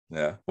there.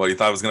 Yeah. Well, you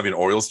thought it was going to be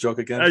an Orioles joke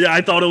again?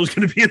 I thought it was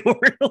going to be an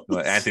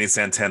Orioles. Anthony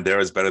Santander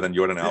is better than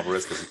Yordan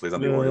Alvarez because he plays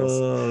on the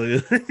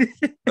Orioles.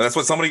 Yeah. That's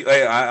what somebody.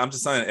 I'm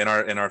just saying, in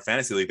our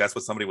fantasy league, that's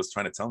what somebody was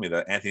trying to tell me,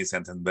 that Anthony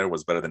Santander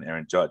was better than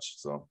Aaron Judge.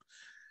 So,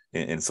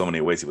 in so many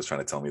ways, he was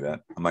trying to tell me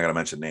that. I'm not going to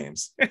mention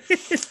names.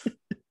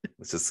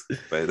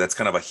 That's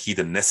kind of a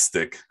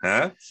hedonistic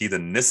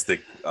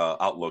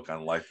outlook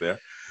on life there.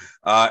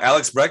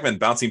 Alex Bregman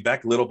bouncing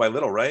back little by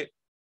little, right?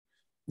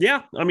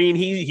 Yeah,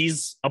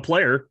 he's a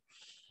player.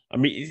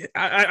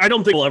 I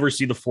don't think we'll ever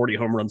see the 40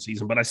 home run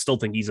season, but I still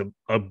think he's a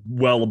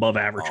well above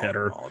average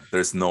hitter. No,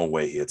 there's no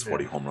way he hits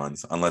 40 home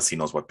runs unless he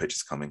knows what pitch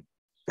is coming.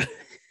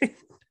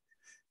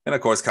 And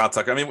of course, Kyle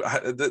Tucker.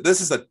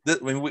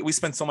 We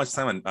spend so much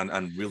time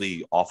on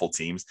really awful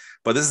teams,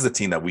 but this is a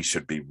team that we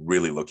should be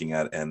really looking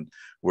at, and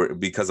we're,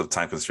 because of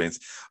time constraints.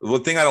 The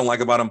thing I don't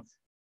like about them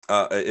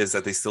is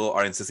that they still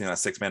are insisting on a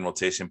 6-man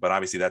rotation, but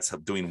obviously that's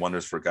doing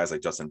wonders for guys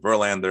like Justin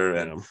Verlander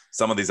and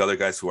some of these other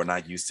guys who are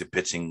not used to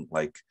pitching,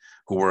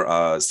 who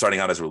were starting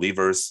out as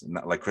relievers,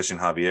 like Christian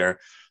Javier.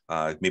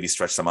 Maybe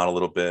stretch them out a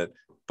little bit.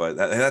 But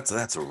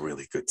that's a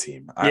really good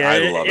team. I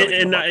love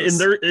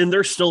it. And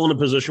they're still in a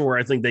position where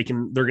I think they're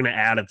going to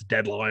add at the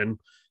deadline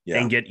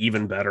and get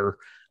even better.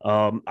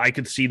 I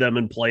could see them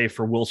in play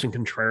for Wilson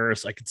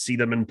Contreras. I could see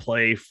them in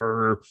play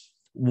for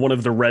one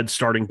of the Reds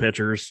starting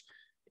pitchers.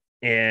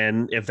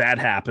 And if that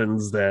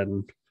happens,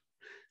 then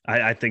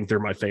I think they're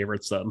my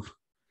favorites then.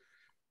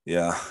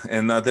 Yeah,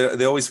 and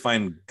they always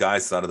find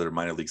guys out of their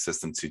minor league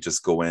system to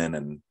just go in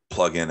and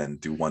plug in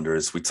and do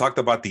wonders. We talked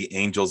about the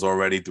Angels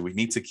already. Do we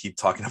need to keep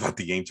talking about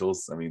the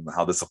Angels?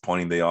 How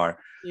disappointing they are.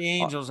 The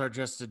Angels are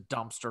just a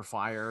dumpster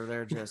fire.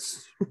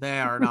 They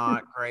are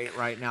not great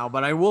right now.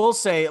 But I will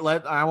say,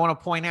 I want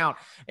to point out,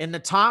 in the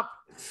top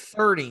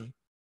 30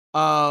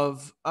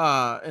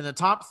 in the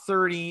top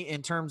 30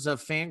 in terms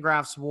of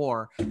Fangraphs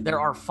WAR, there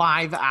are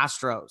 5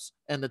 Astros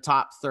in the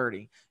top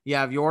 30. You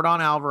have Yordan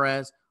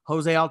Alvarez,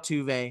 Jose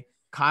Altuve,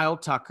 Kyle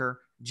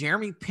Tucker,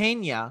 Jeremy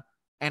Pena,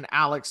 and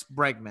Alex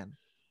Bregman.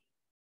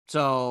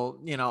 So,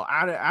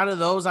 out of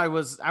those, I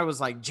was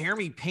like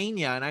Jeremy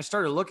Pena, and I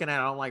started looking at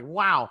it. I'm like,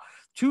 wow,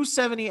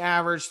 270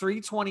 average,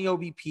 320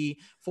 OBP,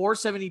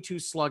 472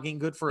 slugging,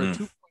 good for a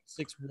 2.6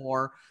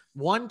 WAR,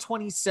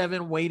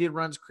 127 weighted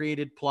runs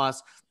created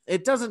plus.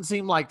 It doesn't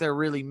seem like they're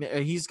really.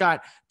 He's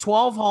got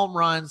 12 home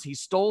runs. He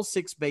stole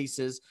 6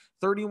 bases,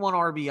 31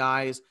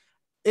 RBIs.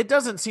 It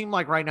doesn't seem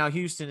like right now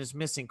Houston is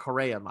missing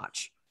Correa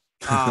much,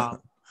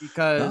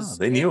 because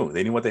they knew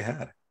what they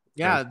had.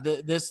 Yeah,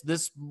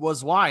 this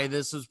was why.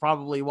 This was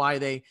probably why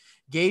they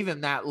gave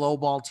him that low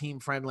ball team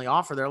friendly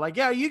offer. They're like,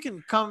 yeah, you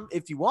can come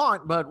if you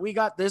want, but we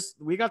got this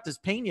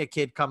Pena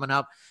kid coming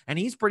up, and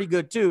he's pretty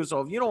good too.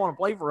 So if you don't want to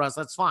play for us,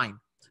 that's fine.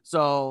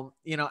 So,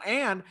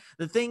 and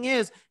the thing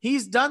is,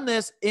 he's done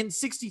this in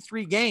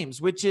 63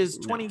 games, which is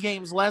 20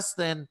 games less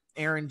than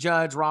Aaron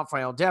Judge,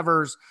 Rafael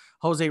Devers,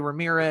 Jose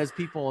Ramirez,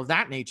 people of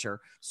that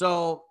nature.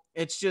 So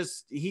it's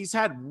just, he's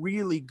had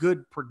really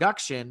good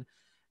production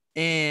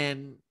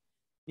in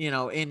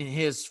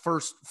his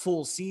first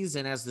full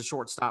season as the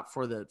shortstop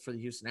for the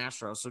Houston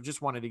Astros. So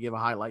just wanted to give a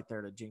highlight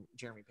there to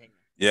Jeremy Pena.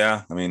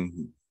 Yeah. I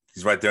mean,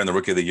 he's right there in the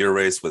Rookie of the Year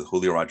race with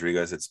Julio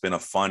Rodriguez. It's been a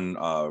fun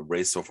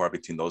race so far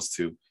between those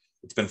two.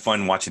 It's been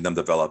fun watching them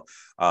develop.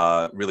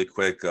 Really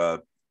quick,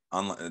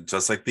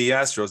 just like the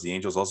Astros, the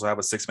Angels also have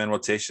a 6-man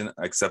rotation,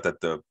 except that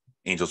the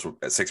Angels'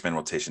 6-man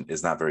rotation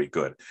is not very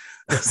good.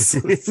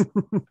 Outside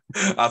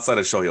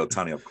of Shohei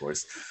Ohtani, of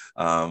course.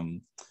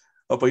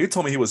 But you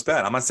told me he was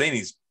bad. I'm not saying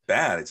he's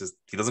bad. It's just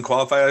he doesn't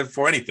qualify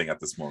for anything at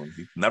this moment.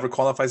 He never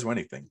qualifies for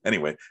anything.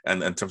 Anyway,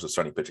 and in terms of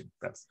starting pitching,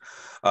 that's.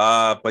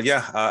 But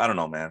yeah, I don't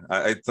know, man.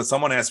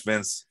 Someone asked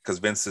Vince, because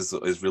Vince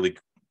is really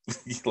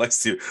he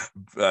likes to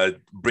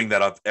bring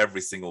that up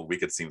every single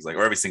week, it seems like,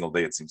 or every single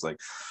day, it seems like.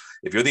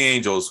 If you're the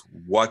Angels,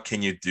 what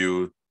can you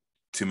do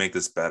to make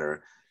this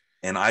better?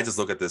 And I just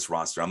look at this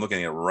roster. I'm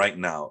looking at it right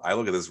now. I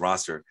look at this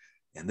roster,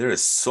 and there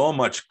is so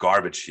much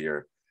garbage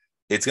here.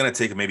 It's going to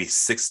take maybe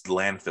 6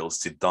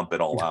 landfills to dump it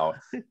all out.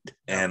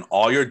 And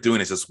all you're doing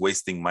is just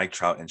wasting Mike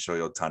Trout and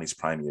Shohei Ohtani's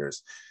prime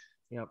years.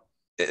 Yep.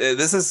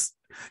 This is,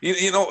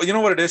 you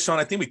know what it is, Sean?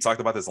 I think we talked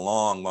about this a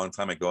long, long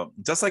time ago.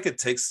 Just like it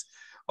takes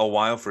a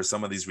while for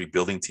some of these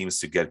rebuilding teams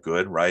to get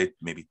good, right?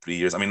 Maybe 3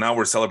 years. I mean, now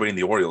we're celebrating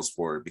the Orioles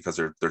because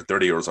their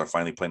 30-year-olds are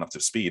finally playing up to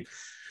speed.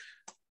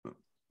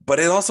 But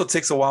it also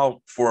takes a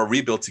while for a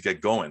rebuild to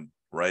get going,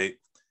 right?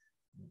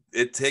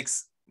 It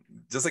takes,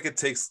 just like it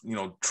takes,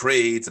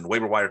 trades and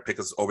waiver wire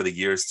pickups over the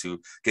years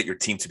to get your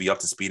team to be up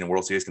to speed in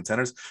World Series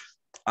contenders.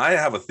 I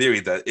have a theory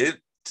that it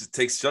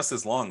takes just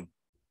as long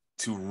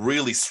to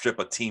really strip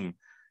a team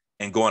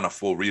and go on a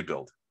full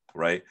rebuild,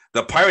 right?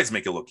 The Pirates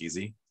make it look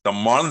easy. The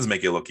Marlins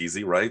make it look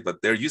easy, right?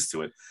 But they're used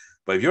to it.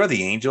 But if you're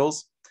the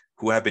Angels,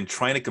 who have been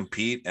trying to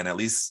compete and at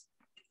least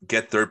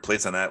get third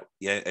place on that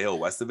AL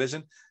West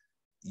division,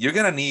 you're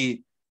going to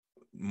need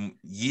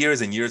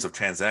years and years of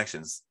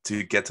transactions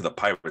to get to the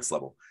Pirates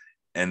level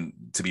and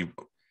to be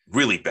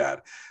really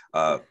bad,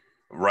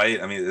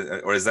 right? I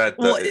mean, or is that?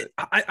 Well,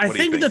 I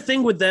think the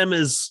thing with them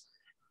is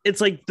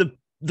it's like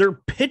their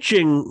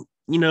pitching,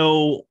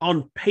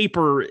 on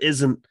paper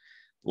isn't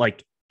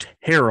like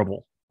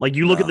terrible. Like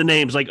you look at the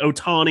names like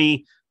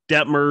Ohtani,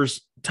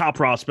 Detmers, top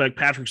prospect,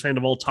 Patrick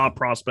Sandoval, top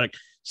prospect,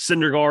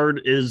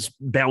 Syndergaard is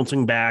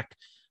bouncing back.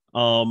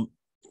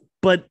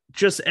 But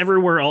just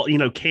everywhere else,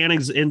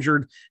 Canning's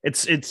injured.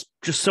 It's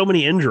just so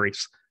many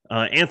injuries.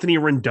 Anthony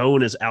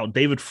Rendon is out.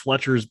 David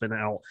Fletcher's been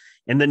out.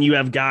 And then you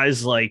have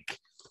guys like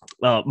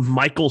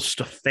Michael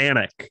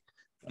Stefanik,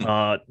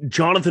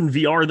 Jonathan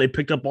VR they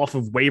picked up off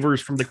of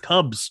waivers from the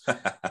Cubs.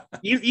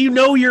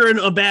 You're in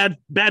a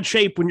bad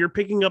shape when you're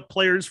picking up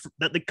players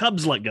that the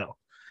Cubs let go.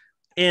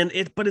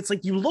 But it's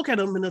like you look at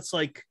them and it's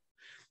like,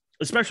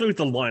 especially with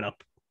the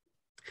lineup,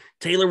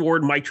 Taylor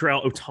Ward, Mike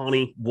Trout,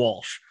 Ohtani,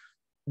 Walsh.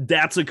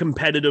 That's a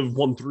competitive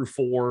 1 through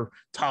 4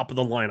 top of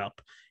the lineup.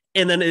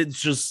 And then it's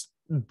just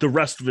the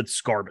rest of it's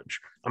garbage.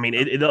 I mean,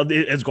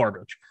 it's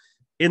garbage.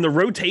 And the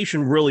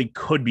rotation really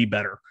could be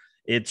better.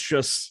 It's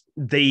just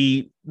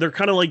they're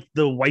kind of like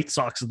the White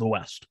Sox of the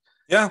West.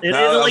 Yeah,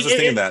 I was just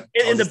thinking that.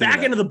 In the back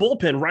end of the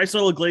bullpen,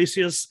 Raisel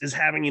Iglesias is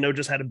having,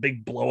 just had a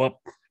big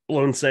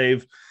blown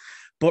save.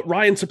 But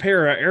Ryan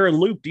Tepera, Aaron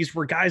Loup, these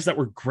were guys that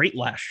were great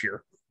last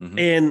year. Mm-hmm.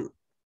 And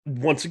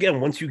once again,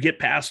 once you get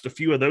past a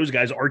few of those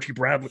guys, Archie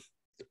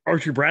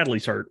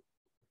Bradley's hurt.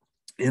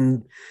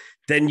 And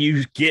then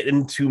you get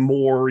into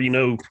more,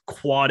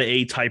 quad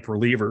A type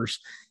relievers.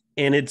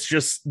 And it's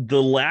just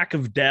the lack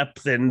of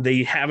depth, and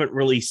they haven't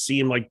really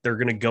seemed like they're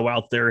going to go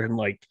out there and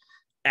like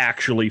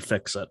actually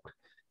fix it.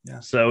 Yeah.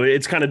 So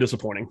it's kind of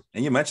disappointing.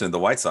 And you mentioned the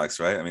White Sox,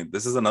 right? I mean,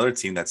 this is another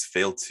team that's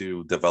failed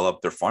to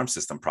develop their farm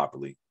system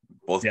properly,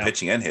 both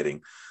pitching and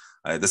hitting.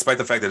 Despite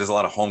the fact that there's a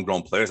lot of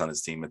homegrown players on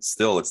this team, it's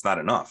not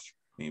enough.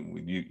 I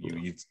mean,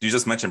 you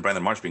just mentioned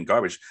Brandon Marsh being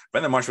garbage.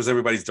 Brandon Marsh was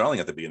everybody's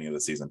darling at the beginning of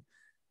the season.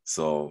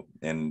 So,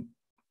 and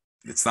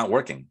it's not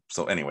working.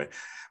 So anyway,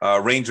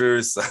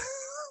 Rangers,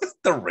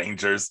 the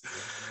Rangers,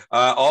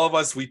 all of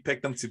us, we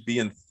picked them to be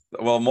in,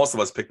 well, most of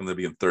us picked them to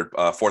be in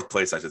fourth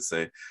place, I should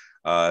say.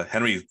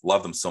 Henry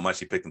loved them so much,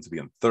 he picked them to be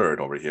in third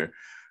over here.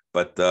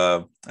 But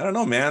I don't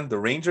know, man. The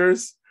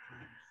Rangers,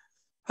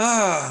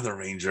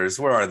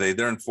 where are they?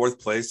 They're in fourth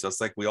place,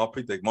 just like we all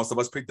predict. Most of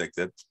us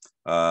predicted.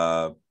 They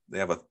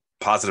have a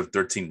positive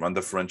 13 run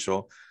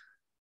differential.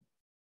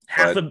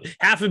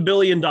 Half a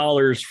billion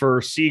dollars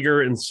for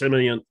Seager and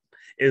Semien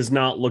is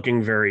not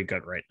looking very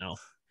good right now.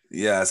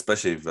 Yeah,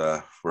 especially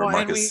for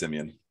Marcus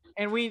Semien.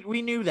 And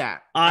we knew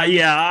that.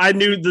 Yeah, I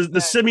knew the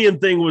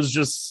Semien thing was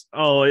just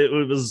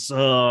it was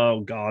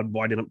God,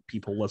 why didn't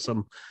people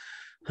listen?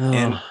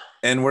 And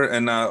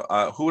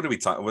who did we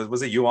talk?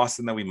 Was it you,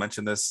 Austin, that we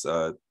mentioned this?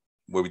 Where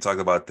we talked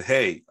about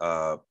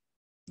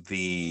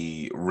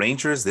the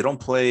Rangers, they don't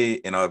play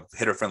in a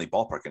hitter-friendly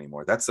ballpark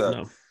anymore. That's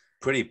a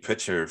pretty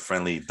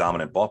pitcher-friendly,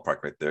 dominant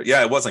ballpark right there.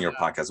 Yeah, it was on your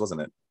podcast,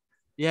 wasn't it?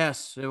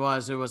 Yes, it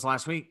was. It was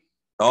last week.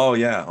 Oh,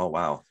 yeah. Oh,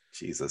 wow.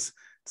 Jesus.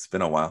 It's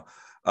been a while.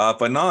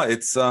 But no,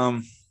 it's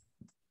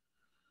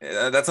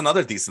that's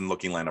another decent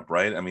looking lineup,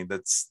 right? I mean,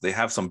 they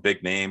have some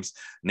big names.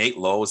 Nate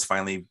Lowe is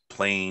finally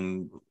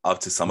playing up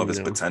to some of his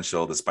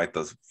potential despite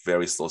the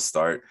very slow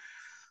start.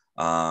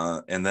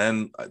 And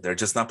then they're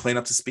just not playing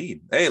up to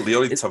speed. Hey,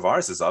 Leody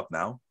Tavares is up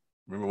now.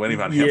 Remember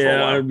waiting on him for a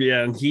while.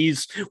 Yeah,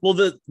 he's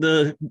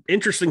the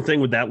interesting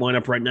thing with that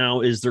lineup right now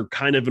is they're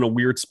kind of in a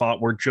weird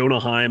spot where Jonah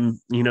Heim,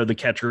 the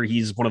catcher,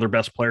 he's one of their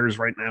best players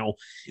right now,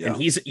 and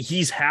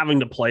he's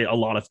having to play a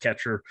lot of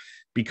catcher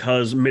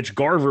because Mitch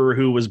Garver,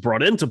 who was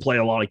brought in to play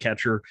a lot of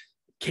catcher,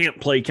 can't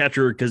play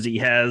catcher because he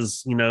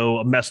has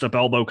a messed up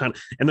elbow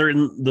and they're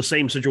in the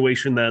same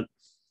situation that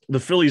the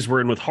Phillies were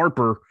in with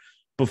Harper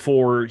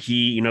before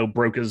he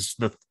broke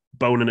the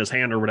bone in his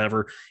hand or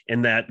whatever,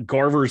 and that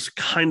Garver's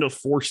kind of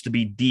forced to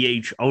be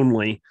DH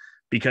only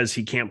because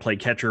he can't play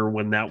catcher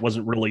when that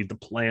wasn't really the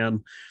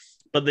plan.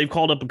 But they've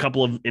called up a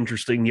couple of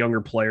interesting younger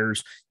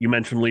players. You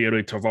mentioned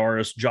Leody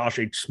Tavares, Josh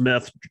H.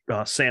 Smith,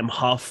 Sam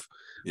Huff,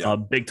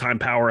 big time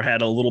power,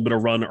 had a little bit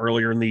of run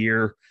earlier in the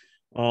year.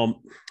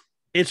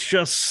 It's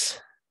just,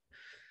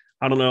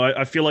 I don't know.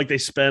 I feel like they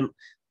spent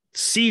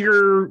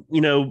Seager,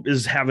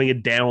 is having a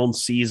down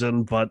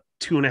season, but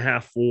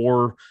 2.5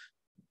 WAR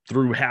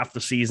through half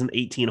the season,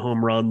 18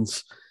 home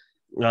runs,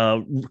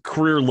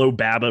 career low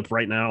BABIP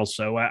right now.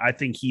 So I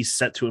think he's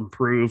set to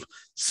improve.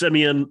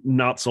 Semien,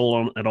 not sold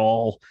on at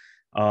all.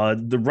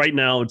 Right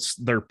now it's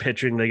their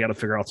pitching. They got to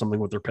figure out something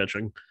with their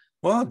pitching.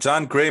 Well,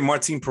 John Gray,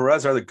 Martin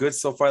Perez are the good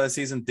so far this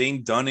season.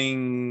 Dane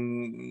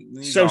Dunning,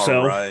 he's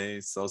all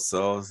right. So.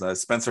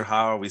 Spencer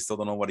Howard, we still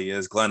don't know what he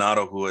is. Glenn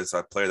Otto, who is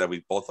a player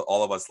that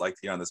all of us liked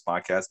here on this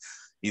podcast,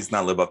 he's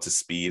not live up to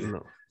speed.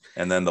 No.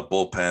 And then the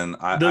bullpen,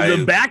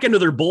 the back end of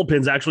their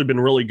bullpen's actually been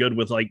really good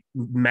with like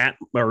Matt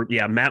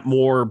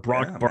Moore,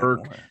 Brock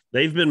Burke.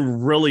 They've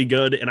been really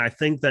good, and I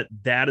think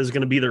that is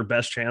going to be their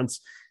best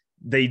chance.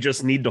 They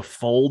just need to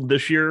fold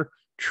this year,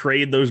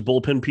 trade those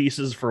bullpen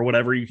pieces for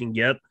whatever you can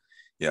get,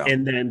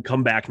 and then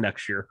come back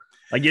next year.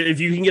 Like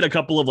if you can get a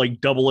couple of like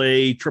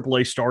AA,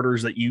 AAA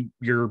starters that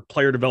your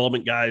player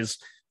development guys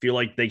feel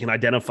like they can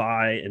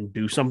identify and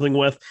do something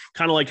with,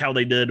 kind of like how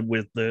they did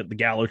with the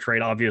Gallo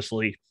trade,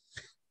 obviously.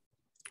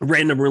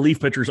 Random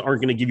relief pitchers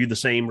aren't going to give you the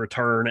same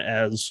return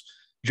as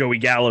Joey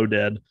Gallo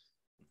did,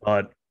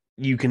 but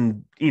you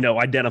can,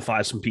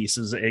 identify some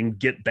pieces and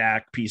get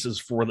back pieces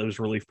for those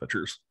relief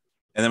pitchers.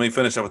 And then we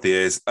finish up with the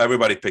A's.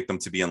 Everybody picked them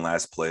to be in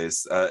last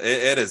place.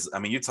 It is, I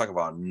mean, you talk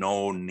about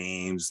no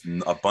names,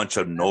 a bunch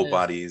of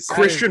nobodies.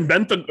 Christian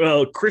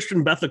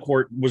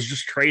Bethencourt was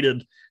just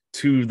traded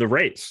to the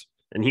Rays,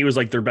 and he was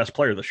like their best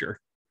player this year.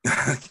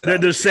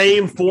 the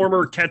same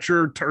former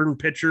catcher turned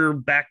pitcher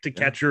back to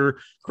catcher,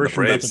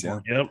 Christian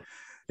Bethencourt. Yep.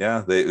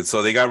 Yeah.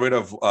 They got rid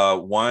of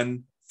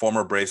one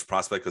former Braves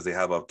prospect because they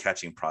have a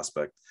catching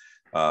prospect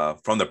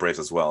from the Braves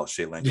as well,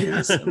 Shea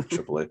Langelius in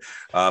AAA.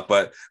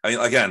 But I mean,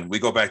 again, we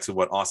go back to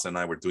what Austin and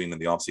I were doing in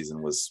the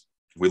offseason was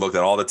we looked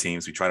at all the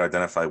teams. We tried to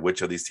identify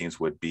which of these teams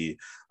would be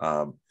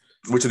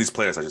which of these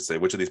players, I should say,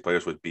 which of these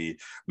players would be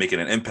making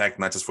an impact,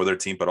 not just for their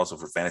team, but also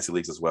for fantasy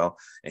leagues as well.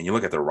 And you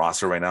look at their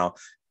roster right now,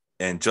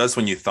 and just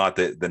when you thought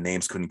that the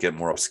names couldn't get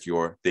more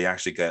obscure, they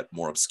actually get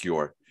more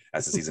obscure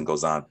as the season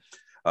goes on.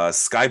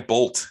 Sky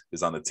Bolt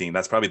is on the team.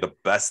 That's probably the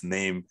best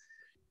name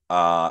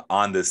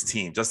on this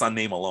team, just on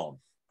name alone.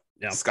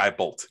 Yeah. Sky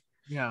Bolt.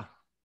 Yeah.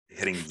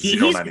 Hitting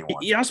 0.91.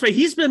 Yeah,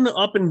 he's been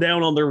up and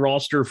down on their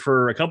roster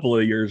for a couple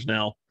of years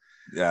now.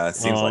 Yeah, it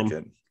seems like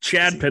it.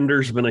 Chad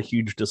Pinder's been a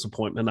huge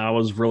disappointment. I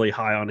was really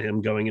high on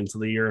him going into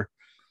the year.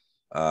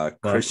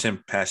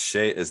 Christian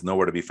Pache is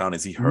nowhere to be found.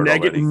 Is he hurt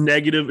already?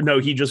 Negative. No,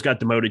 he just got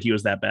demoted. He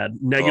was that bad.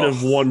 Negative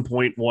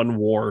 1.1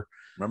 WAR.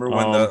 Remember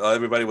when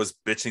everybody was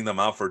bitching them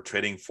out for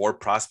trading 4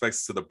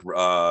 prospects to the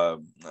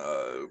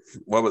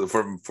what was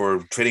it, for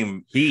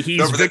trading?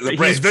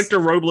 He's Victor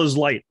Robles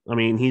light. I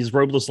mean, he's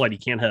Robles light. He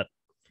can't hit.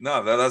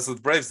 No, that's the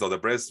Braves though. The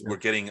Braves were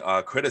getting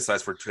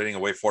criticized for trading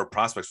away 4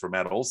 prospects for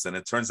Matt Olson.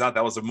 It turns out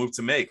that was a move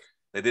to make.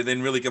 They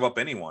didn't really give up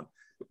anyone.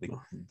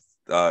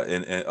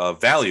 in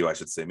value, I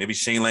should say. Maybe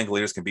Shane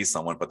Langoliers can be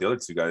someone, but the other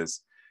two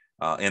guys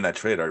in that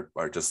trade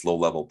are just low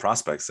level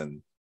prospects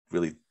and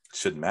really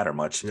shouldn't matter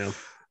much. Yeah.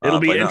 It'll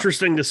be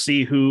interesting to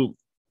see who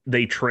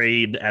they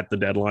trade at the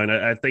deadline.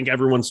 I think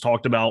everyone's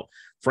talked about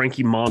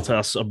Frankie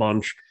Montas a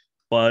bunch,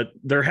 but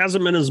there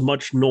hasn't been as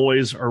much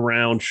noise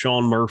around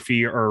Sean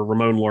Murphy or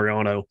Ramon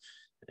Laureano.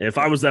 If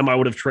I was them, I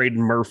would have traded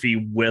Murphy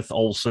with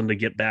Olsen to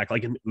get back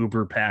like an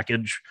Uber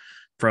package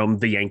from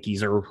the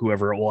Yankees or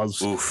whoever it was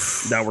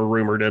that were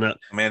rumored in it.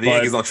 Man, the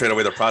Yankees don't trade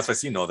away their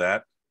prospects. You know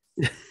that.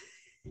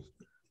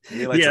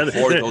 They like to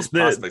hoard those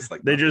prospects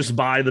like they just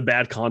buy the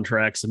bad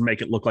contracts and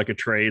make it look like a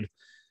trade.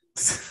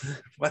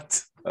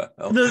 What?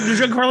 The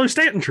Giancarlo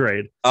Stanton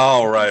trade.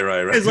 Oh, right.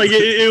 It's like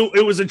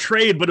it was a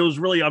trade, but it was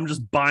really I'm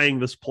just buying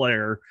this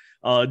player.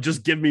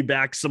 Just give me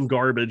back some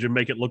garbage and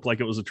make it look like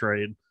it was a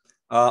trade.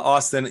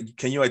 Austin,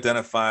 can you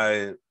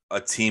identify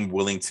a team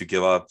willing to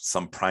give up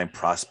some prime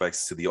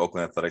prospects to the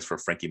Oakland Athletics for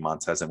Frankie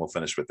Montas? And we'll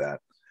finish with that.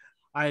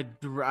 I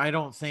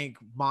don't think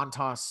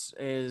Montas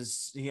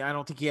is. I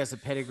don't think he has a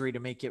pedigree to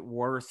make it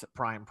worth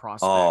prime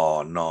prospect.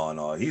 Oh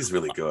no, he's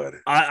really good.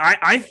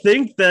 I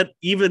think that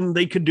even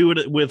they could do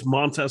it with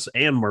Montas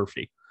and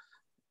Murphy,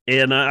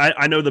 and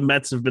I know the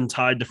Mets have been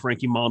tied to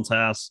Frankie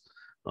Montas,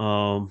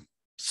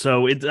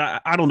 so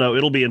I don't know.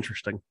 It'll be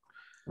interesting.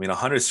 I mean,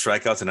 100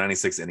 strikeouts and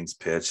 96 innings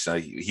pitched.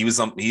 He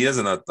isn't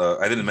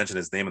I didn't mention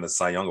his name in the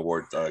Cy Young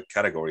Award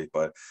category,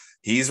 but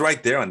he's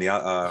right there on the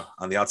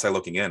outside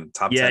looking in,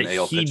 top 10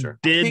 AL pitcher.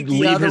 He did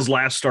leave his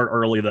last start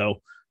early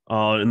though,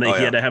 and he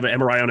had to have an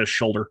MRI on his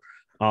shoulder.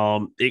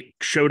 It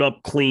showed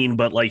up clean,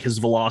 but like his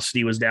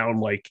velocity was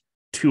down like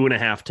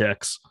 2.5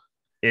 ticks,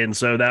 and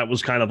so that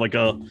was kind of like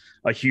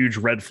a huge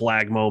red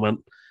flag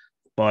moment.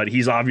 But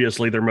he's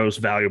obviously their most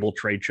valuable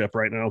trade chip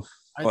right now.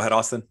 Go ahead,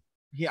 Austin.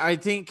 Yeah, I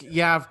think if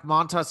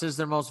Montas is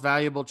their most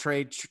valuable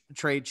trade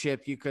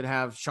chip, you could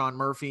have Sean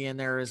Murphy in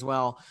there as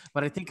well.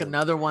 But I think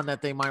another one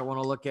that they might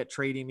want to look at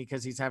trading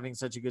because he's having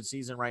such a good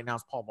season right now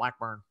is Paul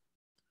Blackburn.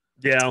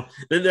 Yeah,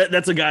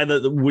 that's a guy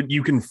that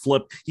you can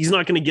flip. He's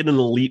not going to get an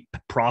elite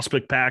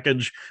prospect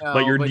package,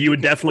 but you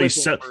would definitely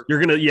sell. You're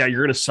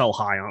gonna sell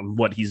high on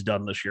what he's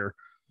done this year.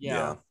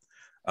 Yeah.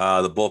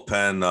 The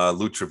bullpen,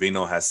 Lou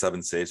Trevino has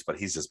 7 saves, but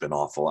he's just been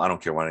awful. I don't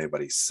care what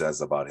anybody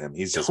says about him.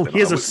 He's just been. He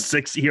has a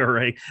 6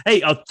 ERA.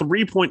 Hey, a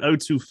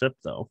 3.02 FIP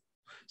though.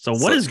 So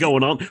what is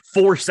going on?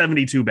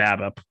 472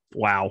 BABIP.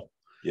 Wow.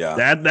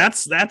 Yeah.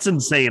 That's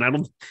insane.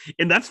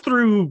 And that's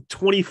through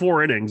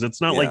 24 innings.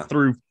 It's not like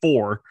through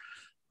 4.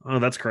 Oh,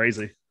 that's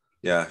crazy.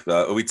 Yeah,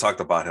 we talked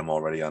about him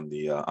already on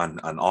the on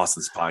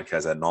Austin's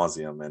podcast ad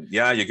nauseum. And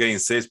yeah, you're getting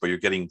saves, but you're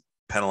getting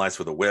penalized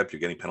for the whip. You're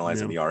getting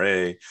penalized in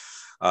ERA.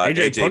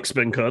 AJ Puck's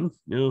been good.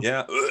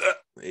 Yeah.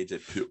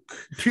 AJ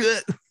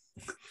Puck.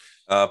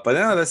 But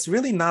no, that's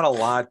really not a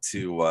lot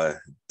to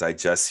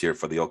digest here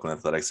for the Oakland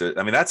Athletics.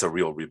 I mean, that's a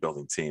real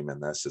rebuilding team,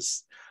 and it's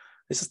just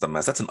a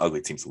mess. That's an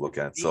ugly team to look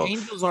at. The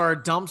Angels are a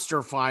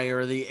dumpster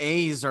fire. The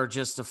A's are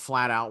just a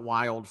flat out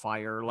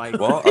wildfire. Like,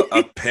 well,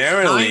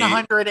 apparently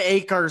 900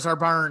 acres are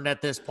burned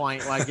at this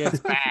point. Like, it's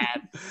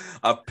bad.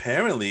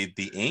 Apparently,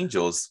 the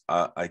Angels,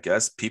 I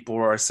guess people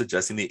are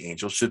suggesting the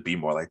Angels should be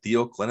more like the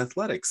Oakland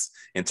Athletics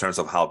in terms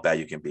of how bad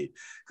you can be.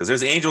 Because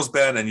there's Angels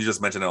bad, and you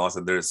just mentioned it,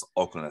 Austin. There's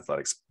Oakland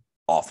Athletics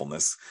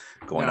awfulness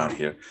going on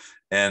here.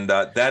 And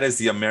that is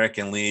the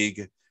American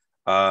League.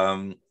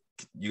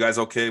 You guys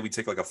okay? We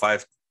take like a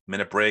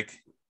 5-minute break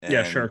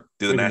and sure.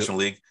 Do the National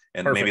League.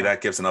 And Perfect. Maybe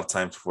that gives enough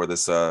time for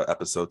this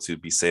episode to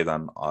be saved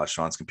on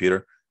Sean's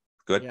computer.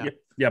 Good?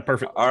 Yeah,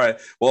 perfect. All right.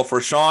 Well,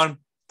 for Sean,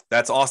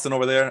 that's Austin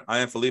over there. I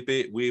am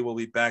Felipe. We will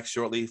be back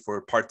shortly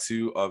for part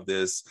 2 of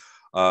this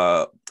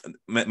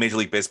Major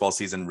League Baseball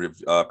season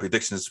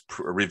predictions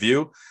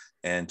review.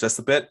 And just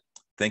a bit,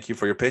 thank you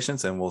for your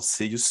patience, and we'll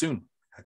see you soon.